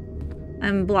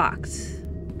I'm blocked.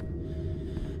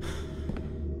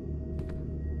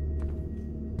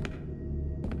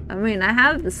 I mean, I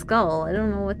have the skull. I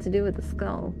don't know what to do with the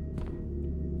skull.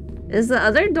 Is the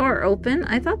other door open?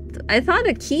 I thought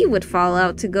a key would fall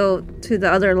out to go to the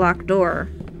other locked door.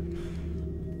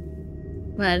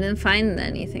 But I didn't find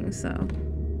anything, so.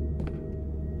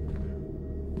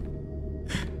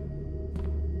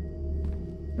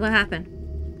 What happened?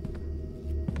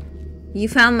 You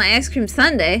found my ice cream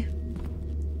sundae.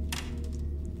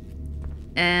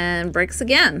 And bricks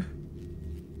again.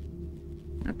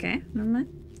 Okay, never mind.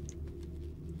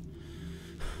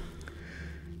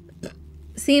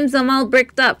 Seems I'm all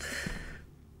bricked up.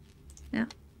 Yeah.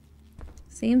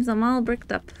 Seems I'm all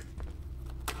bricked up.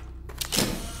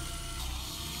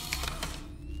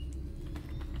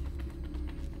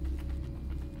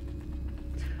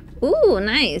 Ooh,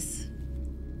 nice.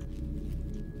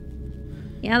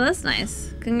 Yeah, that's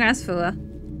nice. Congrats, Fua.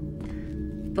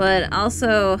 But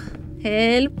also,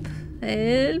 help.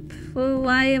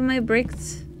 Why am I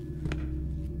bricked?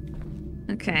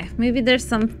 Okay, maybe there's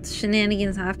some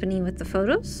shenanigans happening with the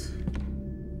photos.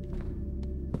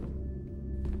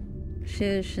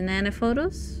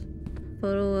 Shenanigans?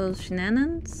 Photo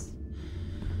shenanigans?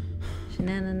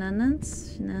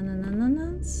 Shenanigans?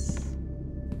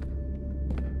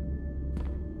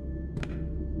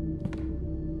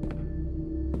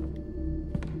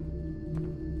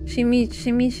 Shimmy.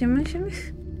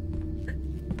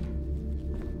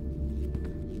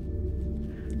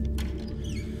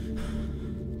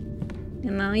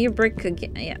 And now your brick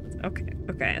again. Yeah,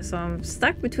 okay. So I'm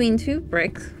stuck between two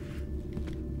bricks.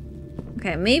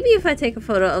 Okay, maybe if I take a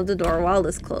photo of the door while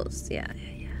it's closed. Yeah.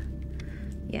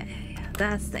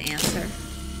 That's the answer.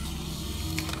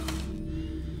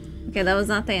 Okay, that was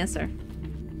not the answer.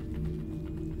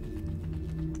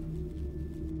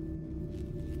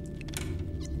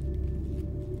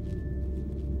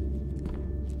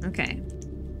 Okay.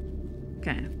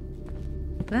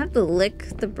 Do I have to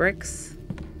lick the bricks?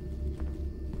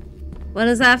 What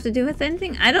does that have to do with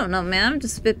anything? I don't know, man. I'm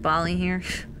just spitballing here.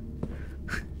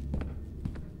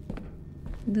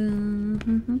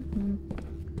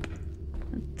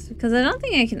 Because I don't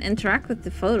think I can interact with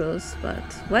the photos, but...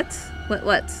 What?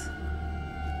 What?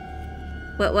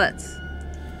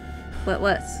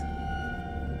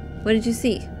 What did you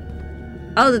see?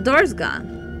 Oh, the door's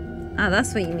gone. Ah,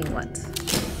 that's what you mean, what?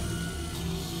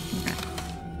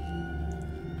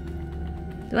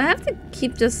 Do I have to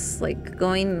keep just, like,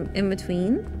 going in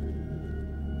between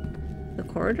the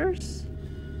corridors?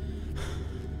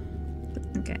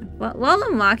 Okay. Well, while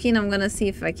I'm walking, I'm gonna see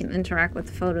if I can interact with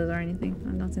the photos or anything.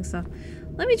 I don't think so.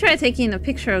 Let me try taking a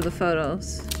picture of the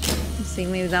photos. Let's see,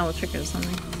 maybe that will trigger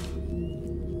something.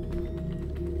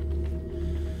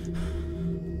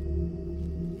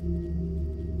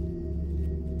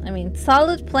 mean,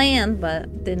 solid plan,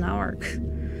 but did not work.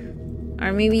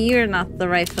 Or maybe you're not the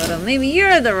right photo. Maybe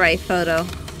you're the right photo.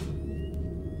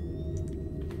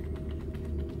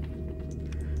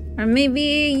 Or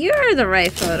maybe you're the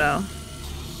right photo.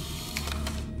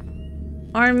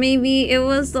 Or maybe it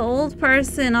was the old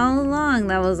person all along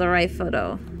that was the right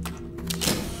photo.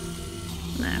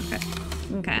 Nah, okay.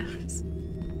 Okay.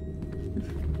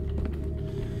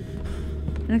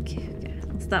 Okay, okay.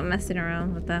 I'll stop messing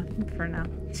around with that for now.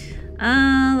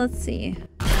 Let's see.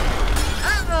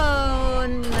 Oh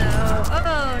no.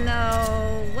 Oh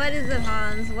no. What is it,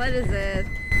 Hans? What is it?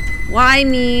 Why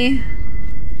me?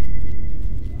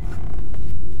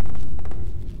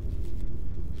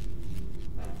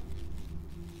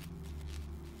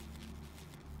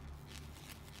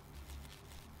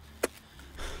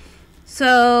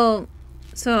 So,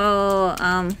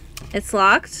 it's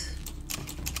locked.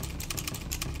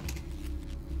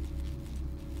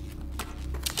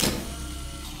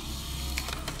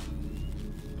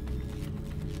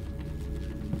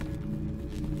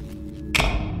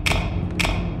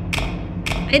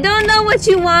 I don't know what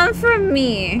you want from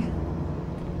me.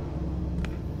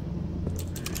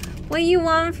 What you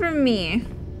want from me?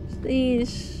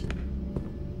 Please.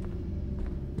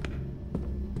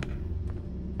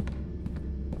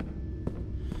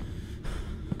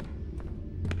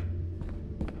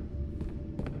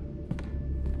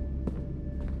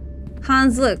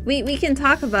 Hans, look, we can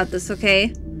talk about this,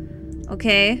 okay?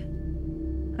 Okay?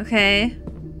 Okay?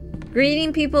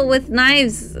 Greeting people with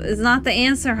knives is not the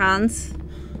answer, Hans.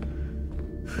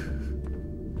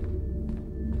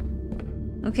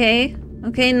 Okay?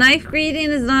 Okay, knife greeting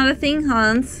is not a thing,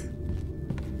 Hans.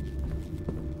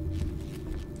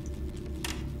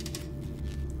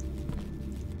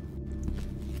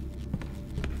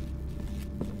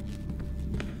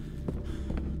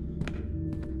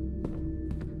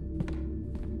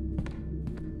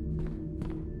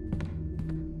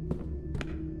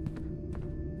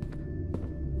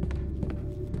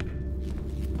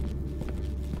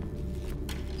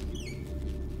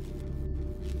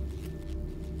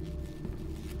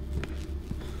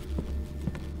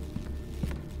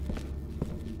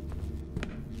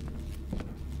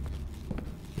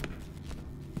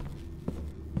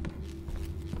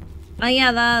 Oh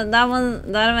yeah, that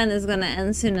event is gonna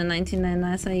end soon in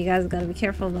 1999, so you guys gotta be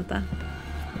careful about that.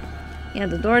 Yeah,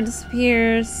 the door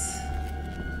disappears.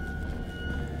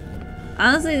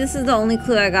 Honestly, this is the only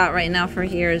clue I got right now for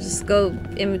here. Just go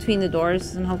in between the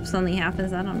doors and hope something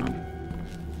happens. I don't know.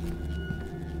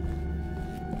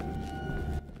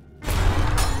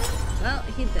 Well,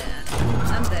 he dead.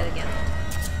 I'm dead again.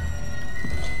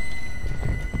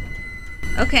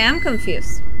 Okay, I'm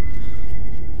confused.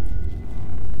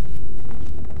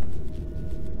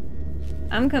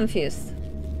 I'm confused.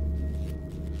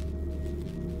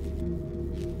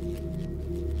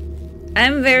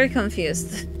 I'm very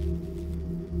confused.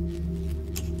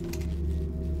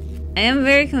 I am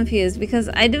very confused because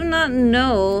I do not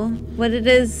know what it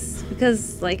is,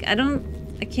 because like I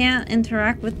can't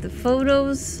interact with the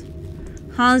photos.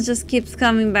 Hans just keeps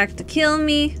coming back to kill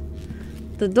me.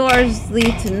 The doors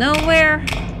lead to nowhere.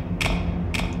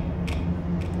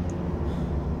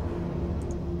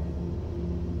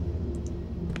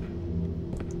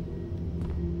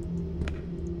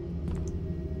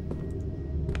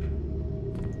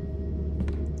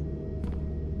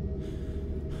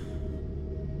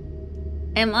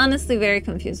 I'm honestly very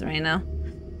confused right now.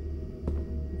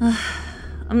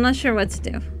 I'm not sure what to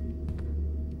do.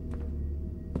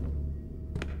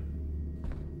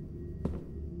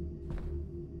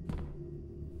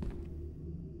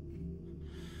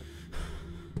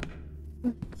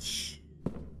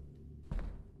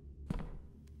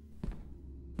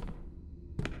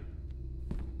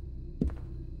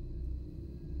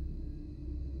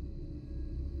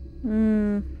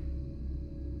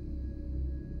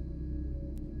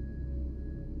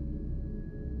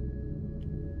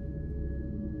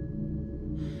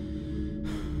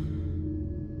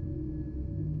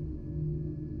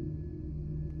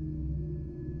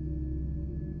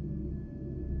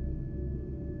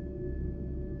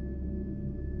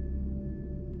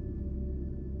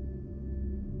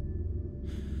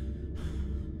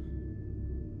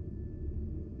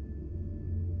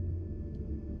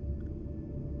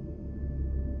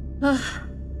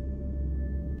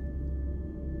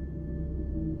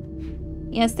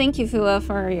 Yes, thank you, Fua,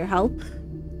 for your help.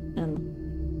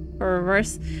 And for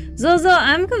reverse. Zozo,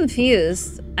 I'm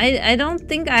confused. I don't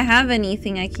think I have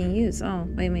anything I can use. Oh,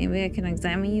 wait, maybe I can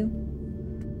examine you.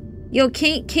 Yo,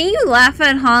 can you laugh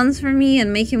at Hans for me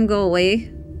and make him go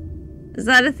away? Is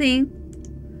that a thing?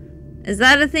 Is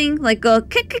that a thing? Like go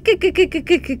to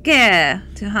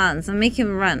Hans and make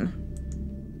him run.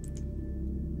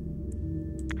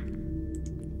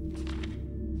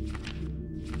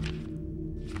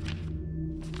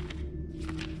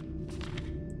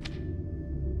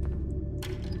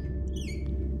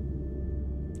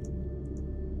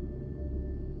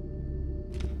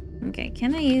 Okay,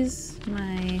 can I use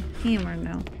my hammer?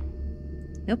 No.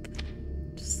 Nope.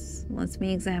 Just lets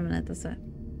me examine it, that's it.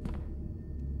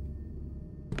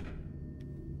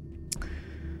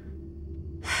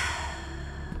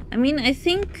 I mean, I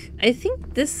think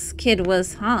this kid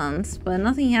was Hans, but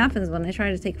nothing happens when I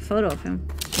try to take a photo of him.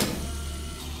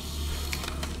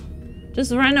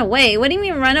 Just run away. What do you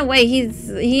mean run away?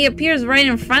 He appears right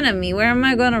in front of me. Where am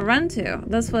I gonna run to?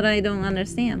 That's what I don't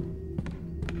understand.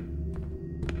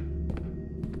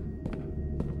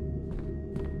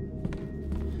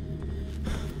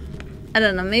 I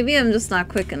don't know, maybe I'm just not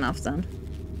quick enough then.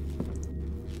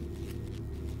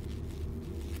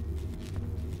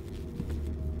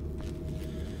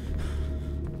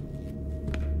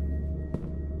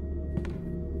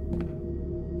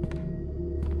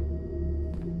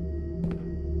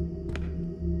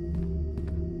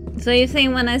 So you're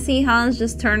saying when I see Hans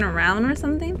just turn around or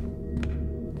something?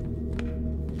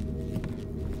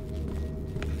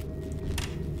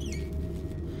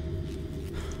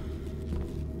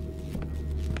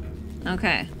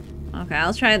 Okay. Okay,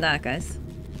 I'll try that, guys.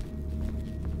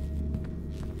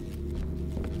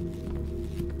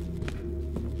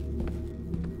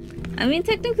 I mean,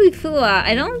 technically, Fua,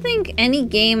 I don't think any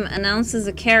game announces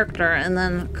a character and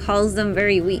then calls them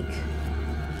very weak.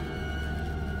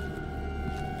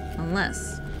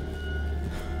 Unless.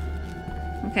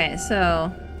 Okay,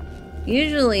 so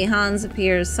usually Hans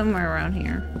appears somewhere around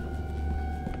here.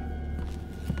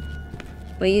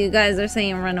 But you guys are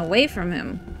saying run away from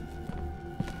him.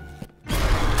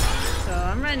 So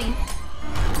I'm running.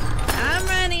 I'm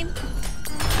running.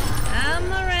 I'm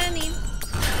running.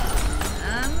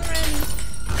 I'm running.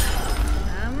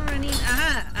 I'm running.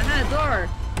 Aha! Aha! Door!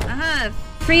 Aha!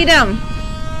 Freedom!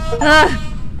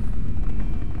 Ah!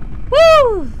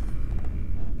 Woo!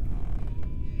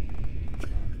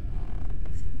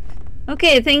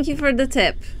 Okay, thank you for the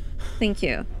tip. Thank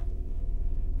you.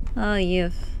 Oh,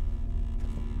 you.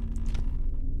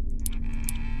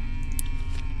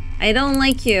 I don't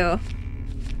like you.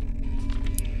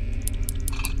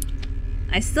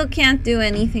 I still can't do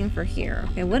anything for here.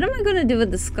 Okay, what am I gonna do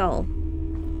with the skull?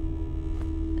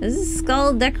 Is this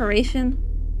skull decoration?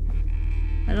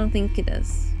 I don't think it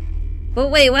is. But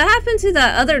wait, what happened to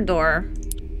that other door?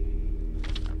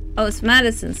 Oh, it's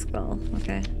MADiSON's skull.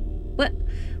 Okay.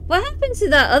 What happened to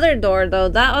that other door, though?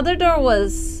 That other door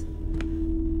was...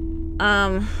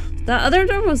 that other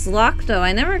door was locked, though.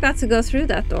 I never got to go through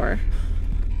that door.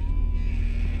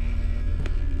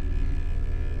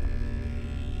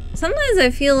 Sometimes I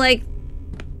feel like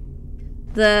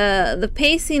the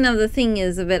pacing of the thing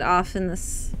is a bit off in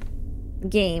this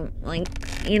game. Like,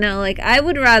 you know, like, I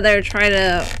would rather try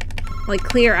to, like,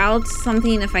 clear out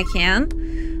something if I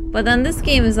can. But then this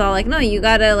game is all like, no, you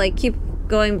gotta, like, keep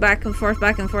going back and forth,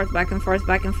 back and forth, back and forth,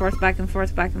 back and forth, back and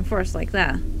forth, back and forth, like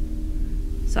that.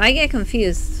 So I get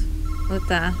confused with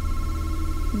that.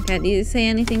 Okay, do you say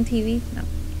anything, TV? No.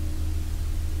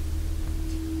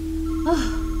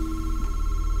 Oh.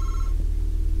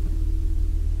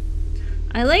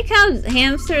 I like how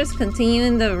Hamster's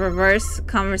continuing the reverse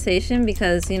conversation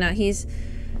because, you know, he's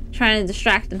trying to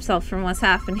distract himself from what's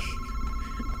happening.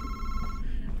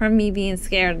 From me being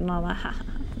scared and all that.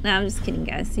 No, I'm just kidding,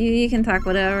 guys. You can talk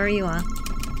whatever you want.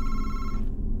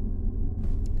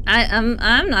 I'm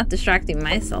not distracting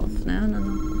myself. No.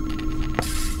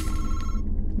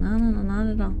 No, not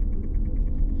at all.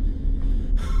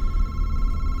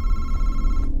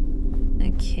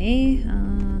 Okay,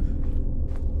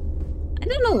 I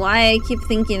don't know why I keep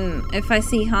thinking if I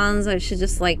see Hans, I should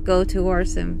just, like, go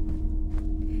towards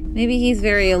him. Maybe he's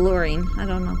very alluring. I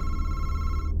don't know.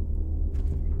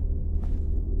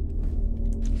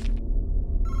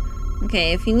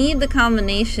 Okay, if you need the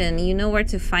combination, you know where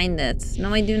to find it.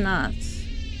 No, I do not.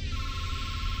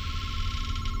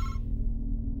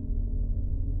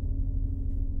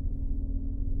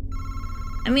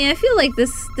 I mean, I feel like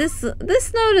this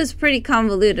node is pretty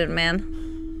convoluted, man.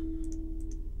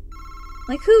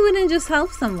 Like, who wouldn't just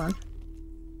help someone?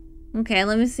 Okay,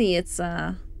 let me see. It's,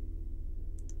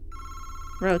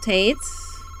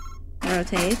 rotates.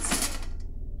 Rotates.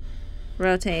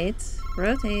 Rotates.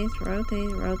 Rotate,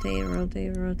 rotate, rotate,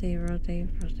 rotate, rotate, rotate,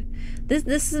 rotate.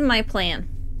 This is my plan.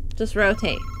 Just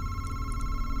rotate.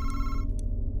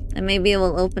 And maybe it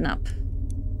will open up.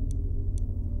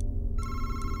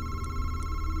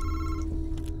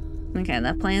 Okay,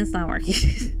 that plan's not working.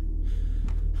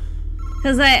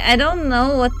 Because I don't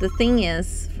know what the thing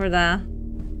is for the...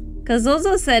 Because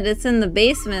Zozo said it's in the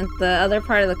basement, the other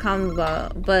part of the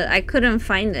combo, but I couldn't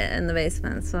find it in the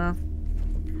basement, so...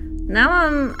 Now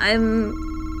I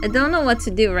don't know what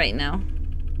to do right now.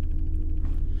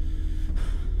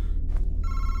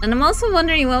 And I'm also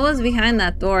wondering what was behind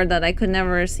that door that I could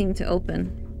never seem to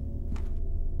open.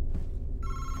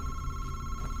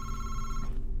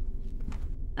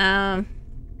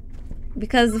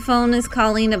 Because the phone is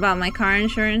calling about my car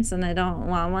insurance and I don't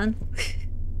want one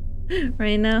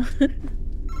right now.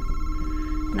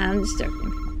 Nah, I'm just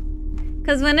joking.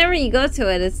 Because whenever you go to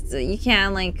it, it's you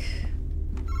can't like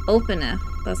open it.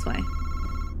 That's why.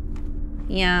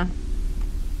 Yeah.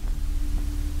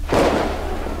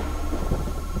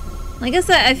 Like I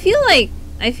said, I feel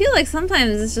like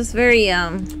sometimes it's just very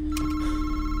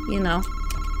you know,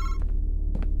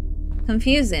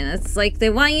 confusing. It's like they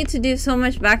want you to do so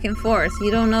much back and forth.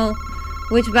 You don't know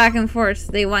which back and forth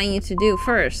they want you to do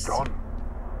first. John?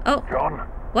 Oh. John?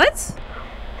 What? This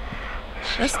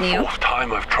That's is the new. fourth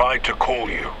time I've tried to call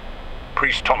you.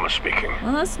 Priest Thomas speaking.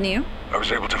 Well, that's new. I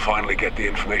was able to finally get the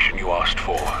information you asked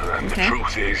for, and Okay.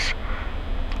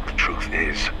 the truth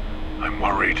is, I'm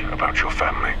worried about your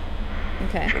family.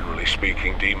 Okay. Generally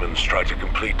speaking, demons try to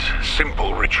complete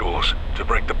simple rituals to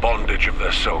break the bondage of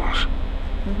their souls.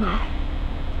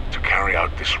 To carry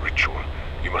out this ritual,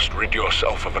 you must rid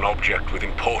yourself of an object with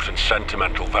important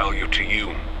sentimental value to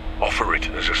you. Offer it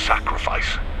as a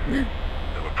sacrifice. There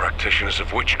were practitioners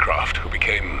of witchcraft who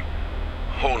became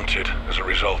haunted as a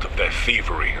result of their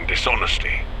thievery and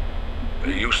dishonesty.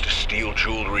 They used to steal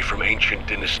jewelry from ancient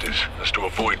dynasties as to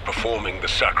avoid performing the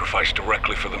sacrifice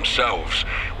directly for themselves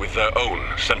with their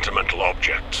own sentimental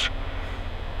objects.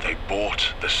 They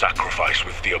bought the sacrifice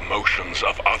with the emotions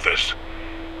of others.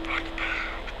 But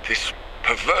this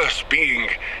perverse being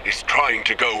is trying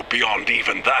to go beyond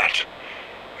even that.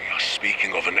 We are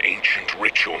speaking of an ancient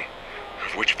ritual,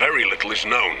 of which very little is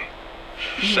known.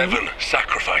 7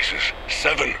 sacrifices,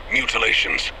 7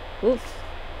 mutilations. Oof.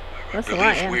 That's I a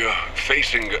lot, believe yeah. we are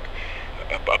facing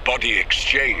a body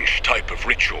exchange type of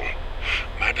ritual.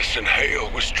 Madison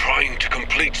Hale was trying to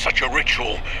complete such a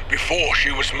ritual before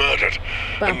she was murdered.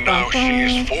 And now she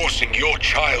is forcing your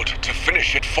child to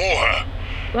finish it for her.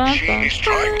 She is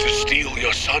trying to steal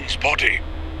your son's body.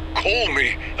 Call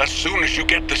me as soon as you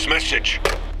get this message.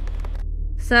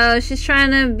 So she's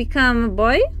trying to become a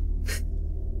boy?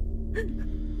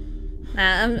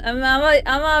 Nah,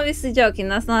 I'm obviously joking.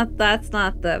 That's not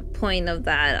the point of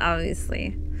that,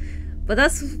 obviously. But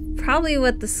that's probably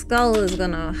what the skull is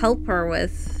gonna help her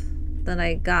with that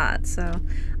I got. So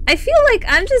I feel like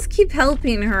I'm just keep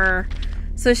helping her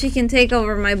so she can take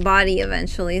over my body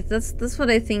eventually. That's what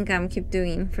I think I'm keep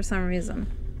doing for some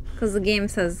reason. Because the game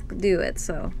says do it,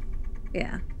 so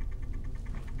yeah.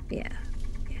 Yeah.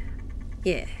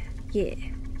 Yeah. Yeah.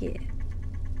 Yeah.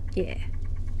 Yeah.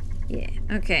 Yeah.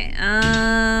 Okay.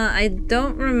 I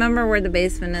don't remember where the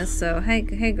basement is, so hey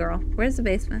girl, where's the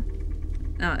basement?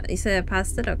 Oh, you said I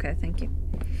passed it? Okay, thank you.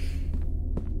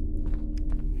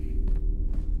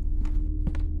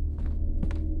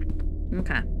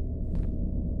 Okay.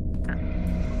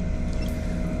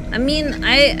 I mean,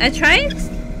 I tried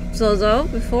Zozo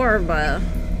before, but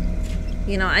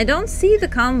you know, I don't see the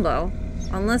combo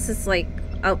unless it's like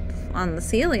up on the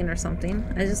ceiling or something.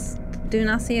 I just do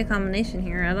not see a combination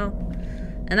here at all.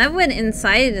 And I went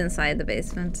inside the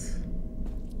basement.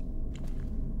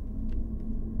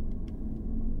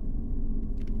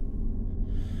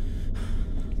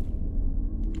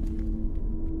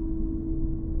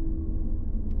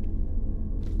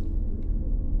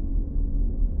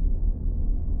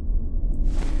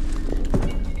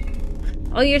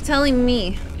 Oh, you're telling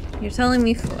me. You're telling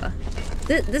me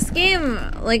this game,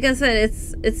 like I said,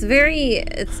 it's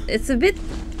a bit,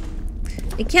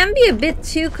 it can be a bit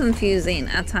too confusing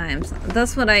at times.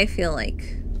 That's what I feel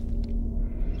like.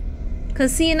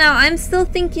 Cause see, now I'm still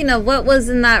thinking of what was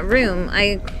in that room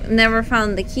I never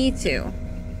found the key to.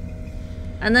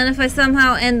 And then if I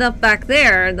somehow end up back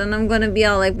there, then I'm gonna be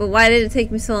all like, but why did it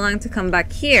take me so long to come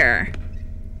back here?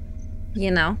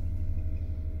 You know?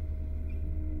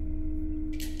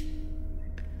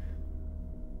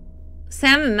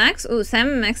 Sam and Max? Ooh, Sam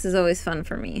and Max is always fun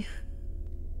for me.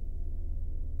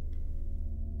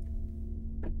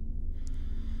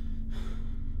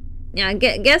 Yeah,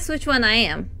 guess which one I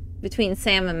am. Between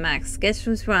Sam and Max. Guess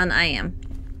which one I am.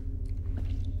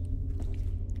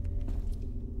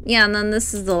 Yeah, and then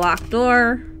this is the locked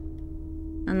door.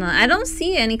 And then I don't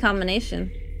see any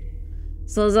combination.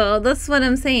 So that's what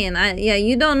I'm saying. Yeah,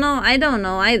 you don't know. I don't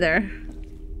know either.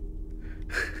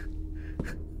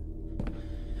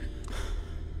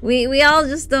 We all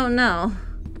just don't know.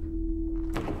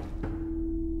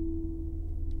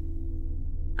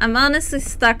 I'm honestly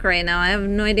stuck right now. I have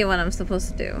no idea what I'm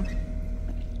supposed to do.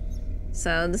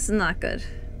 So this is not good.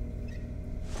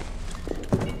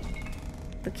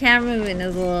 The camera movement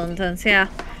is a little intense, yeah.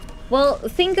 Well,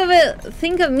 think of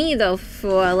me though,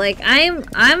 Fua. Like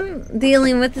I'm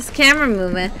dealing with this camera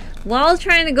movement while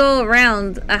trying to go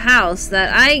around a house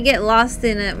that I get lost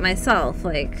in it myself.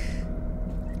 Like,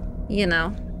 you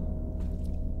know.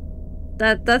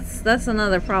 That's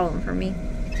another problem for me.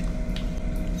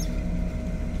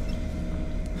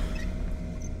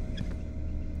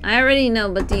 I already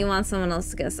know, but do you want someone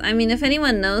else to guess? I mean, if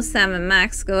anyone knows Sam and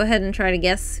Max, go ahead and try to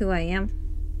guess who I am.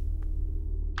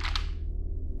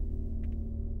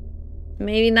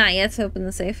 Maybe not yet to open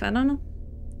the safe, I don't know.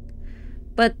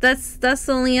 But that's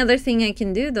the only other thing I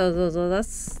can do though,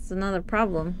 that's another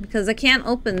problem. Because I can't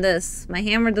open this. My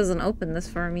hammer doesn't open this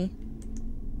for me.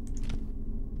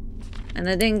 And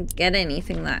I didn't get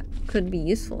anything that could be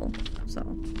useful, so.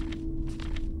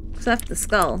 Except the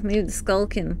skull. Maybe the skull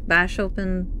can bash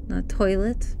open the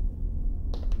toilet.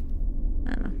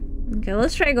 I don't know. Okay,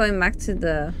 let's try going back to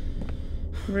the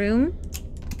room.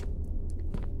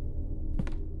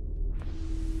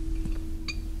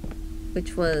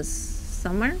 Which was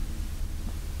somewhere?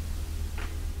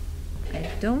 I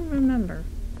don't remember.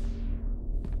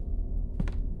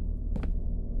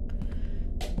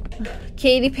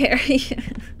 Katy Perry.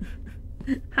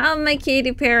 How am I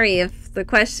Katy Perry if the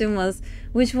question was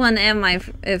which one am I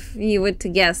if you were to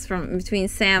guess from between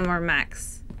Sam or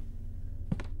Max?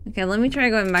 Okay, let me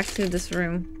try going back to this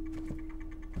room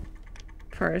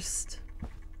first.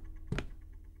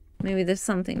 Maybe there's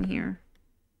something here.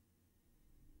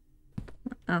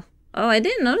 Oh, I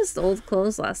didn't notice the old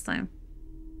clothes last time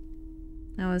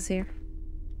I was here.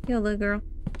 Yo, little girl.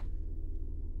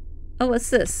 Oh, what's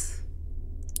this?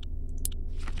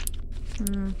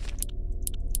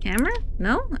 Hammer?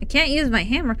 No? I can't use my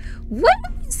hammer. What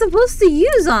am I supposed to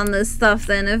use on this stuff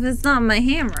then if it's not my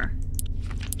hammer?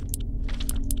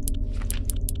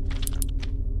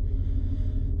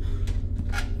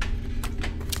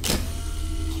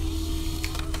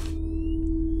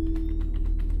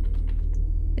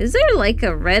 Is there like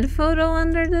a red photo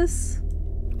under this?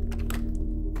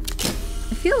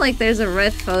 I feel like there's a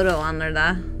red photo under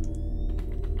that.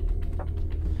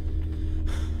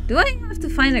 Do I have to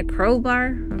find a crowbar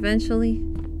eventually?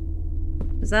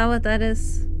 Is that what that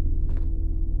is?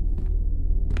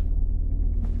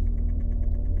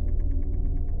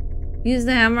 Use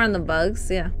the hammer on the bugs?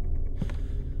 Yeah.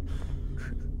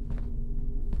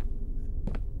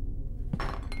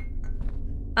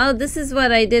 Oh, this is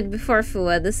what I did before,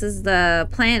 Fua. This is the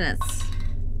planets.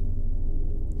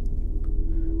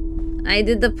 I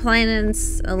did the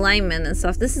planets alignment and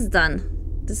stuff. This is done.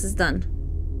 This is done.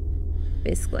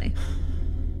 Basically.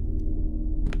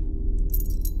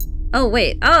 Oh,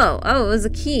 wait. Oh, it was a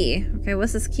key. Okay,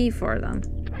 what's this key for then?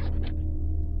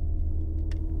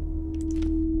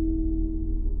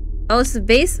 Oh, it's the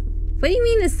base... What do you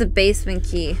mean it's the basement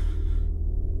key?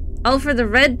 Oh, for the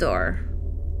red door.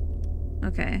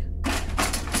 Okay.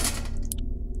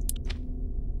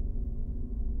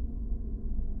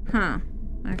 Huh.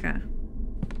 Okay.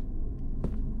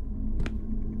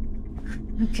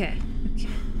 Okay.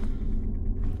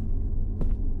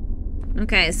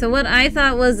 Okay, so what I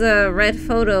thought was a red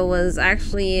photo was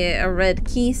actually a red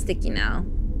key sticky now.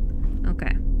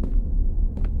 Okay.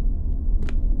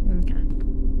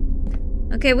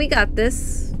 Okay, we got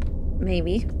this.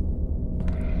 Maybe.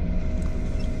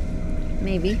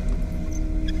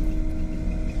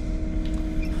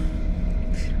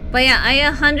 But yeah, I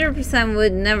 100%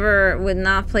 would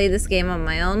not play this game on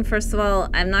my own. First of all,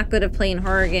 I'm not good at playing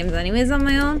horror games anyways on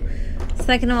my own.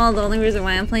 Second of all, the only reason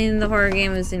why I'm playing the horror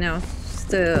game is, you know,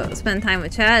 just to spend time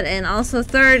with Chad. And also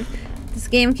third, this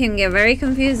game can get very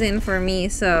confusing for me,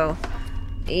 so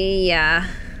yeah.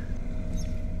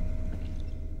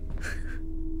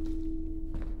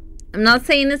 I'm not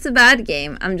saying it's a bad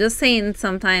game. I'm just saying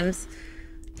sometimes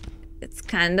it's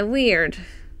kind of weird.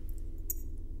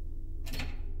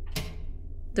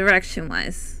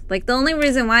 Direction-wise. Like, the only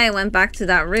reason why I went back to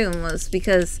that room was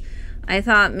because I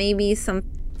thought maybe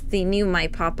something new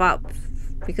might pop up.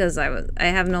 Because I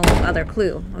have no other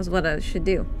clue was what I should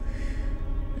do.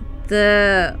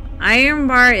 The iron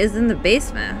bar is in the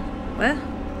basement. What?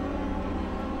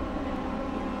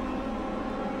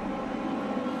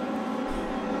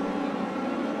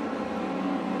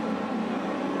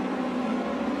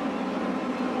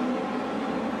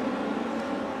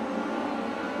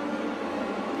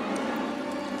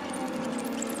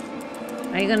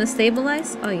 Are you gonna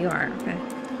stabilize? Oh, you are. Okay.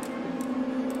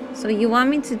 So you want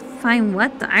me to find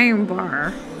what? The iron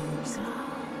bar?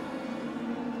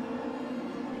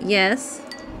 Yes.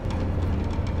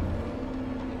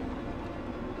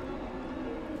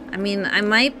 I mean, I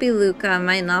might be Luca, I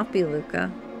might not be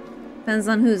Luca. Depends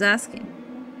on who's asking.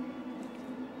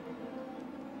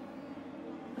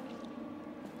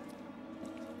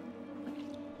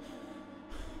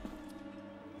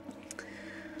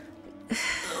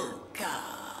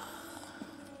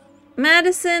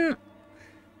 MADiSON.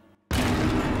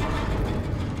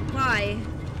 Why?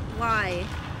 Why?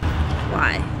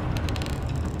 Why?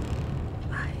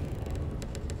 Why?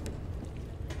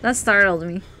 That startled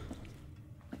me.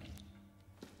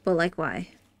 But like, why?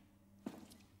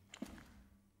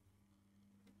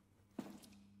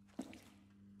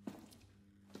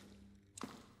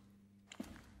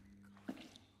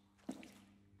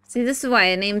 See, this is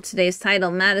why I named today's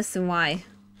title MADiSON Why.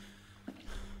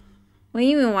 What do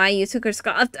you mean why you took her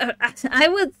skull? I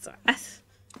was...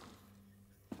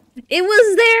 It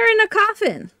was there in a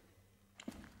coffin.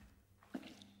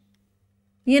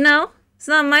 You know? It's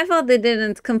not my fault they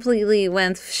didn't completely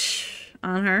went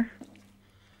on her.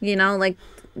 You know, like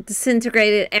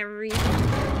disintegrated everything.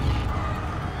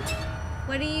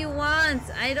 What do you want?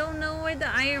 I don't know where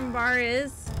the iron bar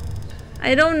is.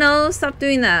 I don't know. Stop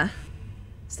doing that.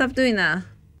 Stop doing that.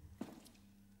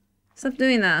 Stop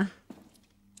doing that.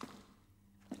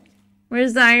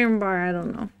 Where's the iron bar? I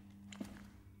don't know.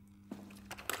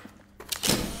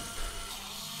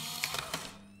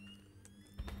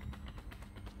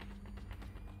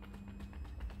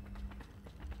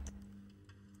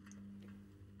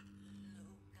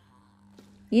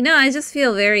 You know, I just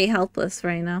feel very helpless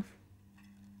right now.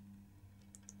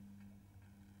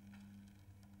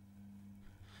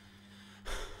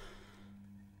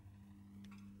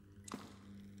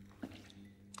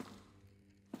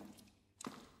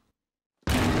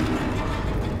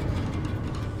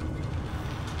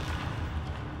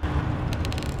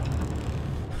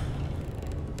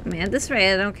 I mean, at this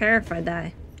rate, I don't care if I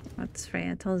die. At this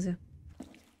rate, I told you.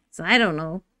 So I don't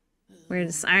know where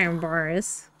this iron bar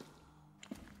is.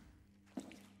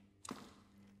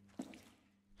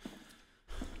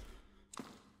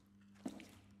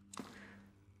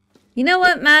 You know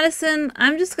what, MADiSON?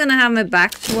 I'm just gonna have my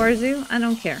back towards you. I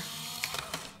don't care.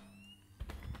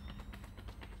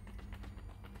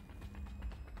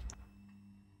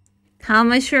 How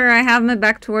am I sure I have my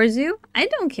back towards you? I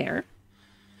don't care.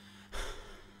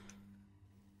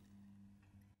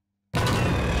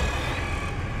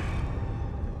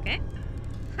 Okay.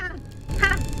 Ha!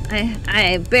 Ha!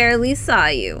 I barely saw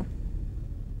you.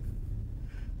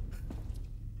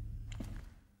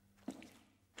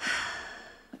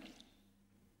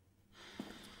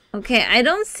 Okay, I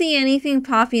don't see anything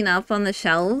popping up on the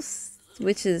shelves,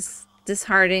 which is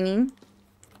disheartening.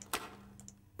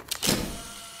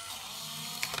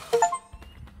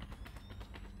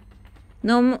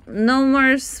 No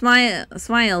more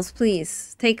smiles,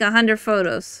 please. Take 100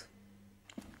 photos.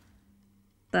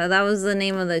 That was the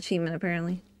name of the achievement,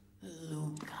 apparently.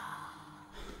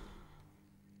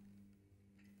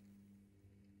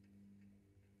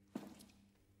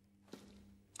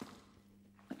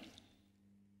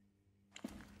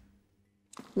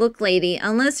 Look, lady,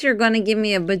 unless you're gonna give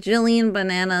me a bajillion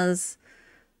bananas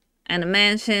and a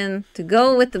mansion to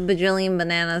go with the bajillion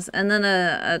bananas and then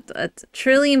a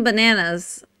trillion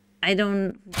bananas, I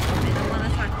don't want to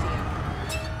talk to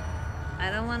you. I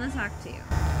don't want to talk to you.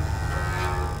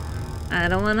 I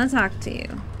don't want to talk to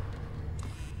you.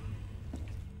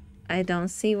 I don't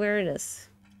see where it is.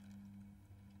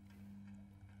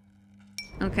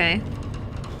 Okay.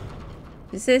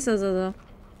 You say so, Zozo.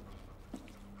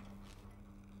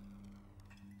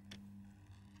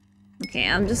 Okay,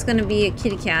 I'm just gonna be a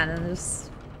kitty cat and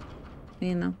just,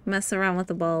 you know, mess around with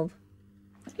the bulb.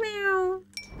 Meow.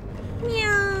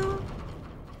 Meow.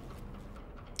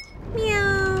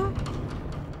 Meow.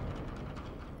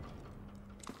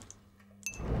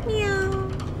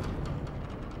 Meow.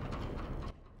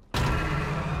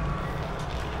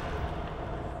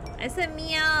 I said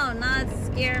meow, not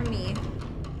scare me.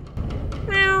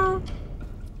 Meow.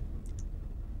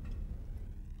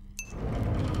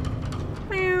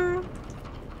 Meow.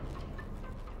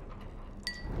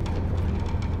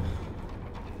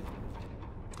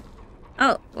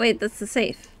 Oh, wait, that's the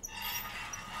safe.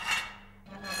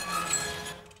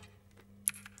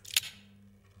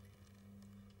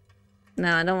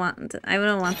 No, I don't want the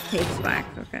tapes back.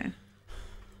 Okay.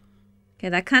 Okay,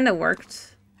 that kind of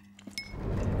worked.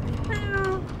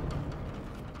 Meow.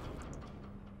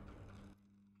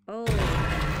 Oh. Okay,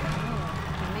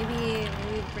 maybe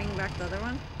bring back the other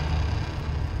one.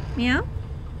 Meow.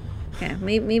 Okay,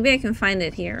 maybe I can find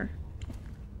it here.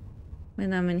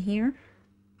 When I'm in here.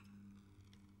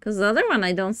 Because the other one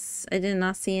I did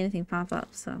not see anything pop up,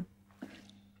 so.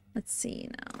 Let's see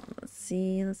now. Let's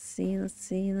see.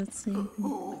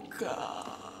 Oh,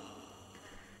 God.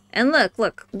 And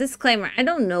look, disclaimer. I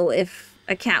don't know if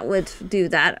a cat would do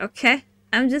that, okay?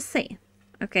 I'm just saying.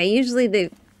 Okay, usually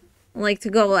they like to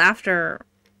go after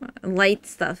light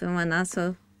stuff and whatnot,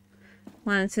 so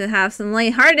wanted to have some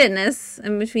lightheartedness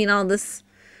in between all this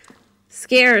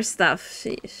scare stuff.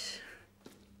 Sheesh.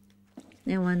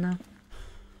 Yeah, whatnot.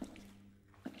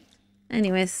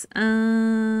 Anyways, I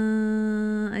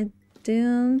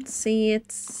don't see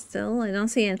it still. I don't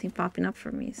see anything popping up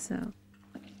for me, so.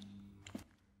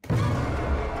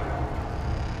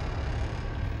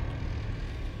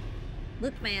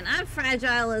 Look, man, I'm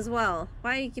fragile as well.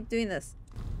 Why do you keep doing this?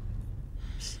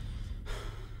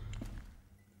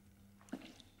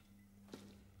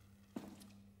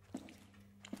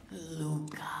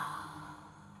 Luca.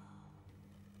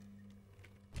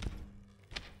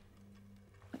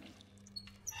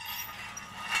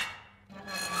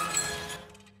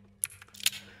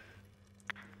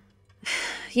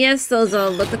 Yes,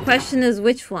 Zozo, but the question is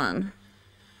which one?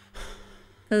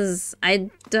 Because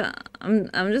I'm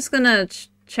just gonna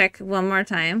check one more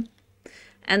time.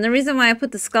 And the reason why I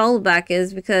put the skull back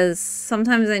is because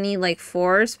sometimes I need like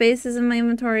 4 spaces in my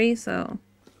inventory, so.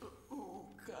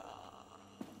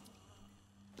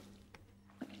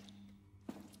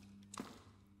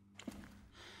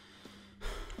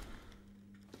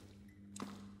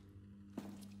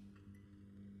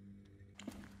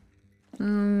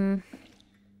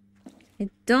 I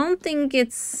don't think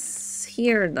it's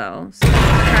here though, so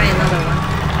let's try another one.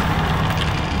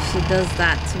 She does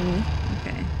that to me.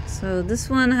 Okay, so this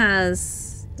one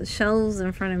has the shelves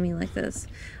in front of me like this.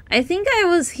 I think I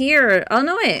was here. Oh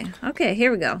no, wait. Okay, here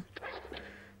we go.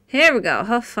 Here we go.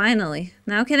 Oh, finally.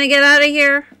 Now can I get out of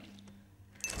here?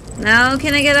 Now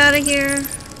can I get out of here?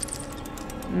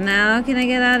 Now can I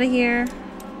get out of here?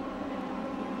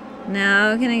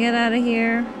 Now can I get out of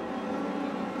here?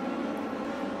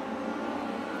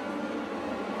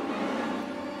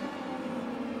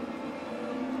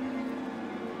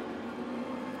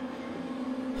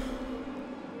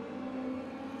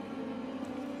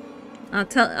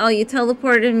 Oh, you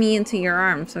teleported me into your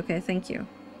arms. Okay, thank you.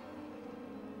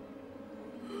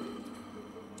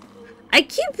 I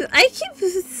keep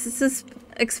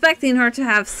expecting her to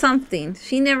have something.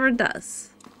 She never does.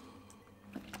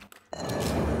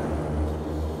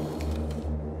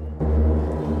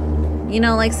 You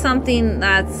know, like something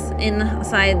that's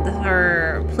inside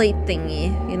her plate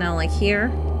thingy. You know, like here.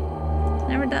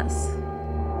 Never does.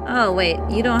 Oh, wait.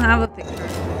 You don't have a picture.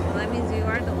 Well, that means you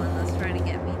are the one that's trying to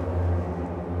get me.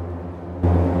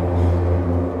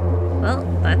 Well,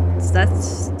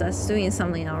 that's doing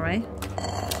something, all right.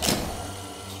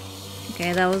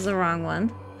 Okay, that was the wrong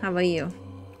one. How about you?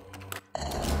 Yeah,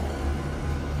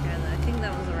 I think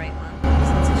that was the right one.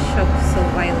 Since it shook so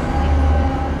violently.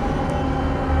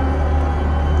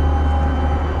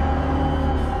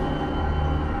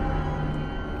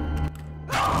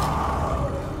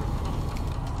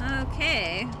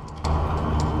 Okay.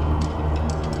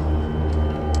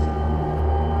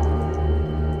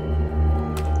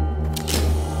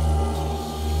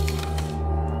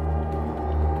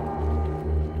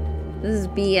 This is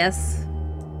BS.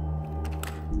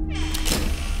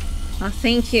 Oh,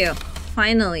 thank you.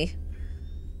 Finally.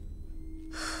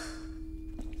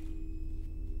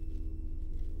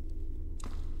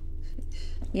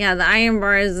 Yeah, the iron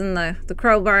bar is in the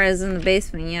crowbar is in the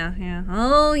basement. Yeah.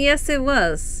 Oh, yes it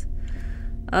was.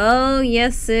 Oh,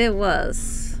 yes it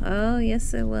was. Oh,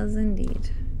 yes it was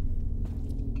indeed.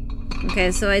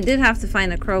 Okay, so I did have to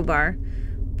find a crowbar.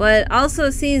 But also,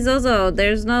 see, Zozo,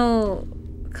 there's no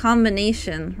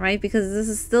combination, right? Because this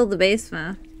is still the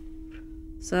basement.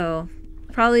 So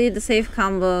probably the safe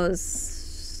combo is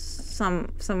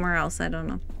somewhere else. I don't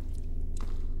know.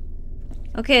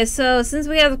 Okay, so since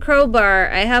we have the crowbar,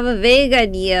 I have a vague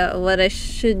idea of what I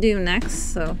should do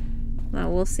next. So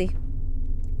we'll see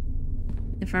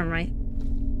if I'm right.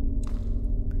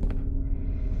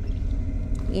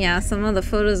 Yeah, some of the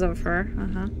photos of her.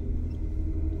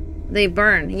 They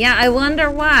burn. Yeah, I wonder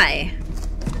why.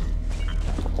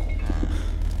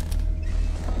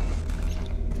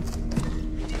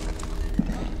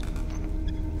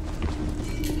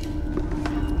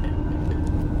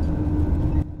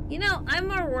 I'm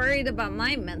more worried about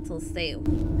my mental state.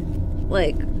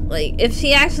 Like, if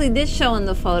she actually did show in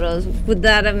the photos, would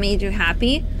that have made you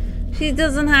happy? She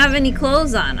doesn't have any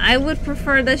clothes on. I would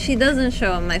prefer that she doesn't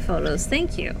show in my photos.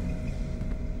 Thank you.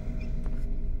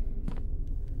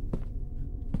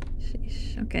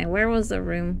 Okay, where was the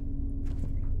room?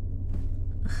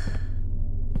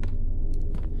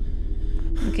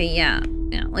 Okay, yeah.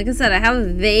 Yeah, like I said, I have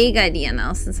a vague idea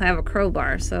now since I have a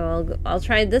crowbar. So I'll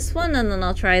try this one and then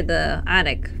I'll try the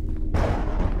attic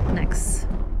next.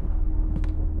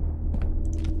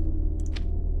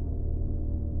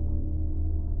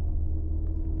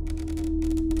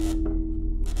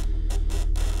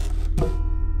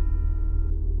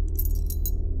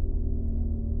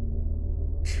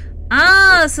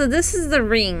 Ah, so this is the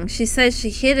ring. She said she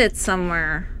hid it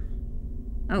somewhere.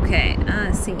 Okay,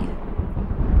 I see.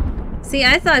 See,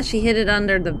 I thought she hid it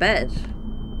under the bed.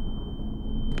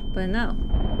 But no.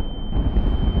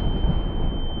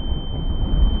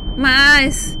 My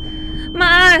eyes!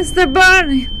 My eyes! They're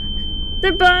burning!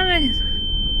 They're burning!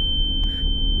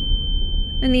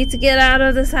 I need to get out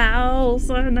of this house.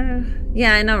 I know.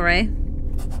 Yeah, I know, right?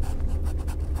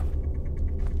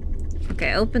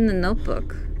 Okay, open the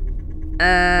notebook.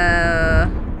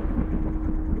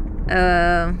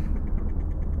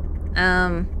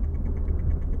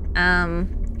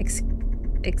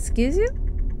 Excuse you?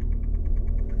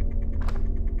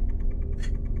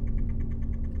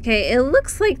 Okay, it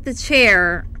looks like the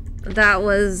chair that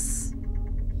was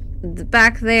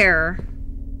back there.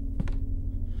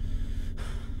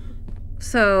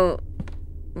 So,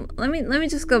 let me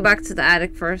just go back to the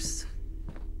attic first.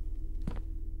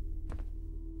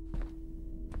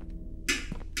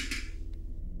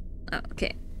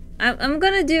 Okay. I'm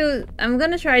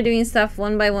gonna try doing stuff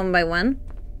one by one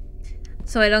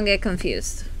so I don't get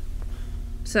confused.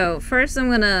 So first I'm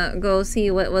gonna go see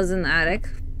what was in the attic.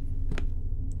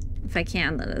 If I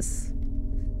can, that is.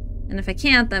 And if I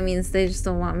can't, that means they just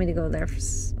don't want me to go there.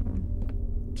 So.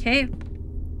 Okay.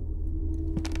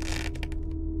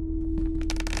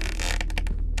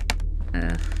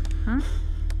 Huh?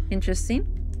 Interesting.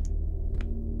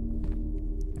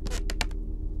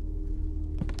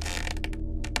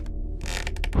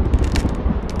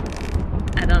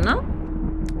 I don't know.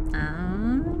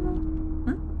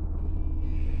 Huh?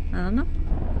 I don't know.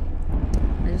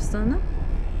 I just don't know.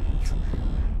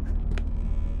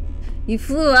 You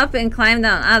flew up and climbed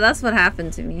down. Ah, that's what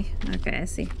happened to me. Okay, I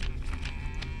see.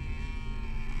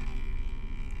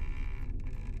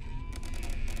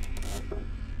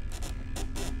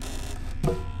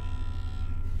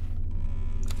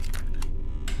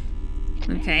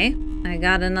 Okay, I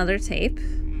got another tape.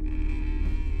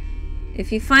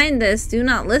 If you find this, do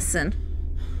not listen.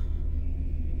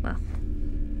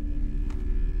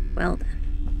 Well then.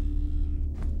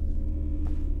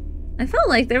 I felt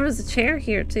like there was a chair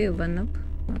here too, but nope.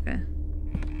 Okay.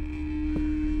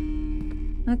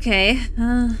 Okay,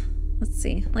 let's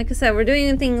see. Like I said, we're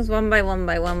doing things one by one,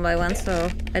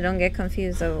 so I don't get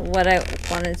confused of what I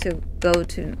wanted to go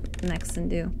to next and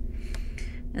do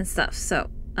and stuff. So,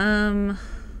 let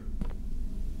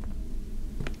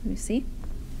me see.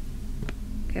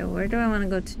 Okay, where do I want to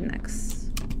go to next?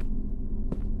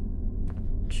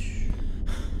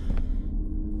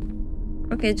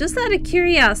 Okay, just out of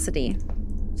curiosity.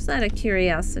 Just out of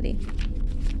curiosity.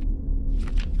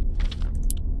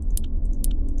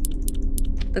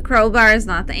 The crowbar is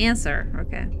not the answer.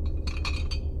 Okay.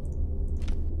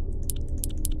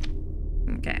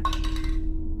 Okay.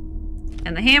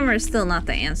 And the hammer is still not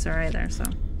the answer either, so.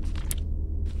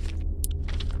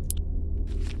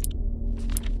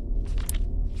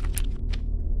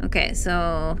 Okay,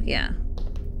 so, yeah.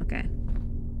 Okay.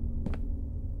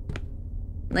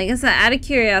 Like I said, out of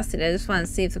curiosity, I just want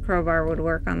to see if the crowbar would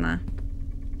work on the...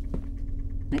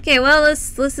 Okay, well,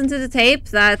 let's listen to the tape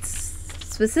that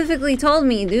specifically told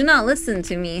me, do not listen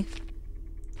to me.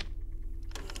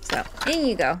 So, in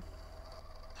you go.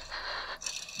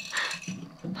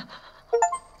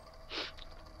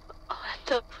 I'll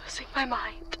end up losing my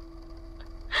mind.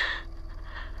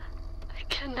 I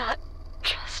cannot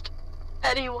trust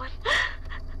anyone,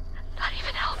 not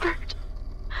even Albert.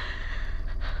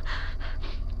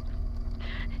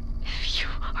 If you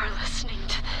are listening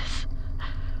to this,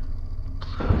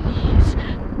 Blue Knees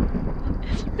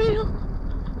is real.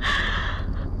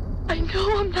 I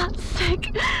know I'm not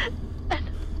sick, and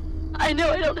I know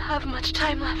I don't have much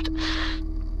time left.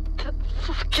 The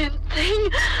fucking thing,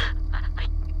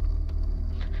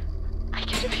 I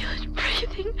can feel it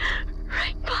breathing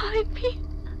right behind me,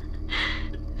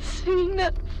 singing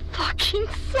that fucking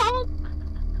song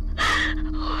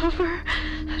over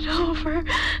and over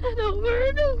and over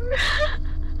and over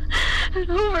and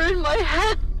over in my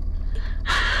head.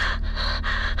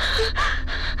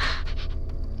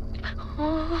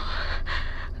 Oh,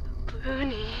 Blue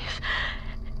Knees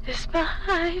is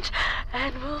behind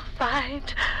and will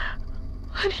find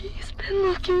what he's been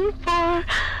looking for.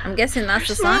 I'm guessing that's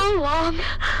the so song. Long,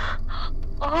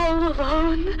 all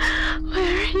alone,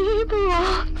 where he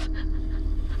belongs.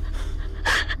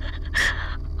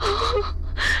 Oh,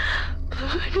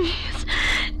 please,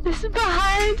 is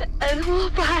behind and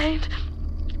will find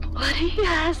what he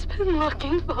has been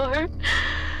looking for.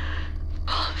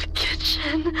 Oh, the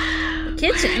kitchen. The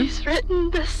kitchen? Where he's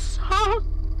written this song.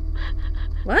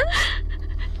 What?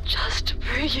 Just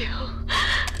for you.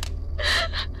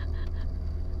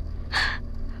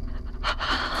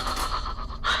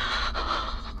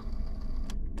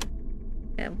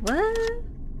 Yeah, what?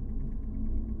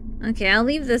 Okay, I'll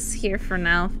leave this here for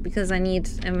now because I need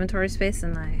inventory space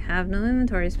and I have no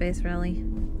inventory space really.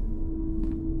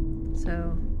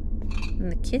 So, in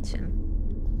the kitchen.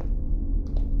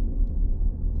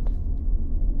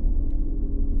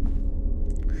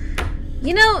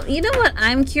 You know what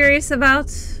I'm curious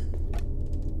about?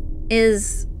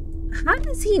 Is how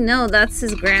does he know that's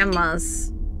his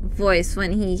grandma's voice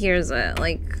when he hears it?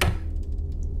 Like,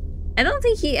 I don't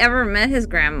think he ever met his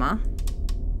grandma.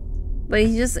 But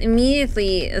he just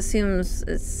immediately assumes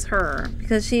it's her.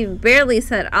 Because she barely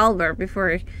said Albert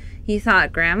before he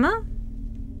thought grandma?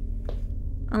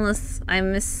 Unless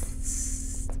I'm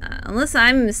mistaking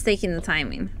the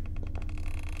timing.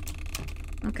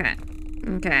 Okay.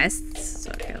 Okay,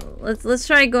 okay. Let's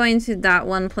try going to that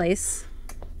one place.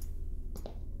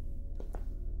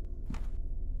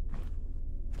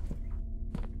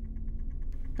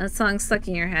 That song's stuck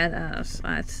in your head. I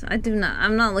do not.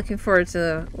 I'm not looking forward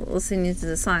to listening to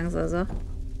the songs, Lozo.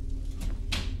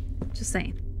 Just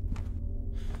saying.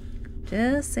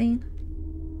 Just saying.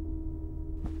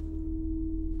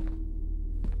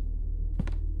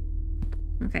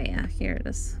 Okay, yeah, here it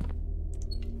is.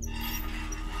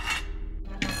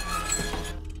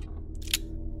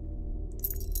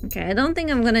 Okay, I don't think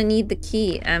I'm gonna need the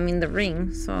key. I mean the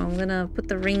ring. So I'm gonna put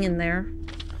the ring in there.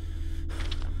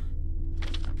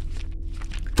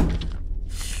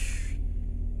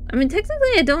 I mean,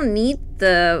 technically, I don't need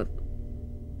the...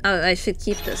 Oh, I should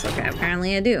keep this. Okay,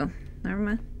 apparently I do. Never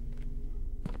mind.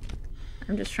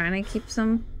 I'm just trying to keep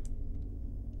some...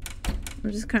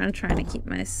 I'm just kind of trying to keep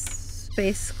my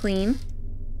space clean.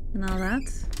 And all that.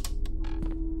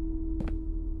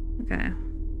 Okay.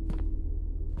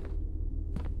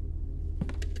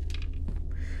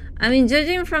 I mean,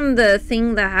 judging from the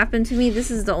thing that happened to me, this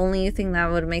is the only thing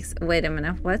that would make... Wait a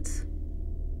minute, what?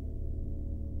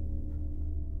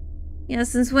 Yeah,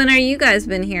 since when are you guys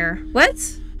been here?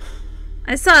 What?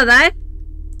 I saw that.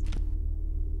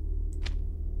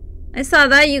 I saw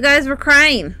that you guys were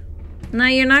crying. Now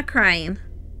you're not crying.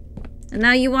 And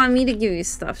now you want me to give you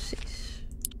stuff. Sheesh.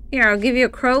 Here, I'll give you a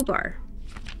crowbar.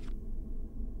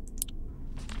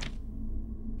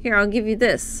 Here, I'll give you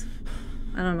this.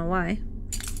 I don't know why.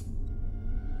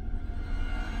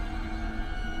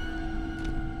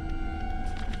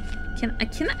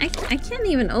 I can't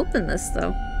even open this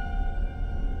though.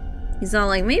 He's all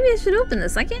like, maybe I should open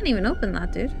this. I can't even open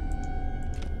that, dude.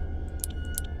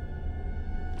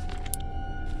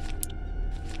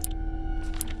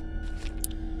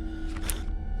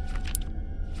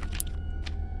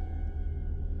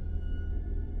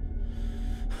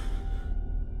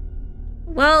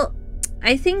 Well,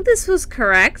 I think this was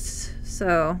correct,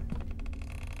 so...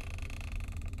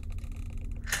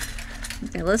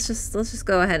 Okay, let's just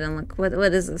go ahead and look.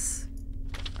 What is this?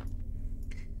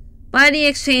 Body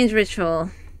exchange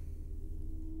ritual.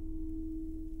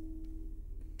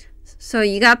 So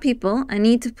you got people. I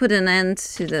need to put an end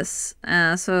to this.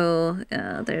 There's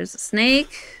a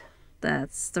snake.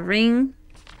 That's the ring.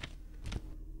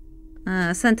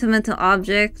 Sentimental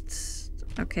object.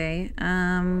 Okay.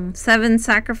 7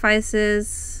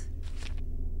 sacrifices.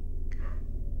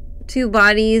 2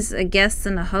 bodies, a guest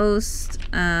and a host.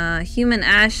 Human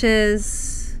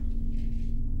ashes.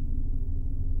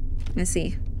 Let me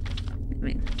see. I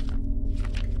mean,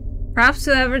 props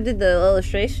to whoever did the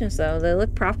illustrations though. They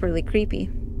look properly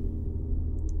creepy.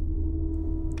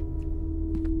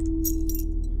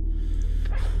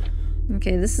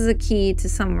 Okay, this is a key to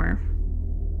somewhere.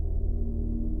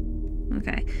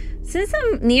 Okay. Since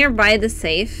I'm nearby the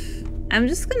safe, I'm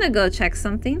just gonna go check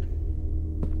something.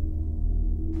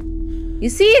 You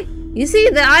see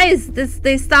the eyes,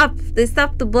 they stop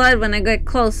the blood when I get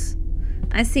close.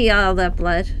 I see all that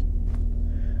blood.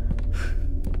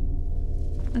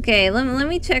 Okay, let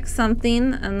me check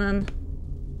something and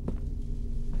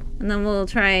then we'll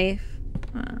try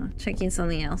checking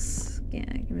something else. Yeah,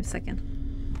 give me a second.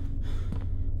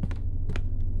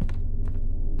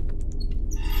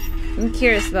 I'm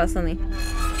curious about something.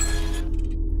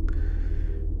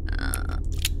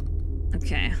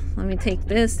 Okay, let me take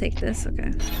this,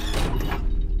 okay.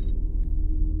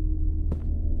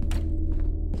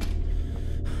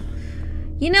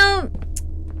 You know,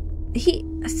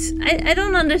 I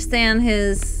don't understand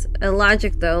his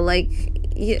logic though. Like,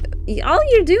 all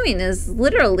you're doing is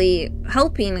literally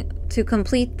helping to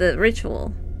complete the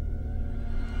ritual.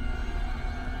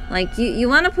 Like, you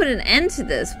want to put an end to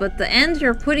this, but the end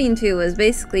you're putting to is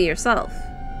basically yourself.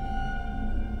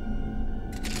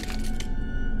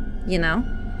 You know?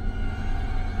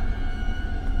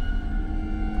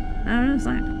 I don't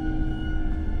understand.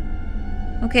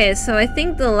 Okay, so I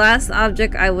think the last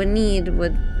object I would need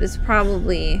is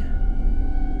probably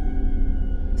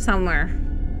somewhere.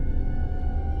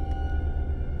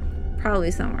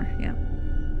 Probably somewhere, yeah.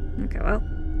 Okay, well.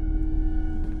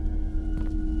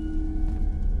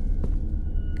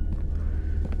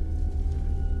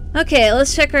 Okay,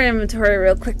 let's check our inventory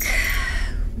real quick.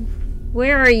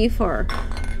 Where are you for?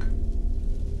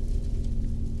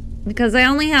 Because I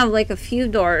only have like a few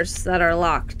doors that are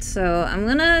locked, so I'm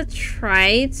gonna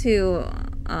try to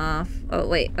oh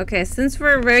wait, okay, since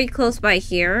we're very close by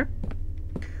here,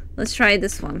 let's try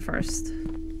this one first.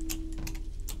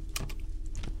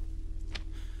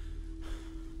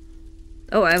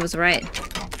 Oh, I was right.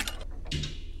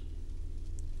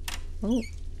 Oh,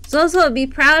 Zozo, be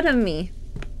proud of me.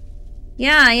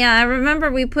 Yeah, I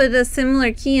remember we put a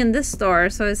similar key in this door,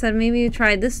 so I said maybe you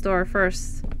try this door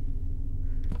first.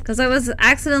 Because I was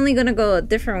accidentally gonna go a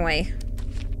different way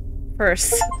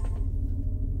first.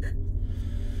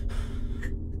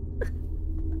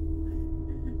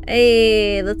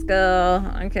 Hey, let's go.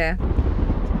 Okay.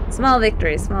 Small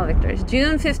victories, small victories.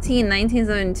 June 15,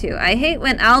 1972. I hate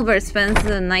when Albert spends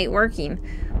the night working.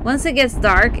 Once it gets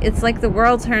dark, it's like the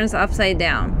world turns upside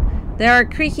down. There are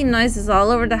creaking noises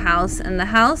all over the house, and the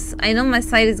house, I know my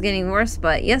sight is getting worse,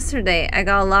 but yesterday I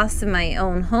got lost in my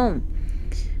own home.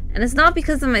 And it's not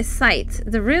because of my sight.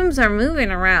 The rooms are moving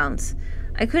around.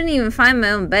 I couldn't even find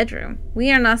my own bedroom.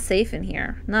 We are not safe in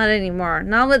here. Not anymore.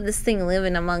 Not with this thing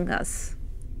living among us.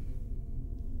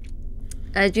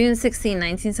 June 16,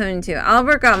 1972.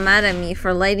 Albert got mad at me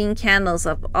for lighting candles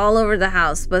up all over the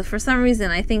house, but for some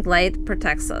reason I think light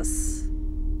protects us.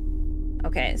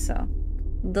 Okay, so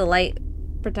the light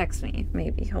protects me,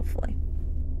 maybe, hopefully.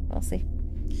 We'll see.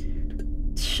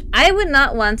 I would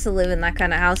not want to live in that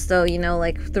kind of house though, you know,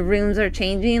 like the rooms are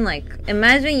changing. Like,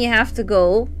 imagine you have to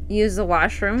go use the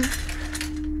washroom.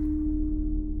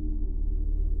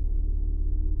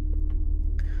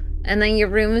 And then your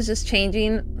room is just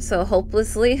changing so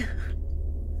hopelessly.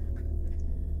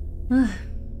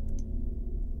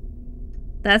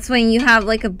 That's when you have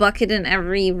like a bucket in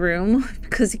every room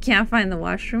because you can't find the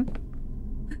washroom.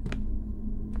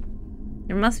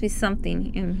 There must be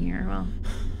something in here. Well,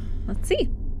 let's see.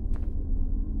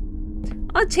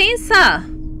 Oh, chainsaw!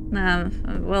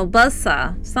 Well,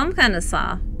 buzzsaw. Some kind of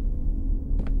saw.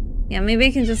 Yeah, maybe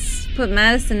I can just put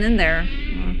MADiSON in there.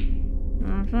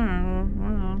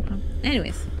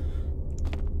 Anyways.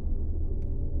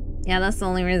 Yeah, that's the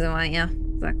only reason why. Yeah,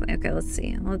 exactly. Okay, let's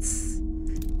see. Let's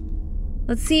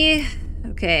see.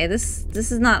 Okay, this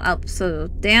is not up, so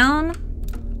down.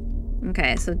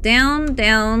 Okay, so down,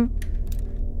 down.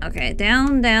 Okay,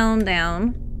 down, down,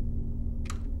 down.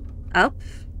 Up.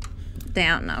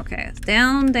 Down. No, okay.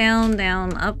 Down, down,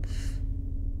 down, up.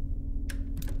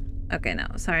 Okay, no.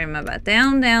 Sorry, my bad.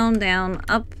 Down, down, down,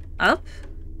 up, up.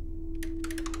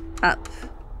 Up.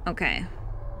 Okay.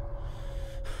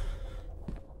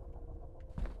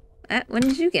 When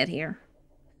did you get here?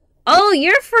 Oh,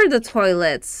 you're for the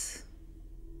toilets.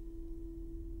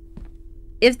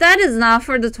 If that is not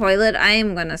for the toilet, I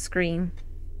am gonna scream.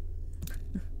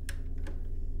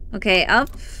 Okay, up.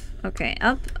 Okay,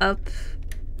 up, up.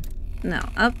 No,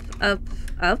 up, up,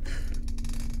 up.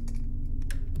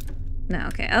 No,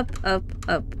 okay, up, up,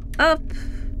 up, up.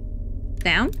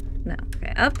 Down? No,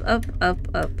 okay, up, up, up,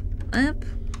 up, up,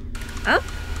 up.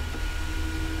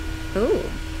 Ooh.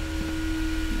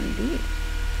 Indeed.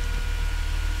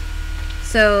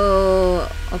 So,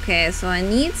 okay, so I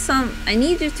need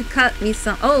you to cut me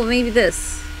some, oh, maybe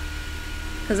this.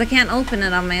 Because I can't open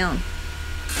it on my own.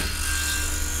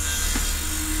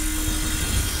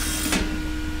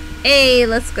 Hey,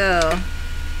 let's go.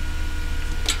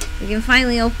 We can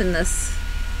finally open this.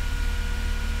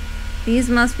 These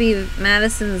must be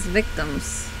MADiSON's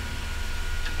victims.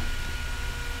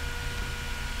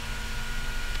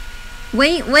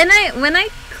 When I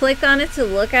click on it to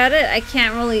look at it, I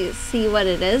can't really see what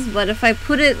it is, but if I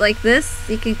put it like this,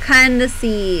 you can kind of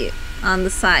see on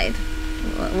the side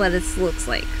what it looks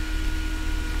like.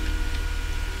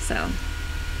 So,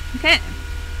 okay.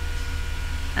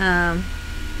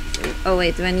 Oh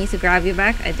wait, do I need to grab you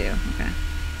back? I do. Okay.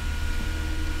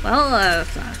 Well,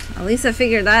 at least I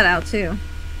figured that out too.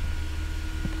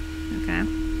 Okay.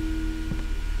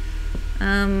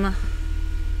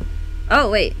 Oh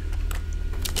wait.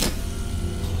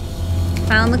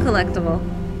 Found the collectible.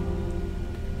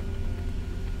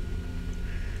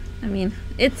 I mean,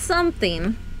 it's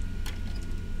something.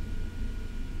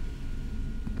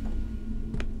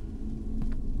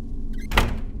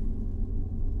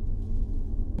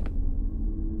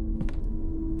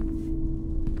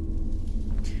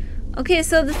 Okay,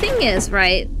 so the thing is,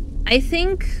 right, I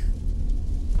think,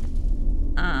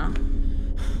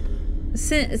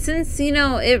 since, you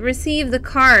know, it received the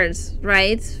cards,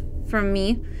 right, from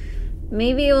me,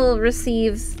 maybe it will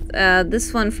receive,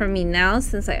 this one from me now,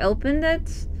 since I opened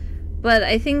it, but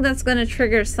I think that's gonna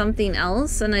trigger something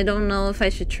else, and I don't know if I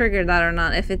should trigger that or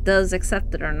not, if it does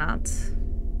accept it or not.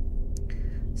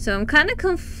 So I'm kind of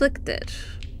conflicted.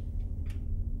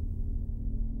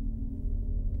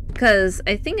 Because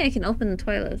I think I can open the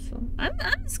toilet, so I'm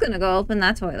just gonna go open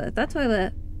that toilet. That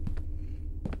toilet,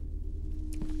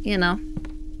 you know,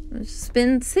 it's just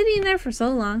been sitting there for so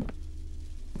long.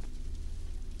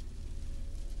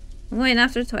 I'm going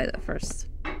after the toilet first.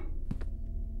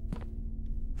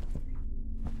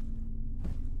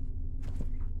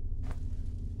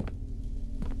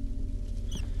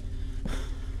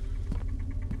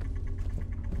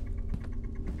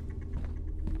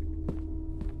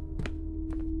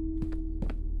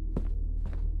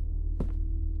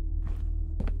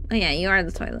 Oh yeah, you are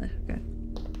the toilet.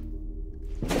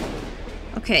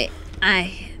 Okay.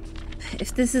 Okay,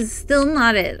 if this is still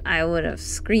not it, I would have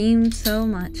screamed so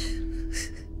much.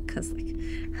 Cause like,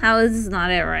 how is this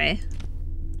not it, right?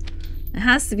 It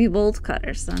has to be bolt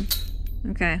cutters then.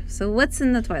 Okay, so what's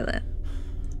in the toilet?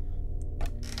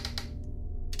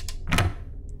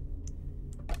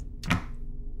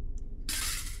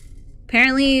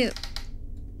 Apparently,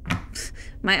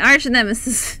 my arch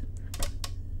nemesis.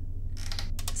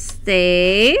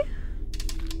 Stay.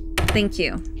 Thank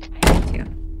you. Thank you.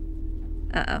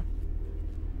 Uh-oh.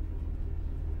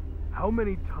 How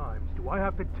many times do I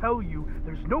have to tell you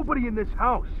there's nobody in this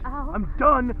house? Al. I'm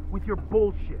done with your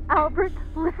bullshit. Albert,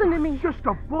 listen to me. It's just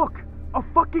a book. A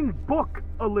fucking book,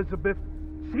 Elizabeth.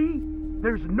 See?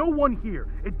 There's no one here.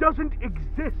 It doesn't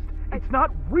exist. It's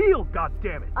not real,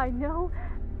 goddammit. I know.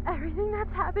 Everything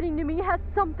that's happening to me has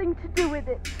something to do with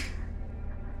it.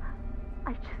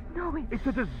 I just know it. It's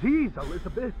a disease,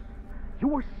 Elizabeth.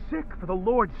 You are sick, for the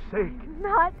Lord's sake. I'm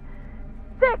not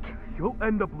sick. You'll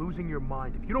end up losing your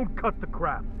mind if you don't cut the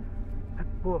crap. That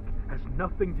book has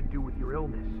nothing to do with your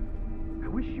illness. I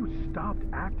wish you stopped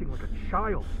acting like a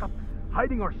child. Stop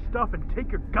hiding our stuff and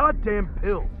take your goddamn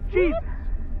pills. Jesus!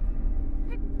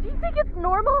 Do you think it's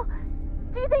normal?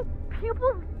 Do you think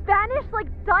pupils vanish like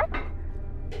dust?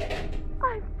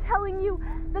 I'm telling you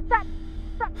that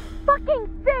fucking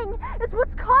thing is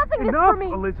what's causing this for me.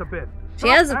 Enough, Elizabeth. She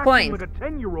has a point. Like a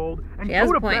 10-year-old and she has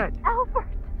go a to point. bed. Albert,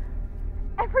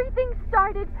 everything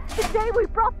started the day we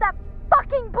brought that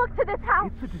fucking book to this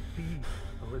house. It's a disease,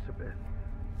 Elizabeth.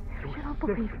 You don't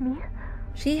believe me?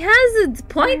 She has a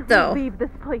point, though. Leave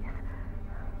this place.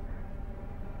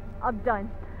 I'm done.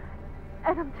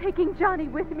 And I'm taking Johnny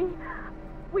with me.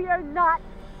 We are not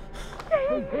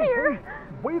staying here. Hey,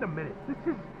 wait a minute. This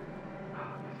is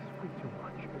way too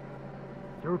much.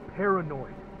 You're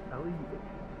paranoid, Ellie.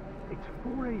 It's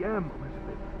 4 a.m.,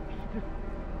 Elizabeth. Just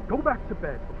go back to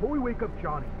bed before we wake up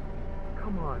Johnny.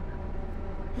 Come on.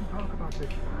 We can talk about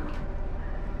this.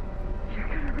 You're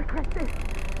gonna regret this.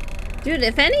 Dude,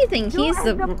 if anything, he's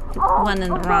the one in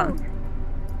the wrong.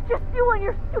 Just you and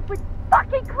your stupid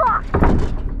fucking clock!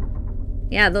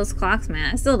 Yeah, those clocks,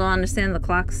 man. I still don't understand the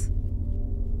clocks.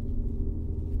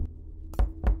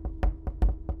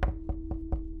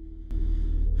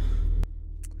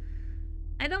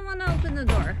 I don't want to open the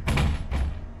door.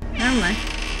 Never mind.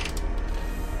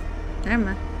 Never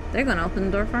mind. They're gonna open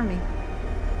the door for me.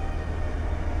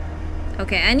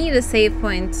 Okay, I need a save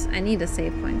point. I need a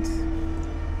save point.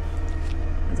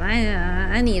 Cause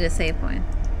I need a save point.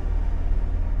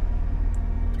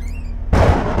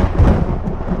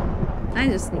 I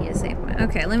just need a save point.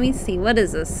 Okay, let me see. What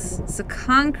is this? It's a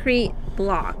concrete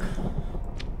block.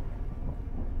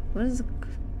 What is it?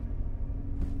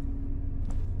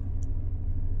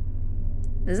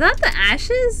 Is that the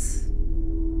ashes?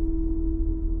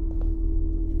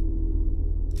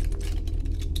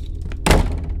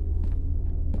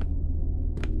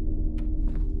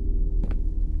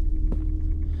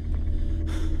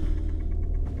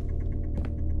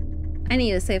 I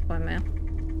need a save point, man.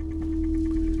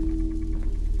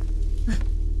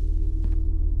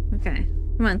 Okay.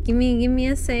 Come on, give me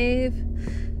a save.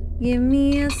 Give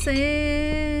me a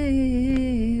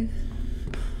save.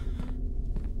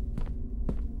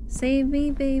 Save me,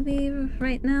 baby,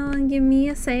 right now and give me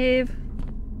a save.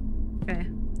 Okay.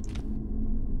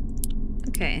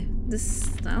 Okay.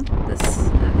 This, no? This,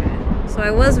 okay. So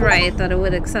I was right that it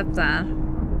would accept that.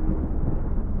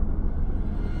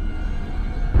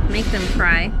 Make them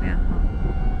cry. Yeah.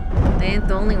 They ain't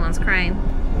the only ones crying.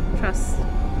 Trust.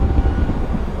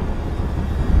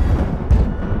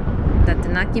 That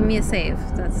did not give me a save.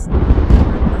 That's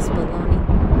baloney.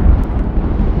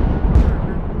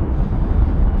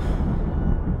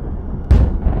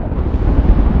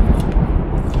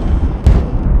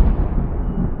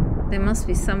 They must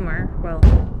be somewhere. Well.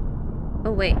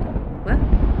 Oh wait. What?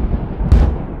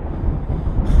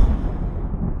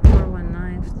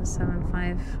 419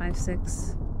 75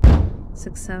 56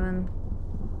 67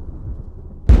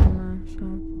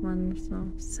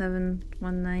 719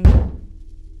 719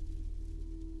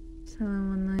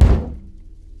 719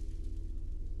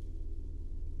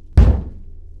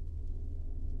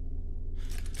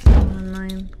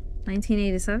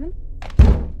 1987?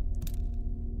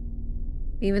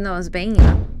 Even though I was banging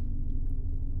them.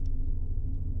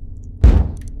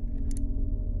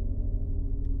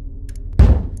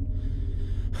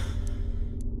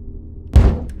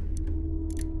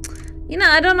 You know,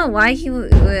 I don't know why he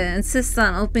would insist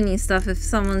on opening stuff if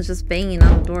someone's just banging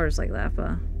on the doors like that,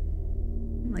 but...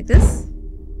 Like this?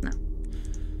 No.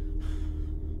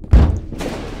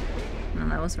 No,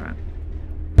 that was wrong.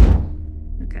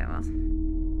 Okay, well.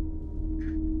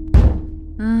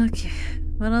 Okay.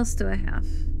 What else do I have?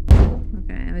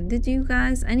 Okay, did you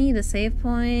guys... I need a save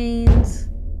point.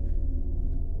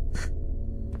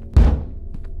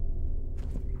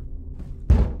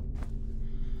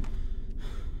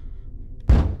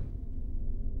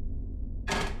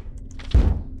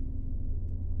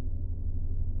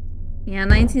 Yeah,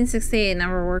 1968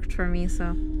 never worked for me, so...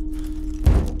 And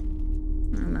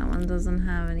that one doesn't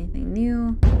have anything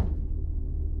new.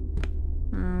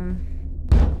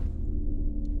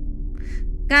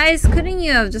 Guys, couldn't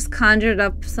you have just conjured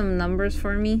up some numbers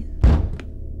for me?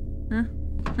 Huh?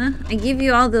 Huh? I give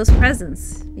you all those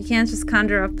presents. You can't just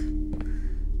conjure up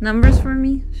numbers for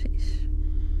me? Sheesh.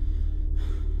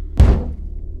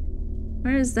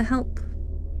 Where is the help?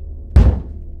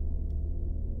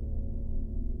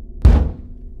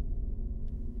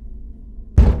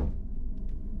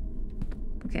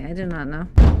 Okay, I do not know.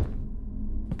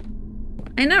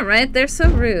 I know, right? They're so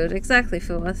rude. Exactly,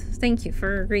 Phyllis. Thank you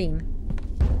for agreeing.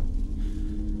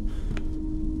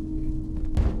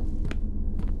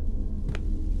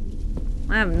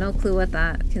 I have no clue what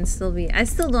that can still be. I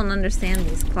still don't understand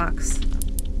these clocks.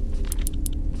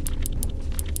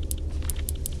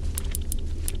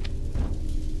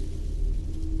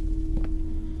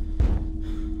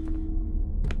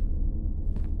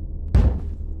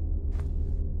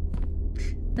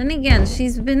 Then again, she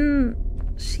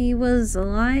was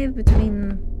alive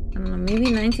between, I don't know,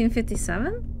 maybe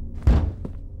 1957?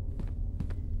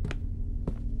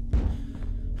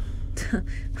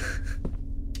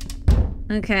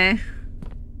 Okay.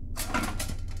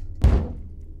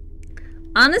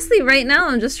 Honestly, right now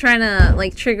I'm just trying to,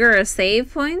 like, trigger a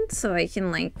save point so I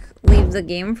can, like, leave the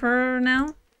game for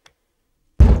now.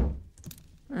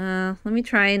 Let me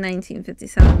try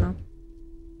 1957 though.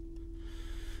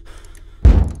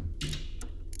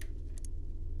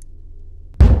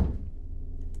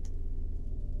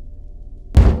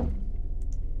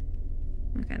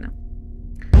 Okay, no.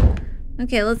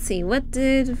 Okay, let's see. What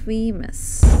did we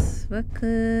miss? What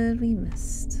could we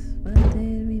miss? What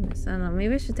did we miss? I don't know.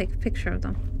 Maybe I should take a picture of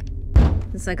them.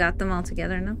 Since I got them all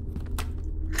together now.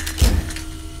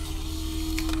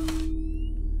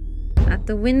 At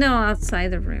the window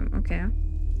outside the room. Okay.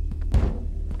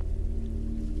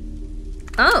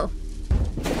 Oh!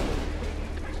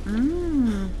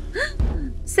 Oh.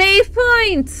 Save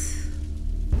point!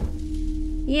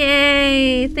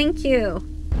 Yay! Thank you.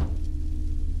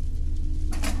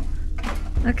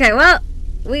 Okay, well,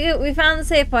 we found the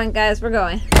save point, guys. We're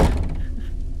going.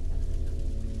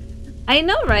 I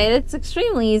know, right? It's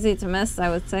extremely easy to miss, I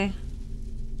would say.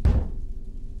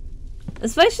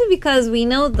 Especially because we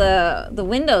know the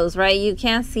windows, right? You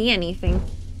can't see anything.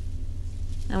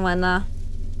 And whatnot.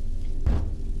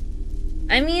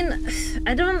 I mean,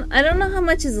 I don't know how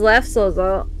much is left, so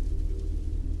though.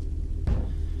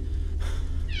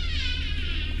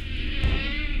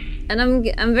 And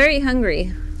I'm very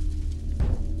hungry.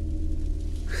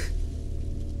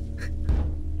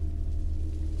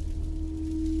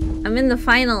 I'm in the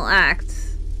final act.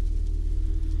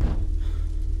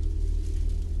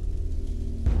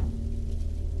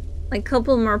 Like,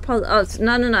 couple more puzzles. Oh,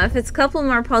 no. If it's a couple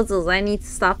more puzzles, I need to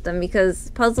stop them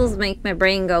because puzzles make my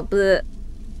brain go bleh.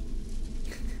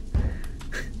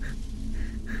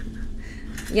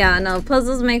 Yeah, no,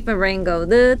 puzzles make my brain go.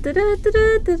 And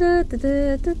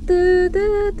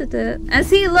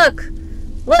see, look,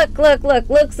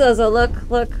 Zozo,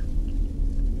 look.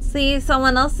 See,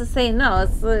 someone else is saying no. I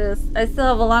still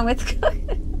have a long way to go.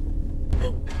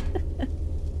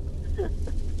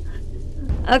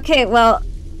 Okay, well,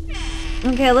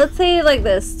 let's say it like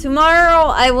this. Tomorrow,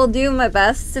 I will do my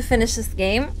best to finish this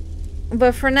game.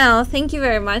 But for now, thank you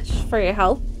very much for your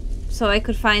help. So I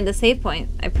could find a save point.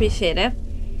 I appreciate it.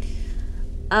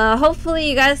 Hopefully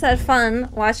you guys had fun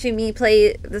watching me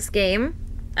play this game,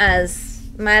 as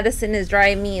MADiSON is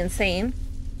driving me insane.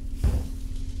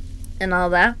 And all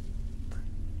that.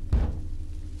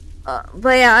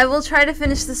 But yeah, I will try to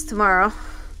finish this tomorrow.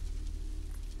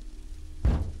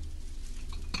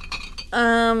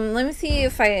 Let me see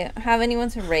if I have anyone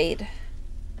to raid.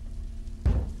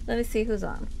 Let me see who's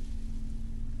on.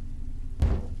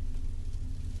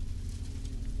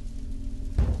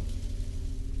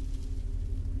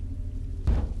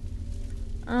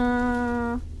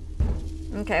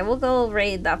 Okay, we'll go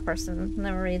raid that person.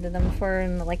 Never raided them before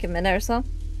in like a minute or so.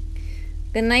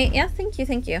 Good night. Yeah, thank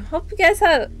you. Hope you guys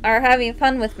are having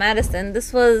fun with MADiSON.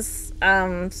 This was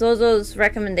Zozo's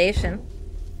recommendation.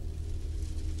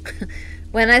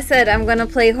 When I said I'm gonna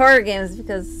play horror games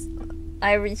because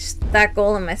I reached that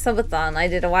goal in my subathon I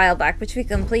did a while back, which we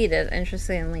completed,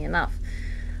 interestingly enough.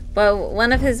 But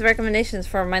one of his recommendations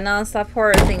for my non-stop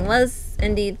horror thing was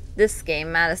indeed this game,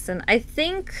 MADiSON. I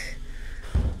think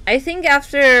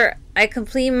after I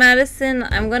complete MADiSON,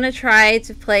 I'm gonna try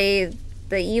to play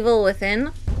The Evil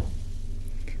Within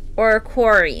or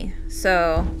Quarry.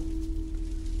 So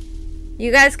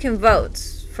you guys can vote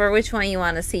for which one you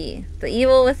want to see. The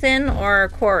Evil Within or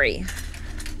Quarry.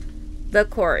 The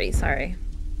Quarry, sorry.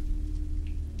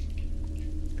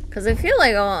 Because I feel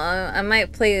like I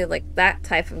might play like that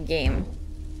type of game.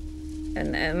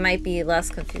 And it might be less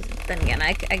confusing. Then again,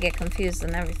 I get confused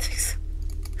and everything. So.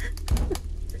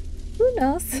 Who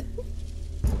knows?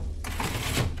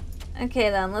 Okay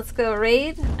then, let's go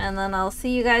raid. And then I'll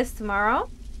see you guys tomorrow.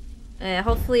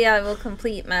 Hopefully I will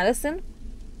complete MADiSON.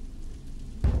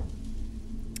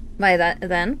 By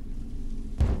then.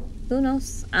 Who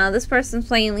knows? This person's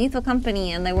playing Lethal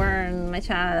Company and they were in my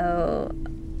chat a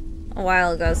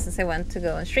while ago since I went to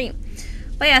go and stream.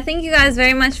 But yeah, thank you guys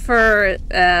very much for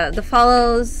the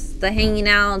follows, the hanging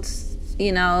out,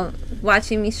 you know,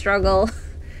 watching me struggle.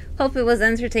 Hope it was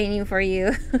entertaining for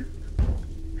you.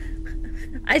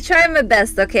 I try my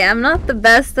best, okay? I'm not the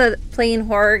best at playing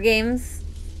horror games.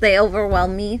 They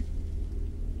overwhelm me.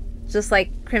 Just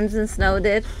like Crimson Snow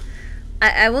did.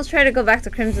 I will try to go back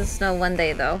to Crimson Snow one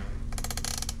day, though.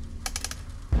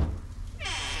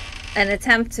 And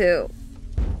attempt to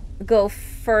go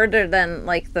further than,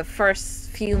 like, the first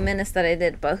few minutes that I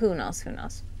did. But who knows, who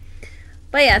knows.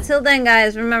 But yeah, till then,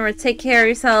 guys, remember, take care of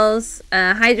yourselves.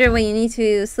 Hydrate when you need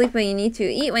to. Sleep when you need to.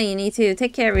 Eat when you need to.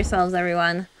 Take care of yourselves,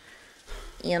 everyone.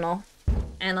 You know.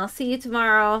 And I'll see you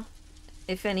tomorrow.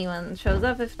 If anyone shows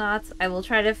up. If not, I will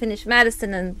try to finish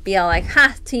MADiSON and be all like,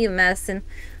 ha, to you, MADiSON.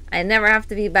 I never have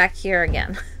to be back here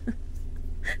again.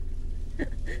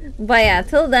 But yeah,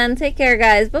 till then, take care,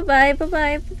 guys. Bye-bye,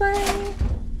 bye-bye, bye-bye.